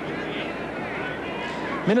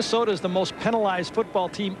 Minnesota is the most penalized football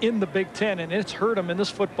team in the Big Ten, and it's hurt them in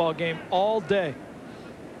this football game all day.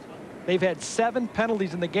 They've had 7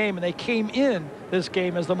 penalties in the game, and they came in this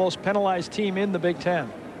game as the most penalized team in the Big Ten.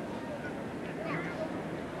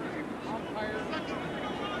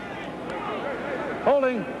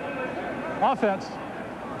 Holding. Offense.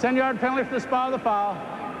 10-yard penalty for the spot of the foul.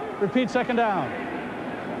 Repeat, second down.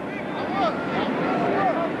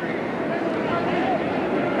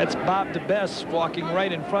 That's Bob DeBess walking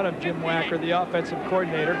right in front of Jim Wacker, the offensive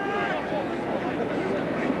coordinator.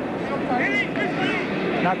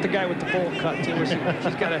 Not the guy with the bowl cut, too. He's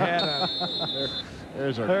got a hat on.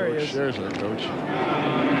 There's our coach. There's our coach.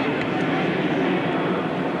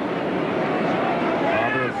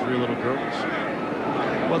 Father of 3 little girls.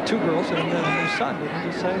 Well, 2 girls and then a new son, didn't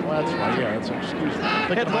you say? Well, that's right. Yeah, that's excuse me.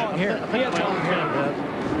 He had long hair. He had long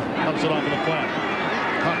hair. Comes it off of the flat.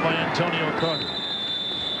 Caught by Antonio Carter.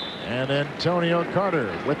 And Antonio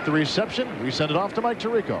Carter with the reception. We send it off to Mike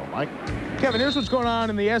Tirico. Mike. Kevin, here's what's going on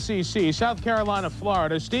in the SEC. South Carolina,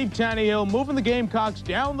 Florida. Steve Tannehill moving the Gamecocks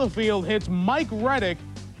down the field. Hits Mike Reddick.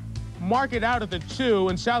 Mark it out at the 2.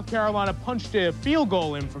 And South Carolina punched a field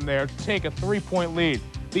goal in from there to take a 3-point lead.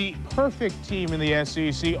 The perfect team in the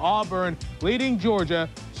SEC. Auburn leading Georgia.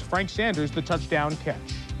 Frank Sanders, the touchdown catch.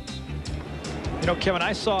 You know, Kevin,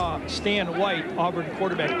 I saw Stan White, Auburn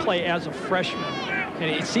quarterback, play as a freshman. And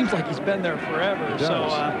it seems like he's been there forever. So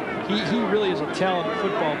he really is a talented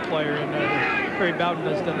football player, and Barry Bowden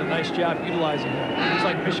has done a nice job utilizing him. It looks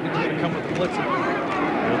like Michigan's going to come with the blitzing.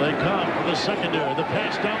 Here they come for the secondary. The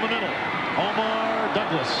pass down the middle. Omar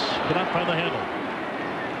Douglas cannot find the handle.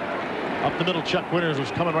 Up the middle, Chuck Winters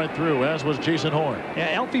was coming right through, as was Jason Horn.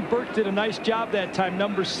 Yeah, Alfie Burke did a nice job that time,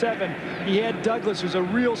 number 7. He had Douglas, who's a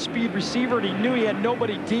real speed receiver, and he knew he had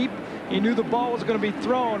nobody deep. He knew the ball was going to be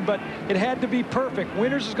thrown, but it had to be perfect.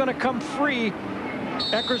 Winters is going to come free.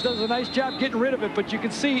 Eckers does a nice job getting rid of it, but you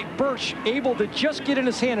can see Birch able to just get in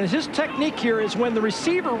his hand. And his technique here is when the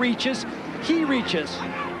receiver reaches, he reaches.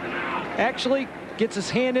 Actually gets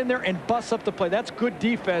his hand in there and busts up the play. That's good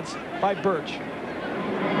defense by Birch.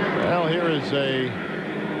 Well, here is a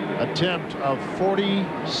attempt of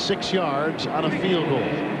 46 yards on a field goal.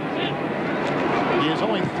 He is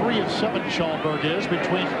only 3 of 7, Schallberg is.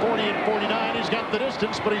 Between 40 and 49, he's got the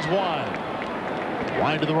distance, but he's wide.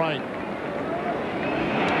 Wide to the right.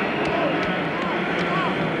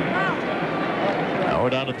 Now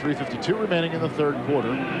we're down to 3:52 remaining in the 3rd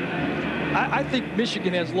quarter. I think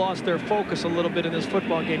Michigan has lost their focus a little bit in this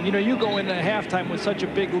football game. You know, you go into halftime with such a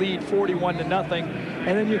big lead, 41-0, and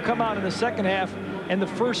then you come out in the second half, and the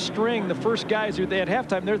first string, the first guys who they at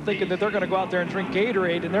halftime, they're thinking that they're going to go out there and drink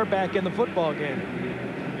Gatorade, and they're back in the football game.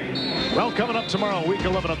 Well, coming up tomorrow, week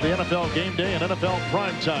 11 of the NFL Game Day and NFL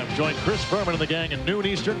Primetime. Join Chris Berman and the gang at noon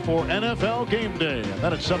Eastern for NFL Game Day. And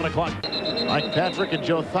then at 7 o'clock, Mike Patrick and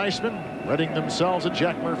Joe Theismann readying themselves at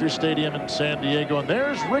Jack Murphy Stadium in San Diego. And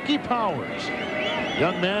there's Ricky Powers,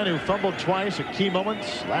 young man who fumbled twice at key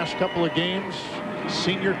moments last couple of games,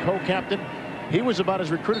 senior co-captain. He was about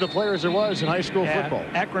as recruited a player as there was in high school football.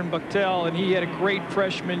 Akron Bucktel, and he had a great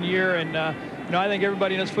freshman year. And you know, I think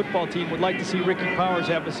everybody in this football team would like to see Ricky Powers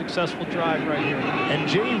have a successful drive right here. And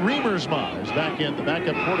Jay Remersma is back in, the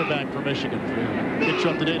backup quarterback for Michigan. We'll get you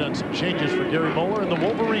up to date on some changes for Gary Moeller and the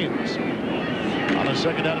Wolverines. On a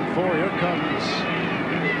 2nd down and 4, here comes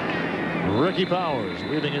Ricky Powers,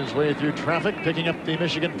 weaving his way through traffic, picking up the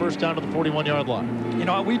Michigan first down to the 41-yard line. You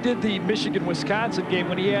know, we did the Michigan-Wisconsin game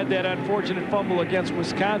when he had that unfortunate fumble against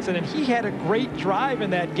Wisconsin, and he had a great drive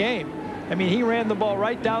in that game. I mean, he ran the ball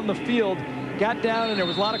right down the field, got down, and there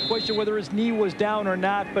was a lot of question whether his knee was down or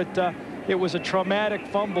not, but it was a traumatic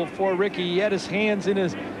fumble for Ricky. He had his hands in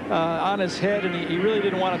his on his head, and he really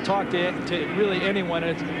didn't want to talk to really anyone.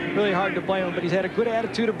 And it's really hard to blame him, but he's had a good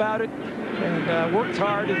attitude about it and worked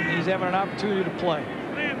hard, and he's having an opportunity to play.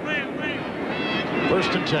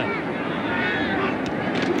 First and 10.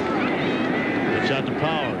 Pitch out to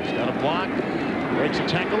Powers. Got a block. Breaks a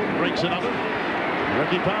tackle. Breaks another.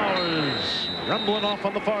 Ricky Powers rumbling off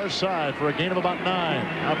on the far side for a gain of about 9.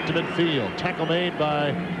 Out to midfield. Tackle made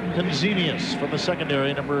by Conzenius from the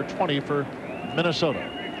secondary, number 20 for Minnesota.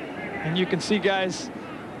 And you can see guys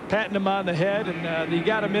patting him on the head, and he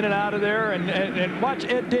got him in and out of there. And watch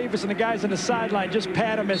Ed Davis and the guys on the sideline just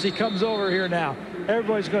pat him as he comes over here now.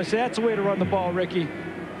 Everybody's going to say, that's the way to run the ball, Ricky.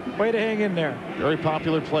 Way to hang in there. Very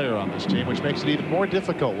popular player on this team, which makes it even more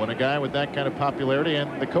difficult when a guy with that kind of popularity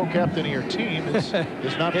and the co-captain of your team is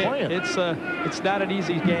not playing. It's not an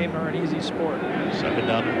easy game or an easy sport. Second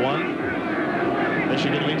down and 1.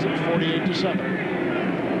 Michigan leads it 48-7.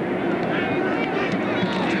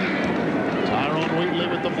 Tyrone Wheatley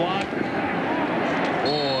with the block.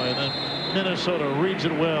 Boy, and then Minnesota reads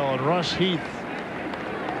it well, and Russ Heath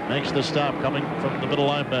makes the stop coming from the middle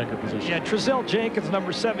linebacker position. Yeah, Trezell Jenkins,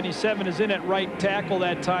 number 77, is in at right tackle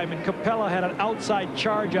that time, and Capella had an outside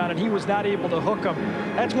charge on it. He was not able to hook him.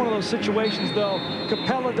 That's one of those situations, though.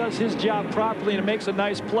 Capella does his job properly, and it makes a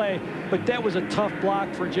nice play, but that was a tough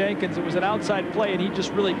block for Jenkins. It was an outside play, and he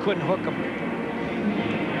just really couldn't hook him.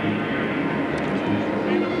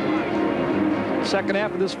 Second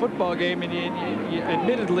half of this football game, and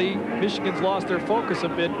admittedly, Michigan's lost their focus a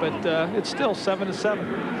bit, but it's still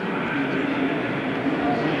 7-7.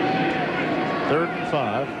 3rd and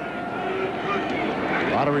 5.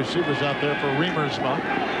 A lot of receivers out there for Remersma.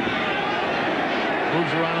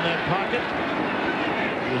 Moves around in that pocket.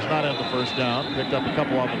 He does not have the first down. Picked up a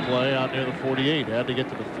couple on the play out near the 48. Had to get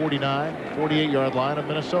to the 49, 48-yard line of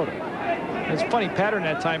Minnesota. It's a funny pattern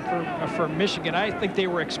that time for Michigan. I think they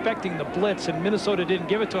were expecting the blitz, and Minnesota didn't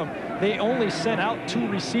give it to them. They only sent out 2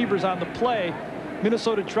 receivers on the play.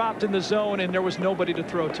 Minnesota dropped in the zone, and there was nobody to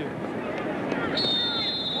throw to.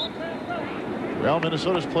 Well,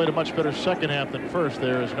 Minnesota's played a much better second half than first.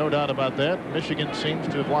 There is no doubt about that. Michigan seems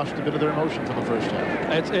to have lost a bit of their emotion from the first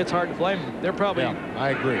half. It's hard to blame them. They're probably I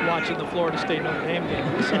agree. Watching the Florida State Notre Dame game.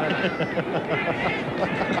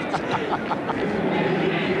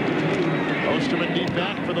 Osterman deep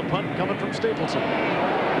back for the punt coming from Stapleton.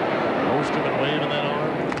 Osterman waving that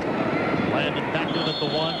arm. Landed back in at the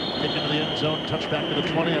 1. Kick into the end zone. Touchback to the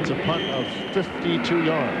 20. That's a punt of 52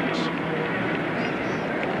 yards.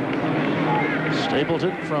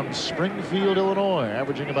 Stapleton from Springfield, Illinois,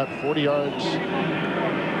 averaging about 40 yards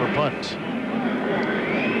per punt.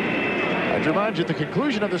 I'd remind you at the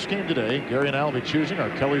conclusion of this game today, Gary and I will be choosing our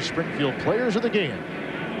Kelly Springfield players of the game.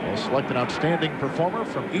 We'll select an outstanding performer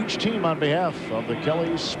from each team on behalf of the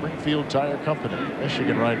Kelly Springfield Tire Company.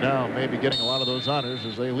 Michigan right now may be getting a lot of those honors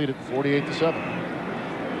as they lead it 48-7.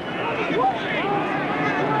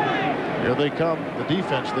 Here they come, the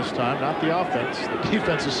defense this time, not the offense. The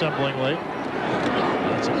defense assembling late.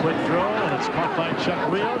 That's a quick throw, and it's caught by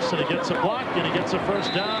Chuck Rios, and he gets a block, and he gets a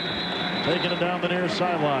first down, taking it down the near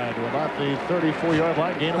sideline to about the 34-yard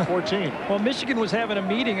line, gain of 14. Well, Michigan was having a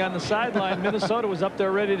meeting on the sideline. Minnesota was up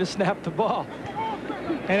there ready to snap the ball.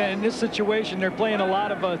 And in this situation, they're playing a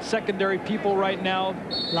lot of secondary people right now.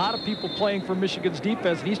 A lot of people playing for Michigan's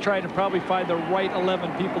defense, and he's trying to probably find the right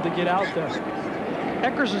 11 people to get out there.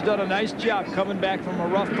 Eckers has done a nice job coming back from a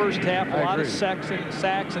rough first half, a lot of sacks, and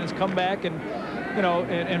has come back and, you know,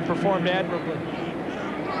 and performed admirably.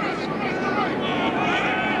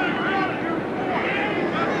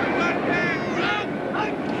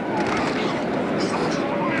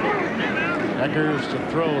 Eckers to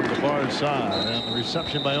throw at the far side, and the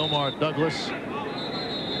reception by Omar Douglas,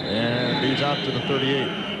 and he's out to the 38.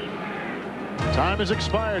 Time has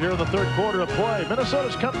expired here in the 3rd quarter of play.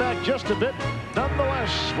 Minnesota's come back just a bit.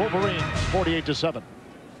 Nonetheless, Wolverines 48-7.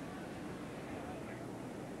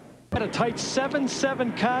 Had a tight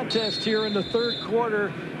 7-7 contest here in the 3rd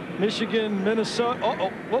quarter. Michigan,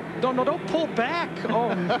 Minnesota. Don't pull back.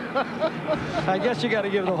 Oh, I guess you got to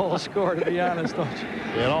give the whole score, to be honest, don't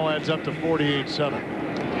you? It all adds up to 48-7.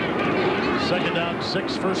 2nd down,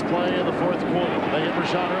 6, first play of the 4th quarter. They hit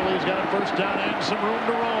Rashad early. He's got a first down and some room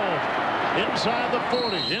to roll. Inside the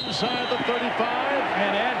 40, inside the 35,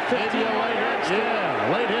 and add 50. Maybe a late hit.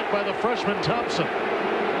 Yeah, late hit by the freshman Thompson,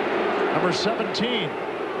 number 17.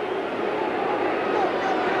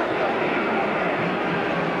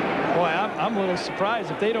 Boy, I'm a little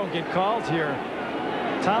surprised if they don't get called here.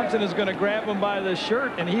 Thompson is going to grab him by the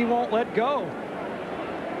shirt, and he won't let go.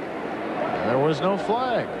 There was no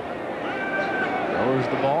flag. Lowers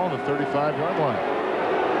the ball on the 35-yard line.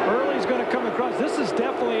 Early's going to come across. This is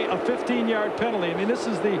definitely a 15-yard penalty. I mean, this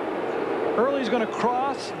is the Early's going to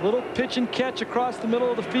cross, little pitch and catch across the middle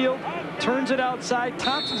of the field, turns it outside.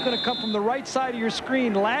 Thompson's going to come from the right side of your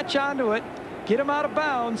screen, latch onto it, get him out of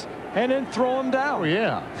bounds, and then throw him down. Oh,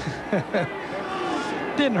 yeah.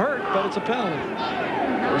 Didn't hurt, but it's a penalty.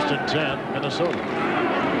 1st and 10, Minnesota.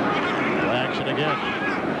 Play action again.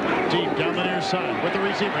 Deep down the near side with the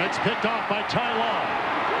receiver. It's picked off by Ty Law.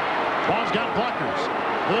 Ball's got blockers.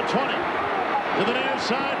 To the 20. To the near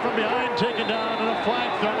side from behind, taken down, and a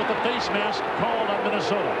flag throw with the face mask called on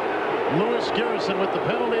Minnesota. Lewis Garrison with the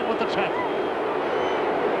penalty and with the tackle.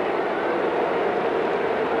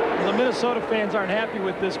 The Minnesota fans aren't happy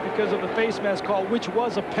with this because of the face mask call, which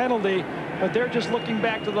was a penalty, but they're just looking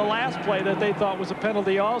back to the last play that they thought was a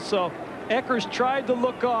penalty also. Eckers tried to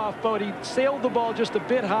look off, but he sailed the ball just a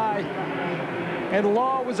bit high, and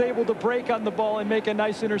Law was able to break on the ball and make a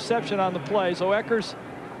nice interception on the play. So Eckers,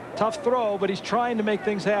 tough throw, but he's trying to make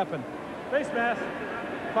things happen. Face mask.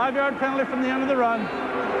 5-yard penalty from the end of the run.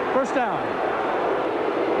 1st down.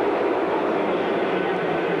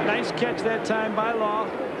 Nice catch that time by Law.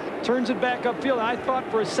 Turns it back upfield. I thought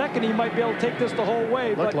for a second he might be able to take this the whole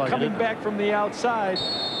way, but like coming back from the outside,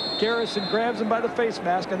 Garrison grabs him by the face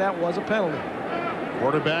mask, and that was a penalty.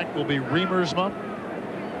 Quarterback will be Remersma.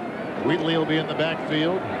 Wheatley will be in the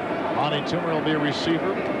backfield. Monty Toomer will be a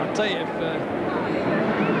receiver. I'll tell you, if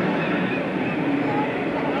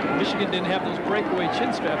Michigan didn't have those breakaway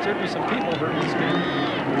chin straps, there'd be some people hurt in this game.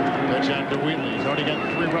 Pitch out to Wheatley. He's already got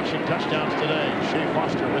 3 rushing touchdowns today. Shea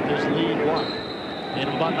Foster with his lead block. Gain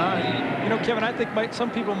of about 9. You know, Kevin, I think some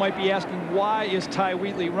people might be asking, why is Ty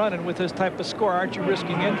Wheatley running with this type of score? Aren't you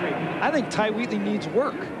risking injury? I think Ty Wheatley needs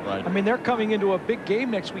work. Right. I mean, they're coming into a big game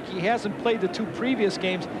next week. He hasn't played the 2 previous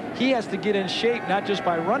games. He has to get in shape, not just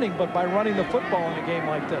by running, but by running the football in a game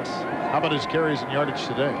like this. How about his carries and yardage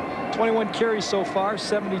today? 21 carries so far,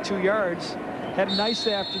 72 yards. Had a nice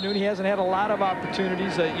afternoon. He hasn't had a lot of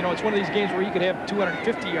opportunities. You know, it's one of these games where he could have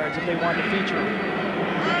 250 yards if they wanted to feature him.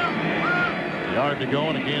 Yard to go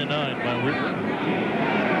and a gain of 9 by Wheatley.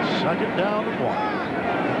 2nd down and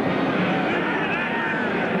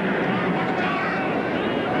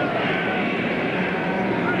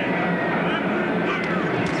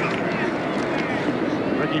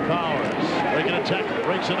 1. Ricky Powers breaking a tackle,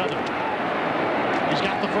 breaks another. He's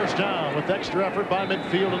got the 1st down with extra effort by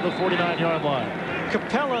midfield at the 49-yard line.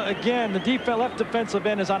 Capella again, the left defensive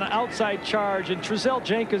end is on an outside charge, and Trezell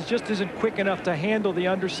Jenkins just isn't quick enough to handle the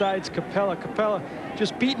underside's Capella. Capella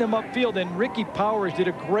just beating him upfield, and Ricky Powers did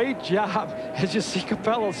a great job. As you see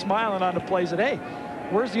Capella smiling on the play, said, hey,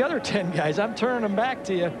 where's the other 10 guys? I'm turning them back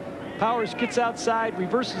to you. Powers gets outside,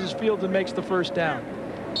 reverses his field, and makes the 1st down.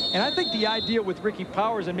 And I think the idea with Ricky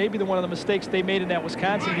Powers, and maybe one of the mistakes they made in that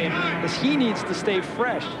Wisconsin game, is he needs to stay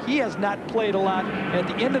fresh. He has not played a lot. And at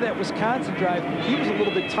the end of that Wisconsin drive, he was a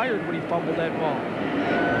little bit tired when he fumbled that ball.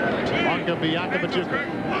 Manga Biakabatuka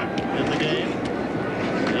in the game.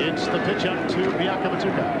 It's the pitch up to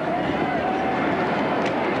Biakabatuka.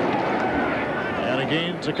 And a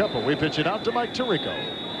gain to couple. We pitch it out to Mike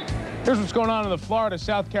Tirico. Here's what's going on in the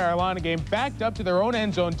Florida-South Carolina game. Backed up to their own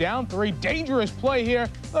end zone, down 3. Dangerous play here.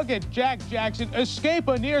 Look at Jack Jackson escape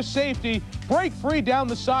a near safety, break free down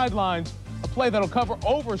the sidelines. A play that'll cover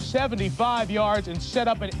over 75 yards and set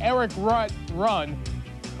up an Eric Rutt run.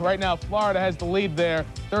 Right now, Florida has the lead there,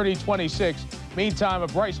 30-26. Meantime, a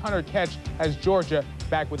Bryce Hunter catch has Georgia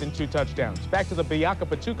back within 2 touchdowns. Back to the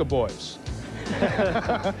Biakabatuka boys.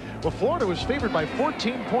 Well, Florida was favored by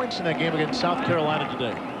 14 points in that game against South Carolina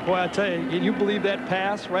today. Boy, I tell you, can you believe that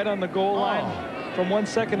pass right on the goal line? From 1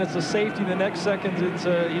 second, it's a safety. The next second, it's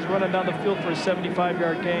he's running down the field for a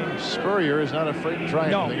 75-yard gain. Spurrier is not afraid to try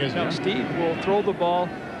anything, is he? No, Steve will throw the ball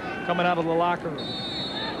coming out of the locker room.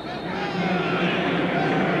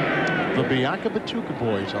 The Biakabatuka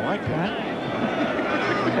boys, I like that.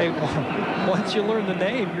 Hey, once you learn the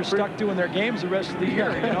name, you're stuck doing their games the rest of the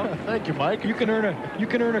year. You know. Thank you, Mike. You can earn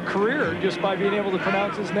a career just by being able to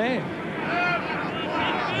pronounce his name.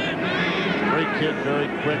 Great kid, very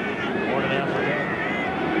quick, born in Africa.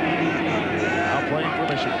 Now playing for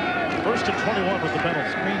Michigan. 1st and 21 with the penalty.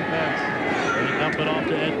 Screen pass. He dumped it off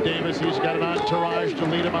to Ed Davis. He's got an entourage to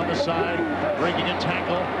lead him on the side, breaking a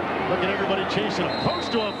tackle. Look at everybody chasing him. Close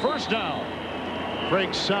to a 1st down.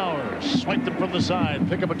 Craig Sowers swiped him from the side,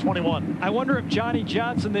 pick up a 21. I wonder if Johnny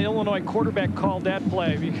Johnson, the Illinois quarterback, called that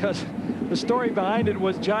play, because the story behind it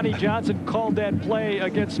was Johnny Johnson called that play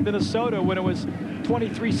against Minnesota when it was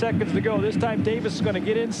 23 seconds to go. This time Davis is going to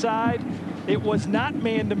get inside. It was not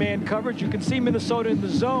man-to-man coverage. You can see Minnesota in the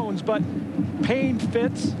zones, but Payne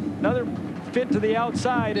fits. Another fit to the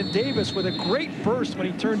outside, and Davis with a great burst when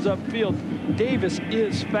he turns upfield. Davis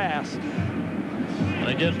is fast. And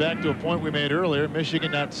again, back to a point we made earlier,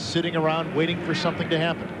 Michigan not sitting around waiting for something to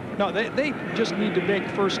happen. No, they just need to make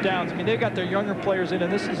first downs. I mean, they got their younger players in,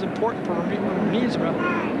 and this is important for Miersma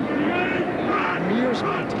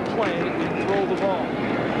to play and throw the ball.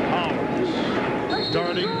 Powers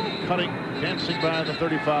darting, cutting, dancing by the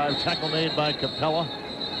 35. Tackle made by Capella.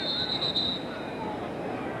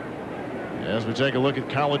 As we take a look at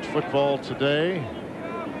college football today,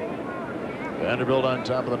 Vanderbilt on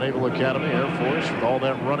top of the Naval Academy, Air Force, with all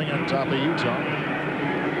that running on top of Utah.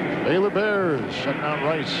 Baylor Bears shutting out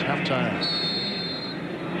Rice, halftime.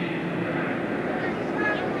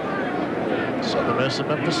 Southern Miss and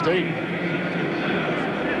Memphis State.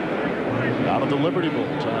 Out of the Liberty Bowl,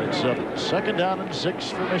 tied at 7. 2nd down and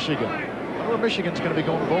 6 for Michigan. I wonder where Michigan's going to be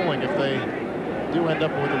going bowling if they do end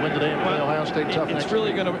up with a win today and play Ohio State tough next. It's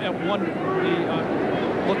really going to,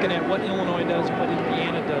 looking at what Illinois does, what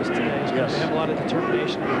Indiana does today. It's going to have a lot of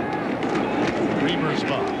determination. Reamer's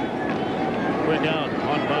ball. Quick out,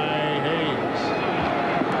 caught by Hayes.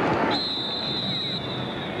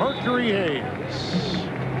 Mercury Hayes.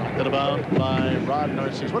 Knocked about by Rod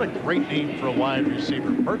Narcisse. What a great name for a wide receiver,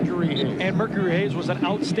 Mercury Hayes. And Mercury Hayes was an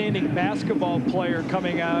outstanding basketball player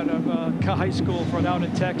coming out of high school from down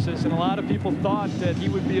in Texas, and a lot of people thought that he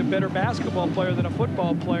would be a better basketball player than a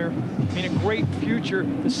football player. I mean, a great future.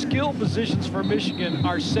 The skill positions for Michigan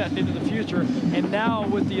are set into the future, and now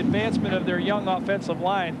with the advancement of their young offensive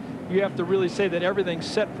line, you have to really say that everything's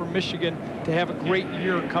set for Michigan to have a great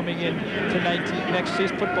year coming in to next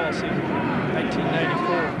season, football season,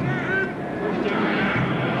 1994.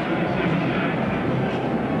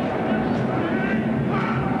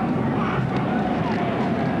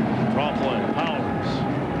 Draw play, Powers.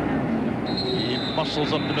 He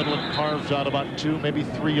muscles up the middle and carves out about 2, maybe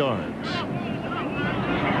 3 yards.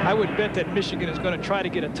 I would bet that Michigan is going to try to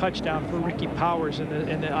get a touchdown for Ricky Powers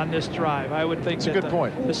on this drive. I would think that's a good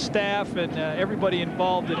point. The staff and everybody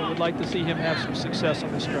involved in it would like to see him have some success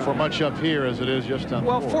on this drive. For much up here as it is just on the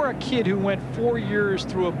Well, board. for a kid who went 4 years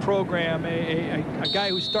through a program, a guy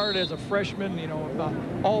who started as a freshman, you know,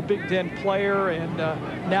 all Big Ten player, and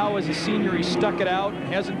now as a senior, he stuck it out,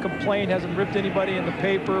 hasn't complained, hasn't ripped anybody in the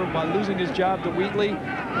paper by losing his job to Wheatley.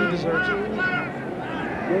 He deserves it.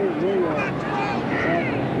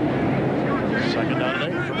 2nd down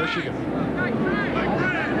and 8 for Michigan.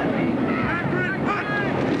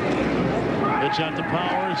 Pitch out to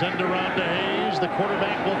Powers, end around to Hayes. The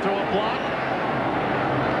quarterback will throw a block.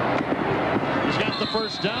 He's got the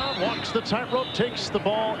first down, walks the tightrope, takes the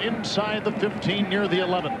ball inside the 15 near the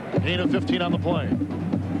 11. Gain of 15 on the play.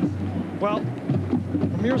 Well,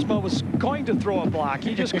 Miersma was going to throw a block.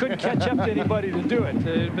 He just couldn't catch up to anybody to do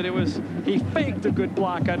it. But he faked a good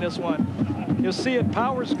block on this one. You'll see it.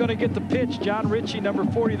 Powers is going to get the pitch. John Ritchie, number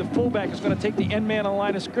 40, the fullback, is going to take the end man on the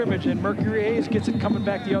line of scrimmage, and Mercury Hayes gets it coming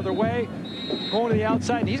back the other way, going to the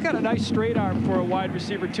outside. He's got a nice straight arm for a wide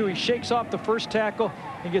receiver, too. He shakes off the first tackle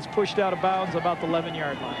and gets pushed out of bounds about the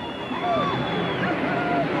 11-yard line.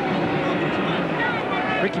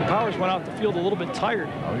 Ricky Powers went out the field a little bit tired.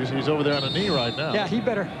 Oh, he's over there on a knee right now. Yeah, he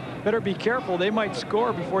better be careful. They might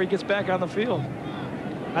score before he gets back on the field.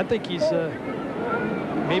 I think he's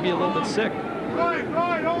maybe a little bit sick.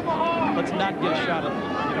 Let's not get a shot at him.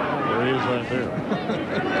 There he is right there.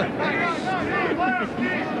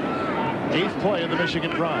 8th play of the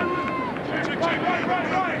Michigan drive.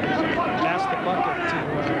 Pass the bucket to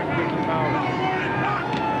Ricky Powers.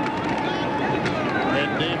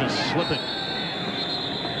 Ed Davis slipping.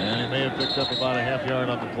 And he may have picked up about a half yard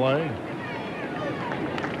on the play.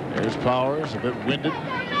 There's Powers, a bit winded.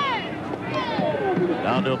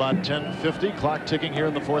 Down to about 10:50. Clock ticking here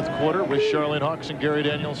in the 4th quarter with Charlene Hawks and Gary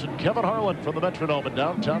Danielson. Kevin Harlan from the Metrodome in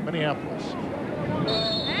downtown Minneapolis.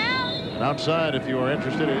 And outside, if you are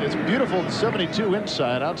interested, it's beautiful 72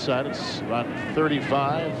 inside. Outside, it's about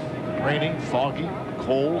 35. Raining, foggy,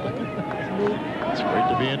 cold. It's great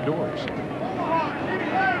to be indoors.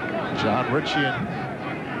 John Ritchie and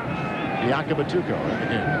Yakabatuko in the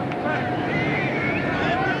game.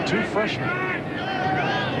 2 freshmen.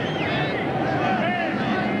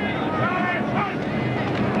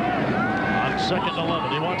 On 2nd and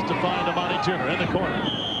 11, he wants to find Amani Turner in the corner.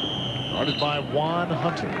 Guarded by Juan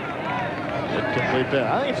Hunter. Incomplete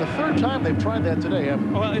pass. I think it's the 3rd time they've tried that today,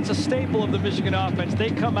 haven't they? Well, it's a staple of the Michigan offense. They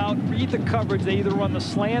come out, read the coverage. They either run the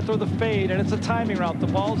slant or the fade, and it's a timing route. The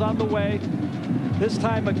ball's on the way. This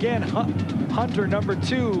time again, Hunter, number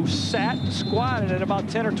 2, sat and squatted at about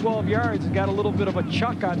 10 or 12 yards and got a little bit of a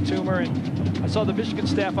chuck on Toomer. And I saw the Michigan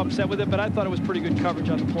staff upset with it, but I thought it was pretty good coverage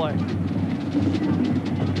on the play.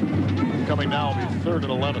 Coming now will be 3rd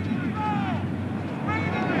and 11.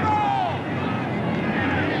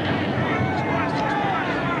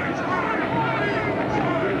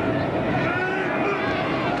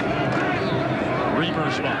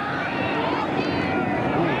 corner spot.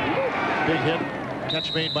 Big hit.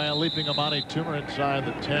 Catch made by a leaping Amani Toomer inside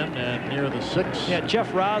the 10 and near the 6. Yeah,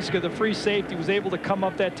 Jeff Rosga, the free safety, was able to come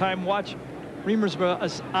up that time. Watch Reamer's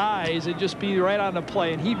eyes and just be right on the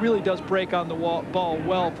play, and he really does break on the ball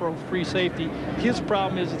well for a free safety. His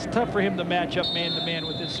problem is it's tough for him to match up man-to-man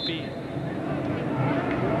with his speed.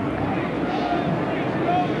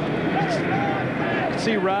 You can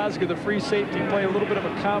see Rosga, the free safety, play a little bit of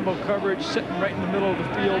a combo coverage, sitting right in the middle of the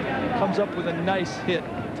field, comes up with a nice hit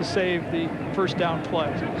to save the first down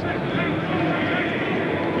play.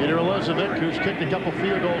 Peter Lezovic, who's kicked a couple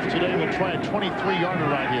field goals today, will try a 23-yarder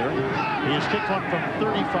right here. He has kicked one from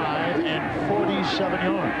 35 and 47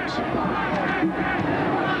 yards.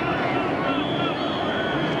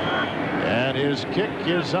 And his kick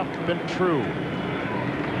is up and true.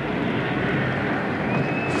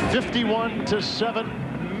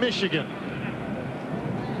 51-7, Michigan.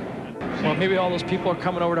 Well, maybe all those people are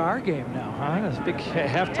coming over to our game now, huh? It's a big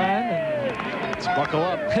halftime. Let's buckle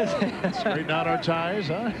up. Straighten out our ties,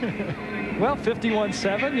 huh? Well,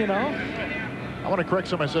 51-7, you know. I want to correct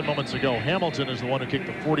something I said moments ago. Hamilton is the one who kicked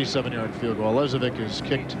the 47-yard field goal. Lezovic has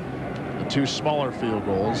kicked the 2 smaller field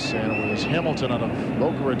goals, and it was Hamilton out of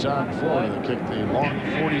Boca Raton, Florida, that kicked the long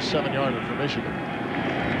 47-yarder for Michigan.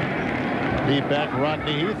 Beat back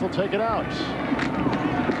Rodney Heath will take it out.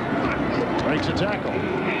 Breaks a tackle.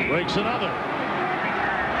 Breaks another.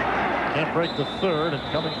 Can't break the third, and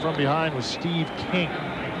coming from behind was Steve King.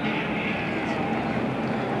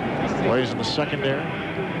 Plays in the secondary.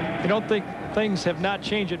 You don't think things have not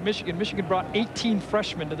changed at Michigan? Michigan brought 18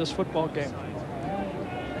 freshmen to this football game.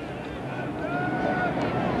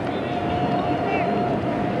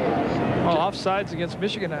 Well, offsides against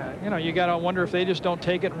Michigan, you know, you got to wonder if they just don't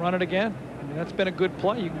take it and run it again. I mean, that's been a good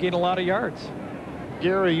play. You can gain a lot of yards.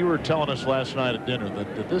 Gary, you were telling us last night at dinner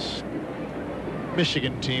that this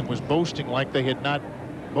Michigan team was boasting like they had not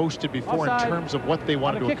boasted before in terms of what they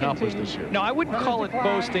wanted to accomplish this year. No, I wouldn't call it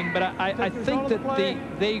boasting, but I think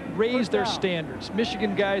that they raised their standards.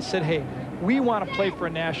 Michigan guys said, hey, we want to play for a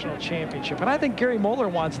national championship. And I think Gary Moeller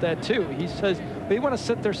wants that too. He says they want to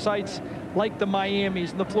set their sights like the Miamis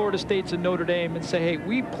and the Florida States and Notre Dame and say, hey,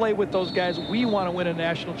 we play with those guys. We want to win a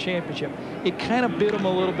national championship. It kind of bit them a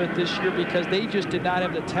little bit this year because they just did not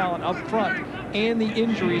have the talent up front and the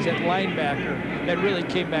injuries at linebacker that really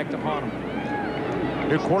came back to haunt them.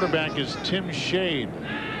 New quarterback is Tim Shade.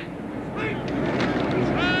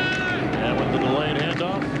 And with the delayed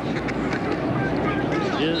handoff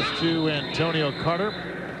is to Antonio Carter.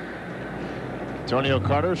 Antonio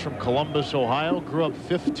Carter is from Columbus, Ohio. Grew up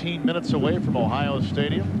 15 minutes away from Ohio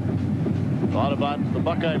Stadium. Thought about the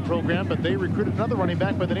Buckeye program, but they recruited another running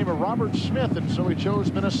back by the name of Robert Smith, and so he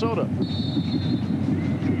chose Minnesota.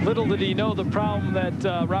 Little did he know the problem that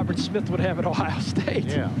Robert Smith would have at Ohio State.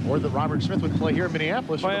 Yeah, or that Robert Smith would play here in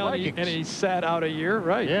Minneapolis for the Vikings. And he sat out a year,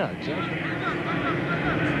 right? Yeah, exactly.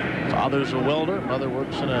 Father's a welder. Mother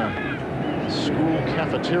works in a school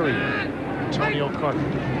cafeteria. Antonio Carter,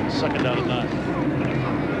 2nd down and 9.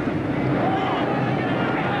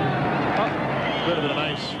 Bit of a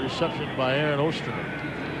nice reception by Aaron Osterman.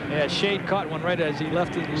 Yeah, Shade caught one right as he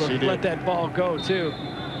left it, let that ball go too.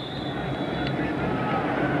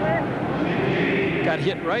 Got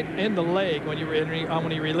hit right in the leg when he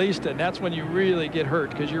released it. And that's when you really get hurt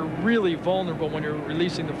because you're really vulnerable when you're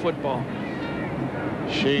releasing the football.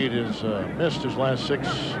 Shade has missed his last 6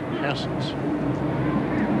 passes.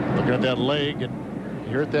 Looking at that leg, and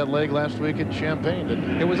you hurt that leg last week at Champaign, didn't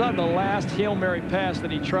you? It was on the last Hail Mary pass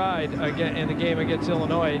that he tried again in the game against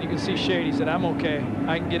Illinois, and you can see Shade. He said, I'm okay.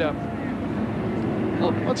 I can get up.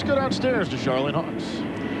 Well, let's go downstairs to Charlene Hawks.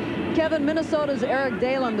 Kevin, Minnesota's Eric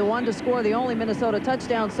Dalen, the one to score the only Minnesota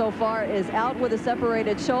touchdown so far, is out with a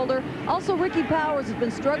separated shoulder. Also, Ricky Powers has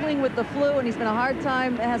been struggling with the flu, and he's been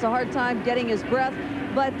has a hard time getting his breath.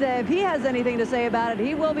 But if he has anything to say about it,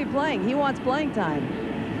 he will be playing. He wants playing time.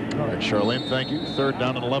 All right, Charlene, thank you. 3rd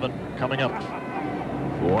down and 11 coming up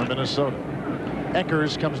for Minnesota.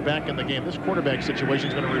 Eckers comes back in the game. This quarterback situation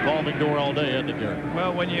has been a revolving door all day, hasn't it, Gary?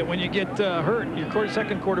 Well, when you get hurt, your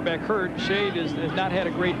second quarterback hurt, Shade has not had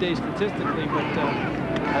a great day statistically, but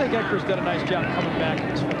I think Eckers done a nice job coming back in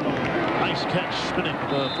this football. Nice catch, spinning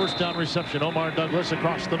the 1st down reception. Omar Douglas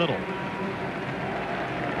across the middle.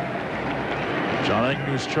 John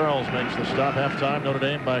Agnews Charles makes the stop. Halftime, Notre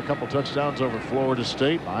Dame by a couple touchdowns over Florida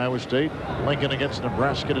State. Iowa State, Lincoln against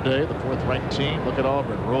Nebraska today, the 4th-ranked team. Look at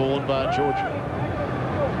Auburn, rolled by Georgia.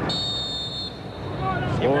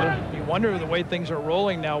 Florida. You wonder the way things are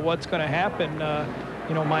rolling now, what's going to happen.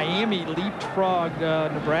 You know, Miami leapfrogged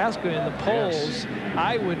Nebraska in the polls. Yes.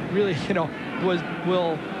 I would really, you know,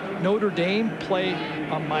 will Notre Dame play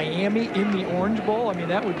Miami in the Orange Bowl? I mean,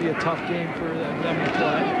 that would be a tough game for them to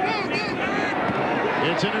play.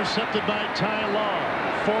 It's intercepted by Ty Law.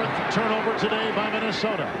 4th turnover today by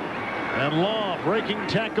Minnesota. And Law breaking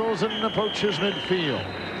tackles and approaches midfield.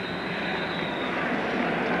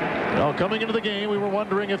 Now, coming into the game, we were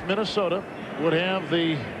wondering if Minnesota would have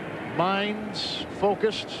the minds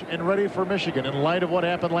focused and ready for Michigan in light of what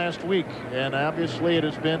happened last week. And obviously it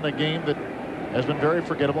has been a game that has been very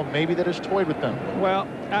forgettable. Maybe that has toyed with them. Well,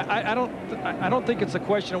 I don't think it's a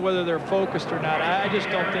question of whether they're focused or not. I just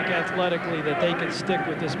don't think athletically that they can stick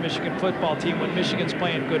with this Michigan football team when Michigan's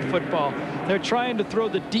playing good football. They're trying to throw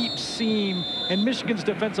the deep seam, and Michigan's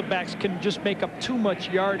defensive backs can just make up too much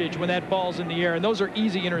yardage when that ball's in the air, and those are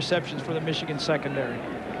easy interceptions for the Michigan secondary.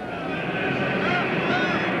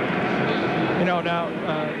 You know, now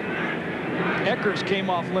Eckers came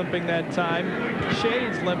off limping that time.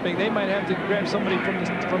 Shade's limping. They might have to grab somebody from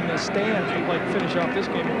the stands to finish off this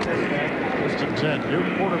game. First and 10.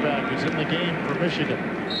 New quarterback is in the game for Michigan.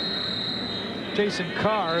 Jason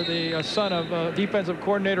Carr, the son of defensive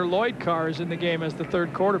coordinator Lloyd Carr, is in the game as the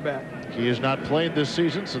 3rd quarterback. He has not played this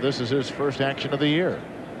season, so this is his first action of the year.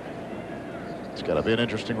 It's got to be an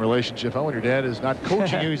interesting relationship. When your dad is not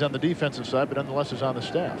coaching you, he's on the defensive side, but nonetheless is on the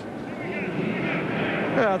staff.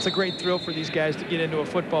 Yeah, it's a great thrill for these guys to get into a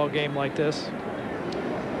football game like this.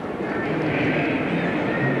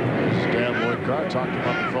 Dan Lloyd Carr talked to him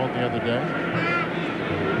on the phone the other day.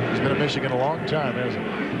 He's been at Michigan a long time, hasn't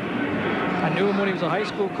he? I knew him when he was a high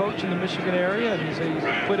school coach in the Michigan area, and he's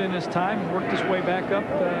put in his time and worked his way back up,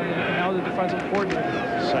 and now the defensive coordinator.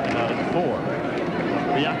 2nd out and 4.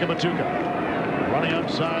 Biaka Matuka running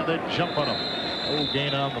outside. They jump on him. No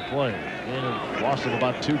gain on the play. Gain of loss of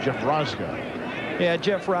about 2. Jeff Rosga. Yeah,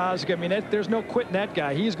 Jeff Rosga. I mean, there's no quitting that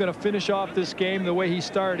guy. He's going to finish off this game the way he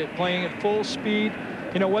started, playing at full speed.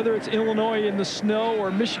 You know, whether it's Illinois in the snow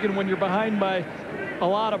or Michigan when you're behind by a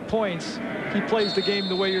lot of points, he plays the game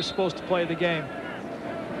the way you're supposed to play the game.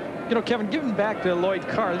 You know, Kevin, giving back to Lloyd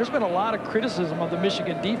Carr, there's been a lot of criticism of the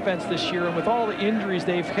Michigan defense this year, and with all the injuries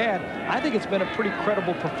they've had, I think it's been a pretty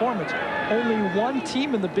credible performance. Only one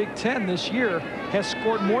team in the Big Ten this year has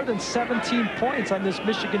scored more than 17 points on this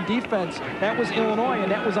Michigan defense. That was Illinois, and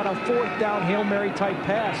that was on a 4th down Hail Mary type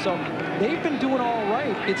pass. So they've been doing all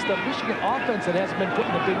right. It's the Michigan offense that hasn't been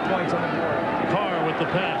putting the big points on the board. Carr with the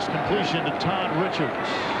pass, completion to Todd Richards.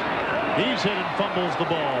 He's hit and fumbles the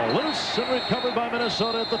ball. Loose and recovered by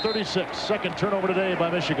Minnesota at the 36. 2nd turnover today by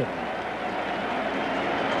Michigan.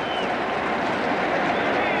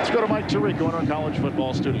 Let's go to Mike Tirico in our college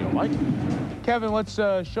football studio. Mike? Kevin, let's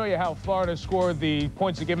show you how Florida scored the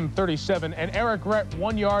points to give him 37. An Eric Rhett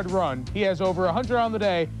 1-yard run. He has over 100 on the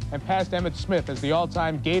day and passed Emmitt Smith as the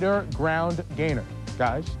all-time Gator ground gainer.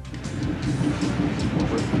 Guys?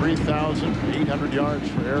 Over 3,800 yards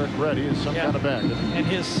for Eric Rhett. He is some kind of back. And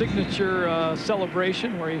his signature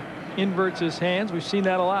celebration where he inverts his hands. We've seen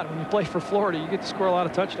that a lot. When you play for Florida, you get to score a lot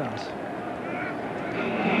of touchdowns. In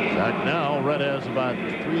fact, now Rhett has about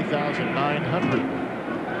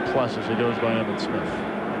 3,900 plus as he goes by Emmitt Smith.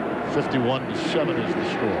 51-7 is the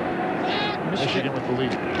score. Michigan with the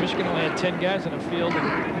lead. Michigan only had 10 guys in the field,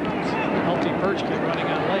 and L.T. Perch came running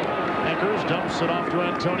on late. Eckers dumps it off to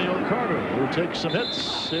Antonio Carter, who takes some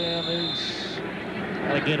hits and is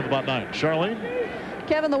at a gain of about 9. Charlene?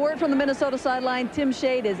 Kevin, the word from the Minnesota sideline, Tim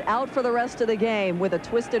Shade is out for the rest of the game with a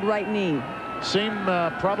twisted right knee. Same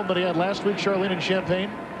problem that he had last week, Charlene, in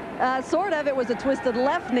Champaign? Sort of. It was a twisted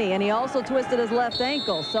left knee, and he also twisted his left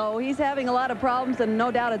ankle. So he's having a lot of problems, and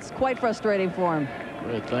no doubt it's quite frustrating for him.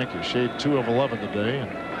 Great, thank you. Shade 2 of 11 today. And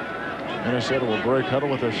Minnesota will break huddle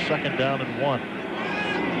with a 2nd down and 1.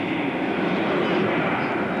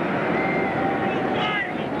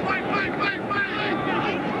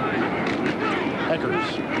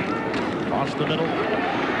 Eckers across the middle.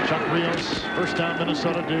 Chuck Rios, 1st down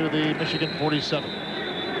Minnesota to the Michigan 47.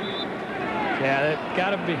 Yeah, that got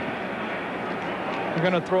to be. We're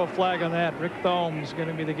going to throw a flag on that. Rick Thome's going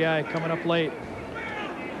to be the guy coming up late.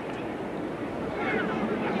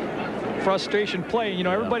 Frustration play. You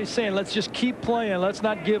know, everybody's saying, let's just keep playing. Let's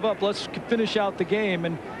not give up. Let's finish out the game.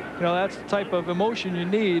 And, you know, that's the type of emotion you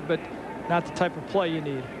need, but not the type of play you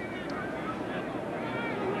need.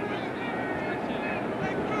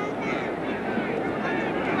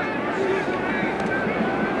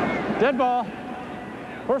 Dead ball.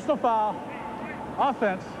 Personal foul.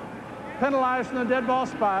 Offense. Penalized in the dead ball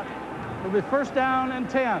spot. It'll be 1st down and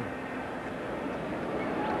 10.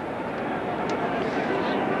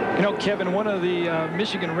 You know, Kevin, one of the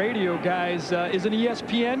Michigan radio guys is an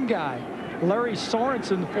ESPN guy. Larry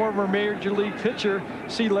Sorensen, the former Major League pitcher.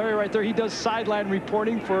 See Larry right there. He does sideline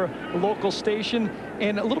reporting for a local station.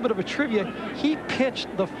 And a little bit of a trivia, he pitched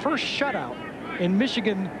the first shutout in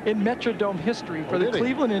Michigan in Metrodome history for the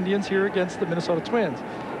Cleveland Indians here against the Minnesota Twins.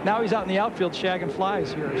 Now he's out in the outfield shagging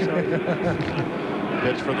flies here. So.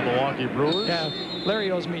 Pitch for the Milwaukee Brewers. Yeah, Larry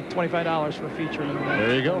owes me $25 for featuring him.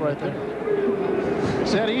 There you go, right there.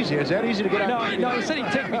 Is that easy? Is that easy to get out? No, he said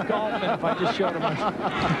he'd take me golfing if I just showed him.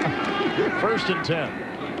 1st and 10.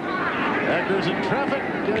 Eckers in traffic.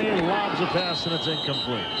 He lobs a pass and it's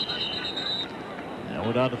incomplete. And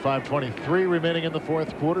we're down to 5:23 remaining in the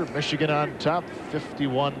 4th quarter. Michigan on top,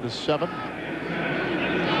 51-7.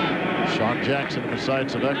 Sean Jackson in the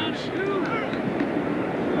sights of Eckers.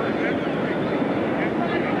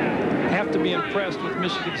 Have to be impressed with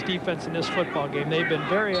Michigan's defense in this football game. They've been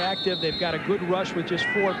very active. They've got a good rush with just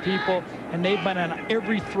 4 people, and they've been on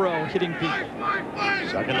every throw hitting people.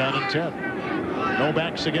 2nd down and 10. No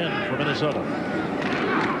backs again for Minnesota.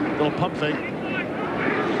 Little pump fake.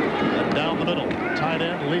 And down the middle. Tight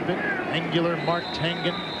end leaping. Angular Mark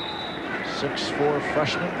Tangen. 6'4"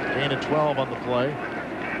 freshman. Gain of 12 on the play.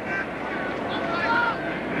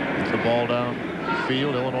 Gets the ball down the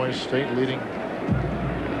field. Illinois State leading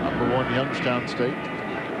 #1 Youngstown State.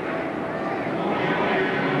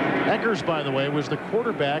 Eckers, by the way, was the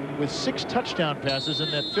quarterback with 6 touchdown passes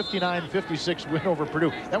in that 59-56 win over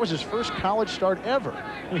Purdue. That was his first college start ever.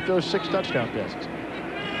 He throws 6 touchdown passes.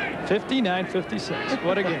 59-56.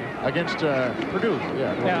 What a game. Against Purdue.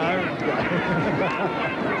 Yeah.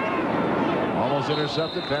 Almost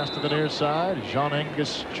intercepted. Pass to the near side.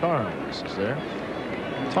 Jean-Angus Charles is there.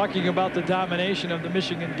 Talking about the domination of the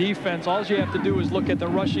Michigan defense, all you have to do is look at the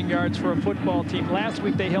rushing yards for a football team. Last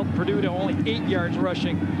week they held Purdue to only 8 yards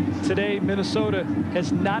rushing. Today Minnesota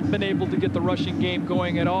has not been able to get the rushing game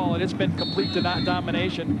going at all, and it's been complete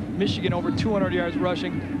domination. Michigan over 200 yards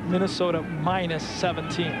rushing, Minnesota minus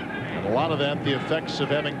 17. And a lot of that the effects of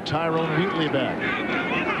having Tyrone Wheatley back.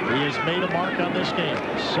 He has made a mark on this game.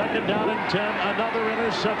 2nd down and 10, another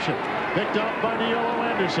interception. Picked up by Niolo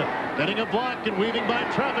Anderson. Getting a block and weaving by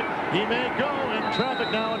traffic. He may go in traffic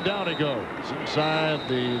now, and down he goes. Inside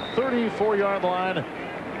the 34-yard line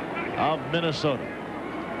of Minnesota.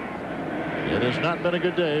 It has not been a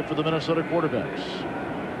good day for the Minnesota quarterbacks.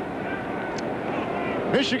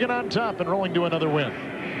 Michigan on top and rolling to another win.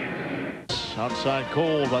 Outside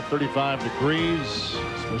cold, about 35 degrees.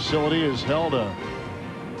 This facility has held a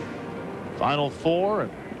Final Four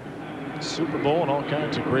and Super Bowl and all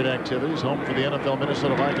kinds of great activities. Home for the NFL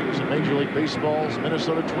Minnesota Vikings and Major League Baseball's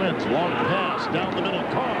Minnesota Twins. Long pass down the middle.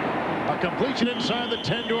 Carr. A completion inside the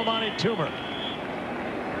 10 to Amani Toomer.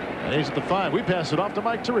 And he's at the 5. We pass it off to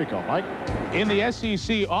Mike Tirico. Mike. In the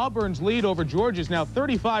SEC, Auburn's lead over Georgia is now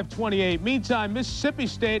 35-28. Meantime, Mississippi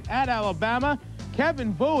State at Alabama.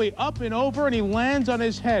 Kevin Bowie up and over, and he lands on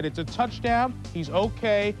his head. It's a touchdown. He's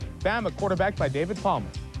okay. Bama quarterbacked by David Palmer.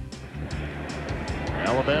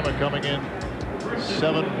 Alabama coming in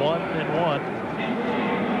 7-1-1.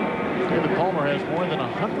 David Palmer has more than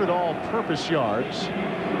 100 all-purpose yards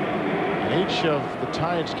in each of the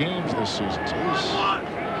Tide's games this season.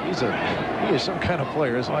 So he is some kind of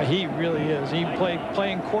player, isn't he? He really is. He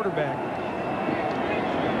playing quarterback.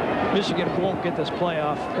 Michigan won't get this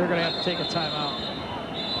playoff. They're going to have to take a timeout.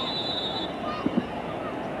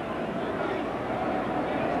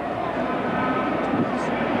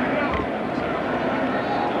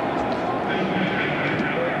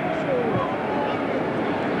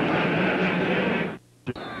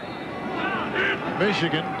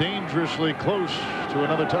 Michigan dangerously close to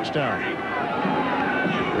another touchdown.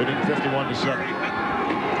 Leading 51-7.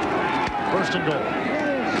 1st and goal.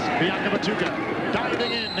 Bianca Batuka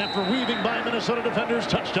diving in after weaving by Minnesota defenders.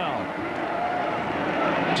 Touchdown.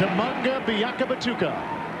 Tamunga Bianca Batuka.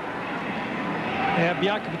 Yeah,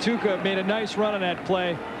 Bianca Batuka made a nice run on that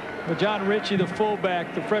play. But John Ritchie, the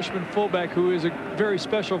fullback, the freshman fullback, who is a very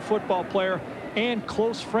special football player and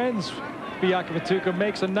close friends, Bianca Batuka,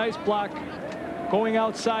 makes a nice block going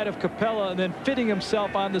outside of Capella and then fitting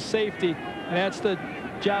himself on the safety. And that's the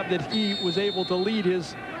job that he was able to lead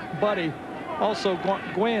his buddy. Also,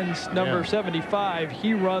 Gwyn's number 75,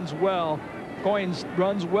 he runs well. Goins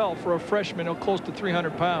runs well for a freshman close to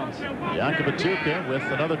 300 pounds. Bianca Batuka with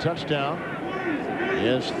another touchdown. He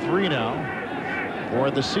has 3 now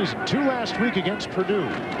for the season. 2 last week against Purdue.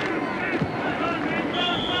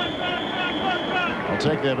 I'll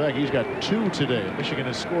take that back. He's got 2 today. Michigan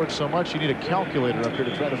has scored so much, you need a calculator up here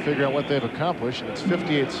to try to figure out what they've accomplished. And it's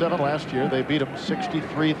 58-7 last year. They beat them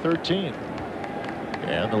 63-13.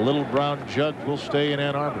 And the little brown jug will stay in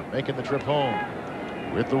Ann Arbor, making the trip home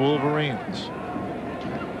with the Wolverines.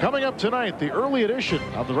 Coming up tonight, the early edition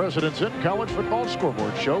of the Residents In College Football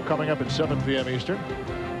Scoreboard Show, coming up at 7 p.m. Eastern.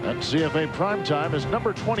 And CFA primetime is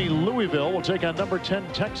number 20 Louisville will take on number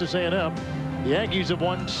 10 Texas A&M. The Aggies have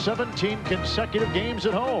won 17 consecutive games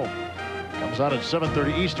at home. Comes out at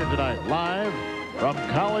 7:30 Eastern tonight, live from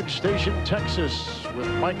College Station, Texas, with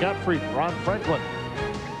Mike Gottfried and Ron Franklin.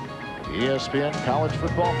 ESPN College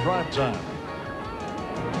Football primetime.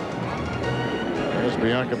 There's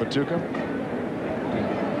Bianca Batuka.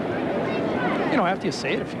 You know, after you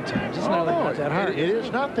say it a few times, it's not that hard. It is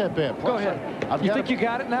not that bad. Plus, go ahead. You think you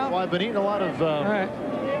got it now? Well, I've been eating a lot of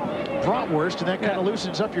bratwurst, and that kind of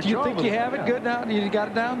loosens up your jaw. Do you think you have it good now? You got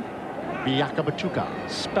it down? Bianca Batuka.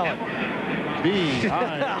 Spell it. B-I-A-K-A-B-U-T-K-U-A.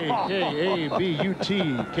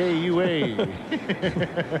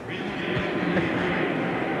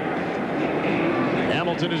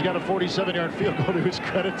 Hamilton has got a 47-yard field goal to his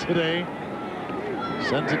credit today.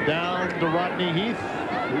 Sends it down to Rodney Heath,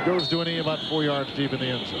 who goes to an knee about 4 yards deep in the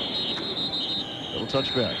end zone. Little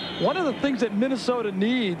touchback. One of the things that Minnesota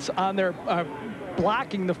needs on their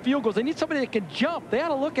blocking the field goals, they need somebody that can jump. They ought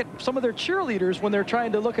to look at some of their cheerleaders when they're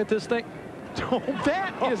trying to look at this thing. Oh,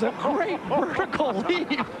 that is a great vertical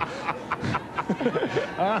leap.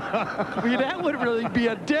 I mean, that would really be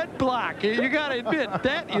a dead block. You got to admit,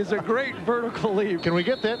 that is a great vertical leap. Can we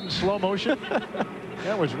get that in slow motion?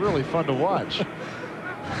 That was really fun to watch.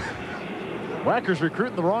 Wacker's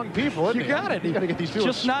recruiting the wrong people, isn't he? You got it. You got to get these people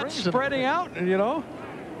just not spreading out, you know.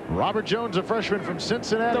 Robert Jones, a freshman from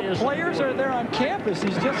Cincinnati. The players are there on campus.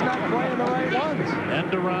 He's just not playing the right ones.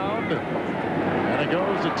 End around. And it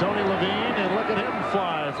goes to Tony Levine, and look at him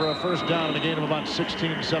fly for a first down in a gain of about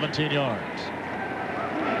 16, 17 yards.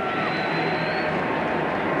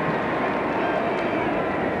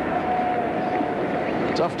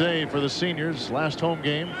 Tough day for the seniors. Last home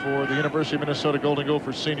game for the University of Minnesota Golden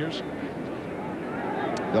Gophers seniors.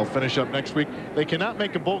 They'll finish up next week. They cannot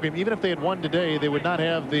make a bowl game. Even if they had won today, they would not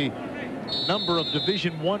have the number of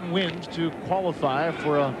Division I wins to qualify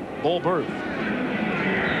for a bowl berth.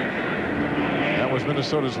 That was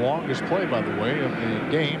Minnesota's longest play, by the way, of the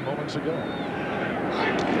game moments ago.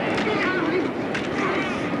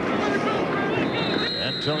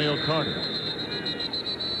 Antonio Carter.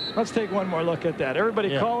 Let's take one more look at that.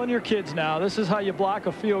 Everybody calling your kids now. This is how you block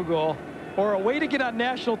a field goal or a way to get on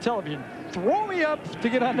national television. Throw me up to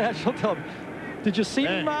get on national television. Did you see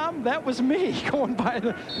me, Mom? That was me going by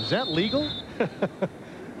the... Is that legal?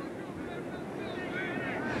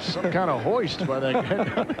 Some kind of hoist by that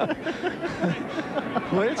guy.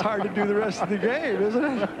 Well, it's hard to do the rest of the game, isn't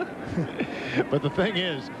it? But the thing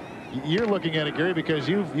is, you're looking at it, Gary, because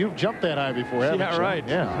you've jumped that high before, haven't you? Yeah, right.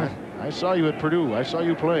 Yeah, I saw you at Purdue. I saw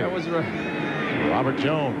you play. That was right. Robert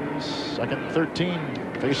Jones, second 13,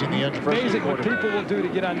 facing the end. Amazing what people will do to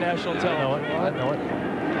get on national television. I know it.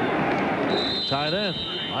 Tight end,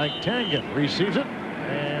 Mike Tangen receives it,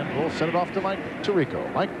 and we'll send it off to Mike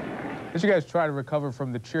Tirico. Mike. As you guys try to recover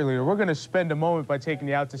from the cheerleader, we're going to spend a moment by taking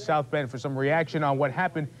you out to South Bend for some reaction on what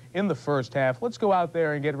happened in the first half. Let's go out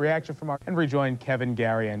there and get a reaction from and rejoin Kevin,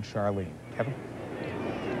 Gary, and Charlene. Kevin.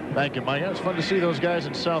 Thank you, Mike. It's fun to see those guys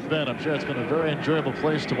in South Bend. I'm sure it's been a very enjoyable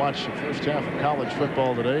place to watch the first half of college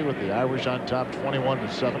football today with the Irish on top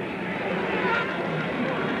 21-7.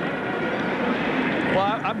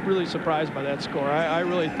 Well, I'm really surprised by that score. I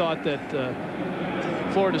really thought that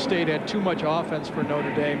Florida State had too much offense for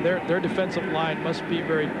Notre Dame. Their defensive line must be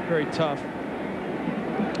very, very tough.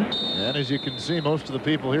 And as you can see, most of the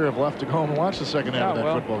people here have left to go home and watch the second half of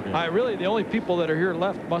that football game. Really, the only people that are here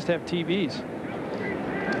left must have TVs.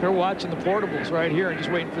 They're watching the portables right here and just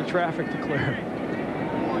waiting for the traffic to clear.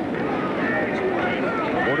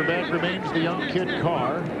 Quarterback remains the young kid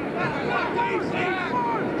Carr.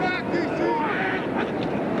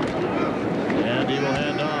 And he will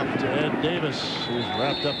hand off to Ed Davis, who's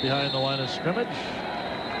wrapped up behind the line of scrimmage.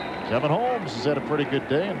 Kevin Holmes has had a pretty good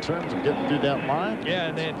day in terms of getting through that line. Yeah,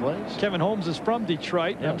 and then Kevin Holmes is from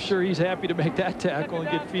Detroit. Yes. I'm sure he's happy to make that tackle and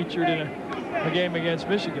get featured in a game against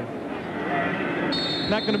Michigan.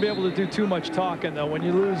 Not going to be able to do too much talking, though. When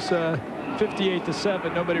you lose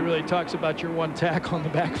 58-7, nobody really talks about your one tackle in the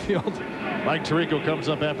backfield. Mike Tirico comes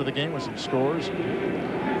up after the game with some scores.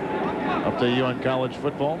 Update you on college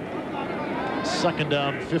football. Second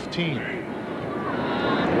down 15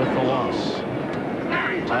 with the loss.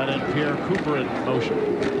 Tight end Pierre Cooper in motion.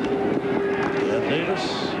 And Davis.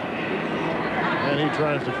 And he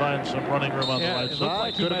tries to find some running room on the right side.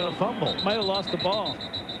 Like could have been a fumble. Might have lost the ball.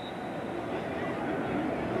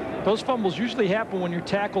 Those fumbles usually happen when you're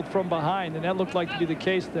tackled from behind, and that looked like to be the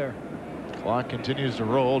case there. Clock continues to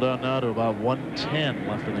roll down now to about 1:10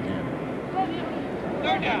 left in the game.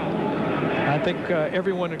 I think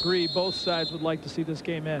everyone agree both sides would like to see this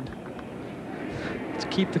game end. Let's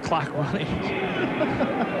keep the clock running.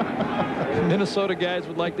 Minnesota guys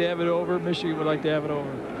would like to have it over. Michigan would like to have it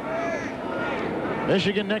over.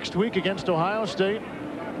 Michigan next week against Ohio State.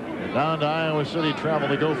 And down to Iowa City travel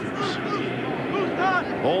the Gophers.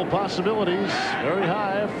 Bowl possibilities very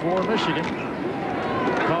high for Michigan.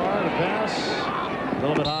 Carr to pass. A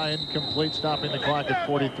little bit high, incomplete, stopping the clock at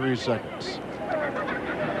 43 seconds.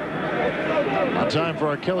 Now time for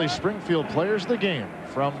our Kelly Springfield players of the game.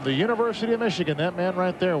 From the University of Michigan, that man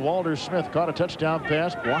right there, Walter Smith, caught a touchdown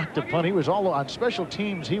pass, blocked a punt. He was all on special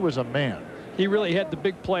teams. He was a man. He really had the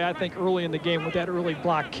big play, I think, early in the game with that early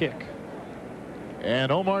block kick.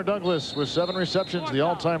 And Omar Douglas with 7 receptions, the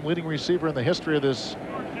all-time leading receiver in the history of this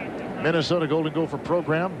Minnesota Golden Gopher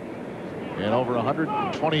program. And over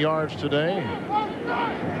 120 yards today.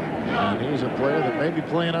 And he's a player that may be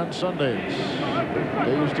playing on Sundays.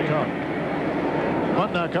 Days to come.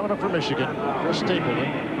 Punt now coming up for Michigan. Chris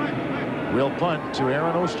Stapleton will punt to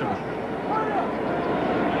Aaron Osterman.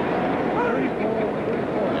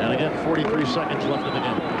 And again, 43 seconds left in the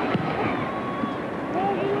game.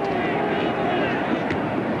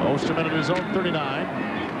 Osterman at his own 39.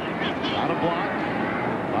 Out of block.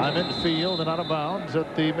 By midfield and out of bounds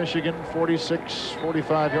at the Michigan 46,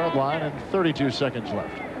 45-yard line, and 32 seconds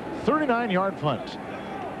left. 39-yard punt.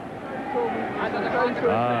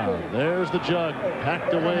 There's the jug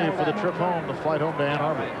packed away for the trip home, the flight home to Ann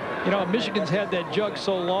Arbor. You know, Michigan's had that jug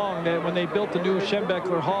so long that when they built the new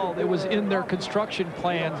Schembechler Hall, it was in their construction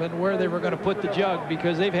plans and where they were going to put the jug,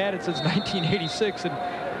 because they've had it since 1986 and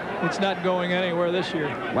it's not going anywhere this year.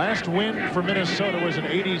 Last win for Minnesota was in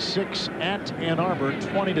 '86 at Ann Arbor,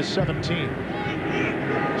 20-17.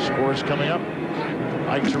 Scores coming up.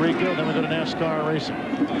 Mike Tirico, then we go to NASCAR racing.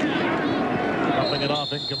 Dropping it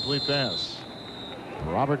off, incomplete pass.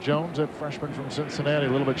 Robert Jones, that freshman from Cincinnati, a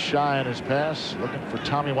little bit shy on his pass, looking for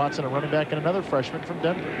Tommy Watson, a running back, and another freshman from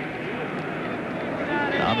Denver.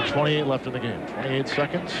 Down to 28 left in the game. 28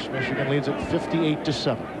 seconds. Michigan leads at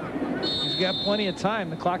 58-7. He's got plenty of time.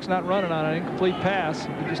 The clock's not running on an incomplete pass. He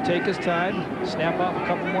can just take his time, snap off a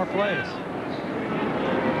couple more plays.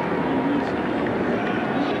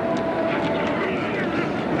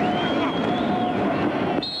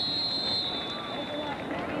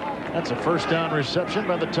 That's a first down reception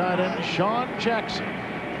by the tight end, Sean Jackson.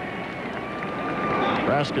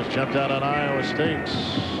 Nebraska's jumped out on Iowa State.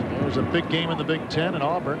 There's a big game in the Big Ten, and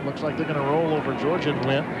Auburn looks like they're going to roll over Georgia and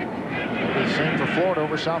win. Maybe the same for Florida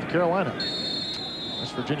over South Carolina.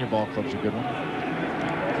 West Virginia ball club's a good one.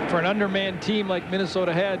 For an undermanned team like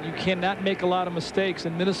Minnesota had, you cannot make a lot of mistakes,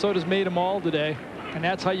 and Minnesota's made them all today, and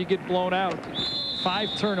that's how you get blown out.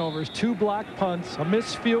 5 turnovers, 2 blocked punts, a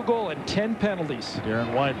missed field goal, and 10 penalties.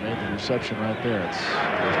 Darren White made the reception right there. It's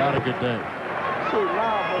not a good day.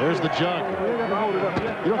 There's the jug.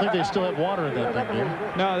 You don't think they still have water in that thing, do you?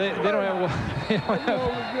 No, they don't have water.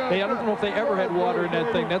 I don't know if they ever had water in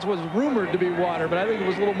that thing. That's what's rumored to be water, but I think it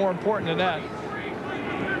was a little more important than that.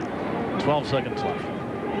 12 seconds left.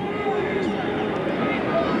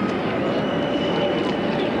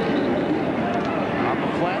 On the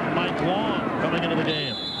flat, Mike Long coming into the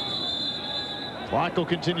game. Clock will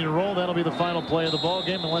continue to roll. That'll be the final play of the ball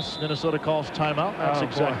game unless Minnesota calls timeout. That's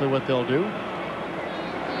exactly what they'll do.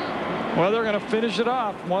 Well, they're going to finish it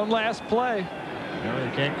off. One last play. No,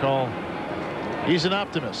 you can't call. He's an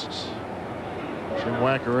optimist. Jim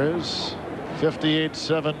Wacker is.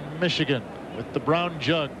 58-7 Michigan with the brown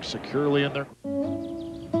jug securely in there.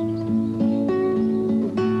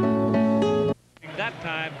 That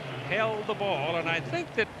time held the ball, and I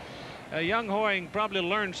think that Young Hoying probably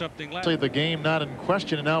learned something. The game not in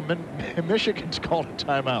question, and now Michigan's called a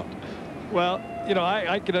timeout. Well, you know,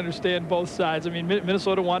 I can understand both sides. I mean,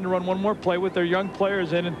 Minnesota wanted to run one more play with their young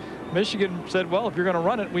players in, and Michigan said, well, if you're going to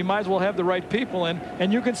run it, we might as well have the right people in.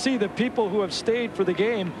 And you can see the people who have stayed for the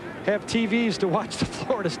game have TVs to watch the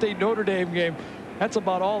Florida State Notre Dame game. That's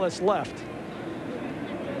about all that's left.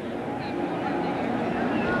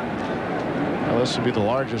 Well, this would be the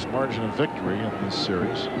largest margin of victory in this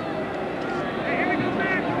series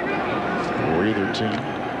for either team.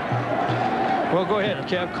 Well, go ahead,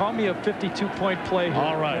 Kev. Call me a 52-point play here.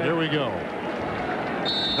 All right, here we go.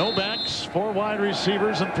 No backs, 4 wide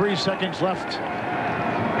receivers, and 3 seconds left.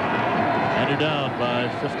 And you're down by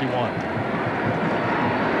 51.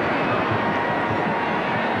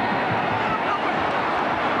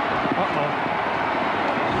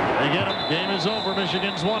 They get him. Game is over.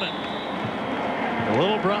 Michigan's won it. The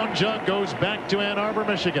little brown jug goes back to Ann Arbor,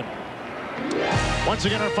 Michigan. Once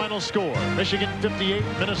again, our final score, Michigan 58,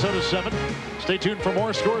 Minnesota 7. Stay tuned for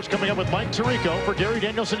more scores coming up with Mike Tirico. For Gary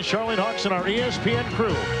Danielson, Charlene Hawks, and our ESPN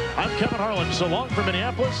crew, I'm Kevin Harlan. So long from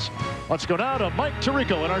Minneapolis. Let's go now to Mike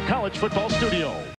Tirico in our college football studio.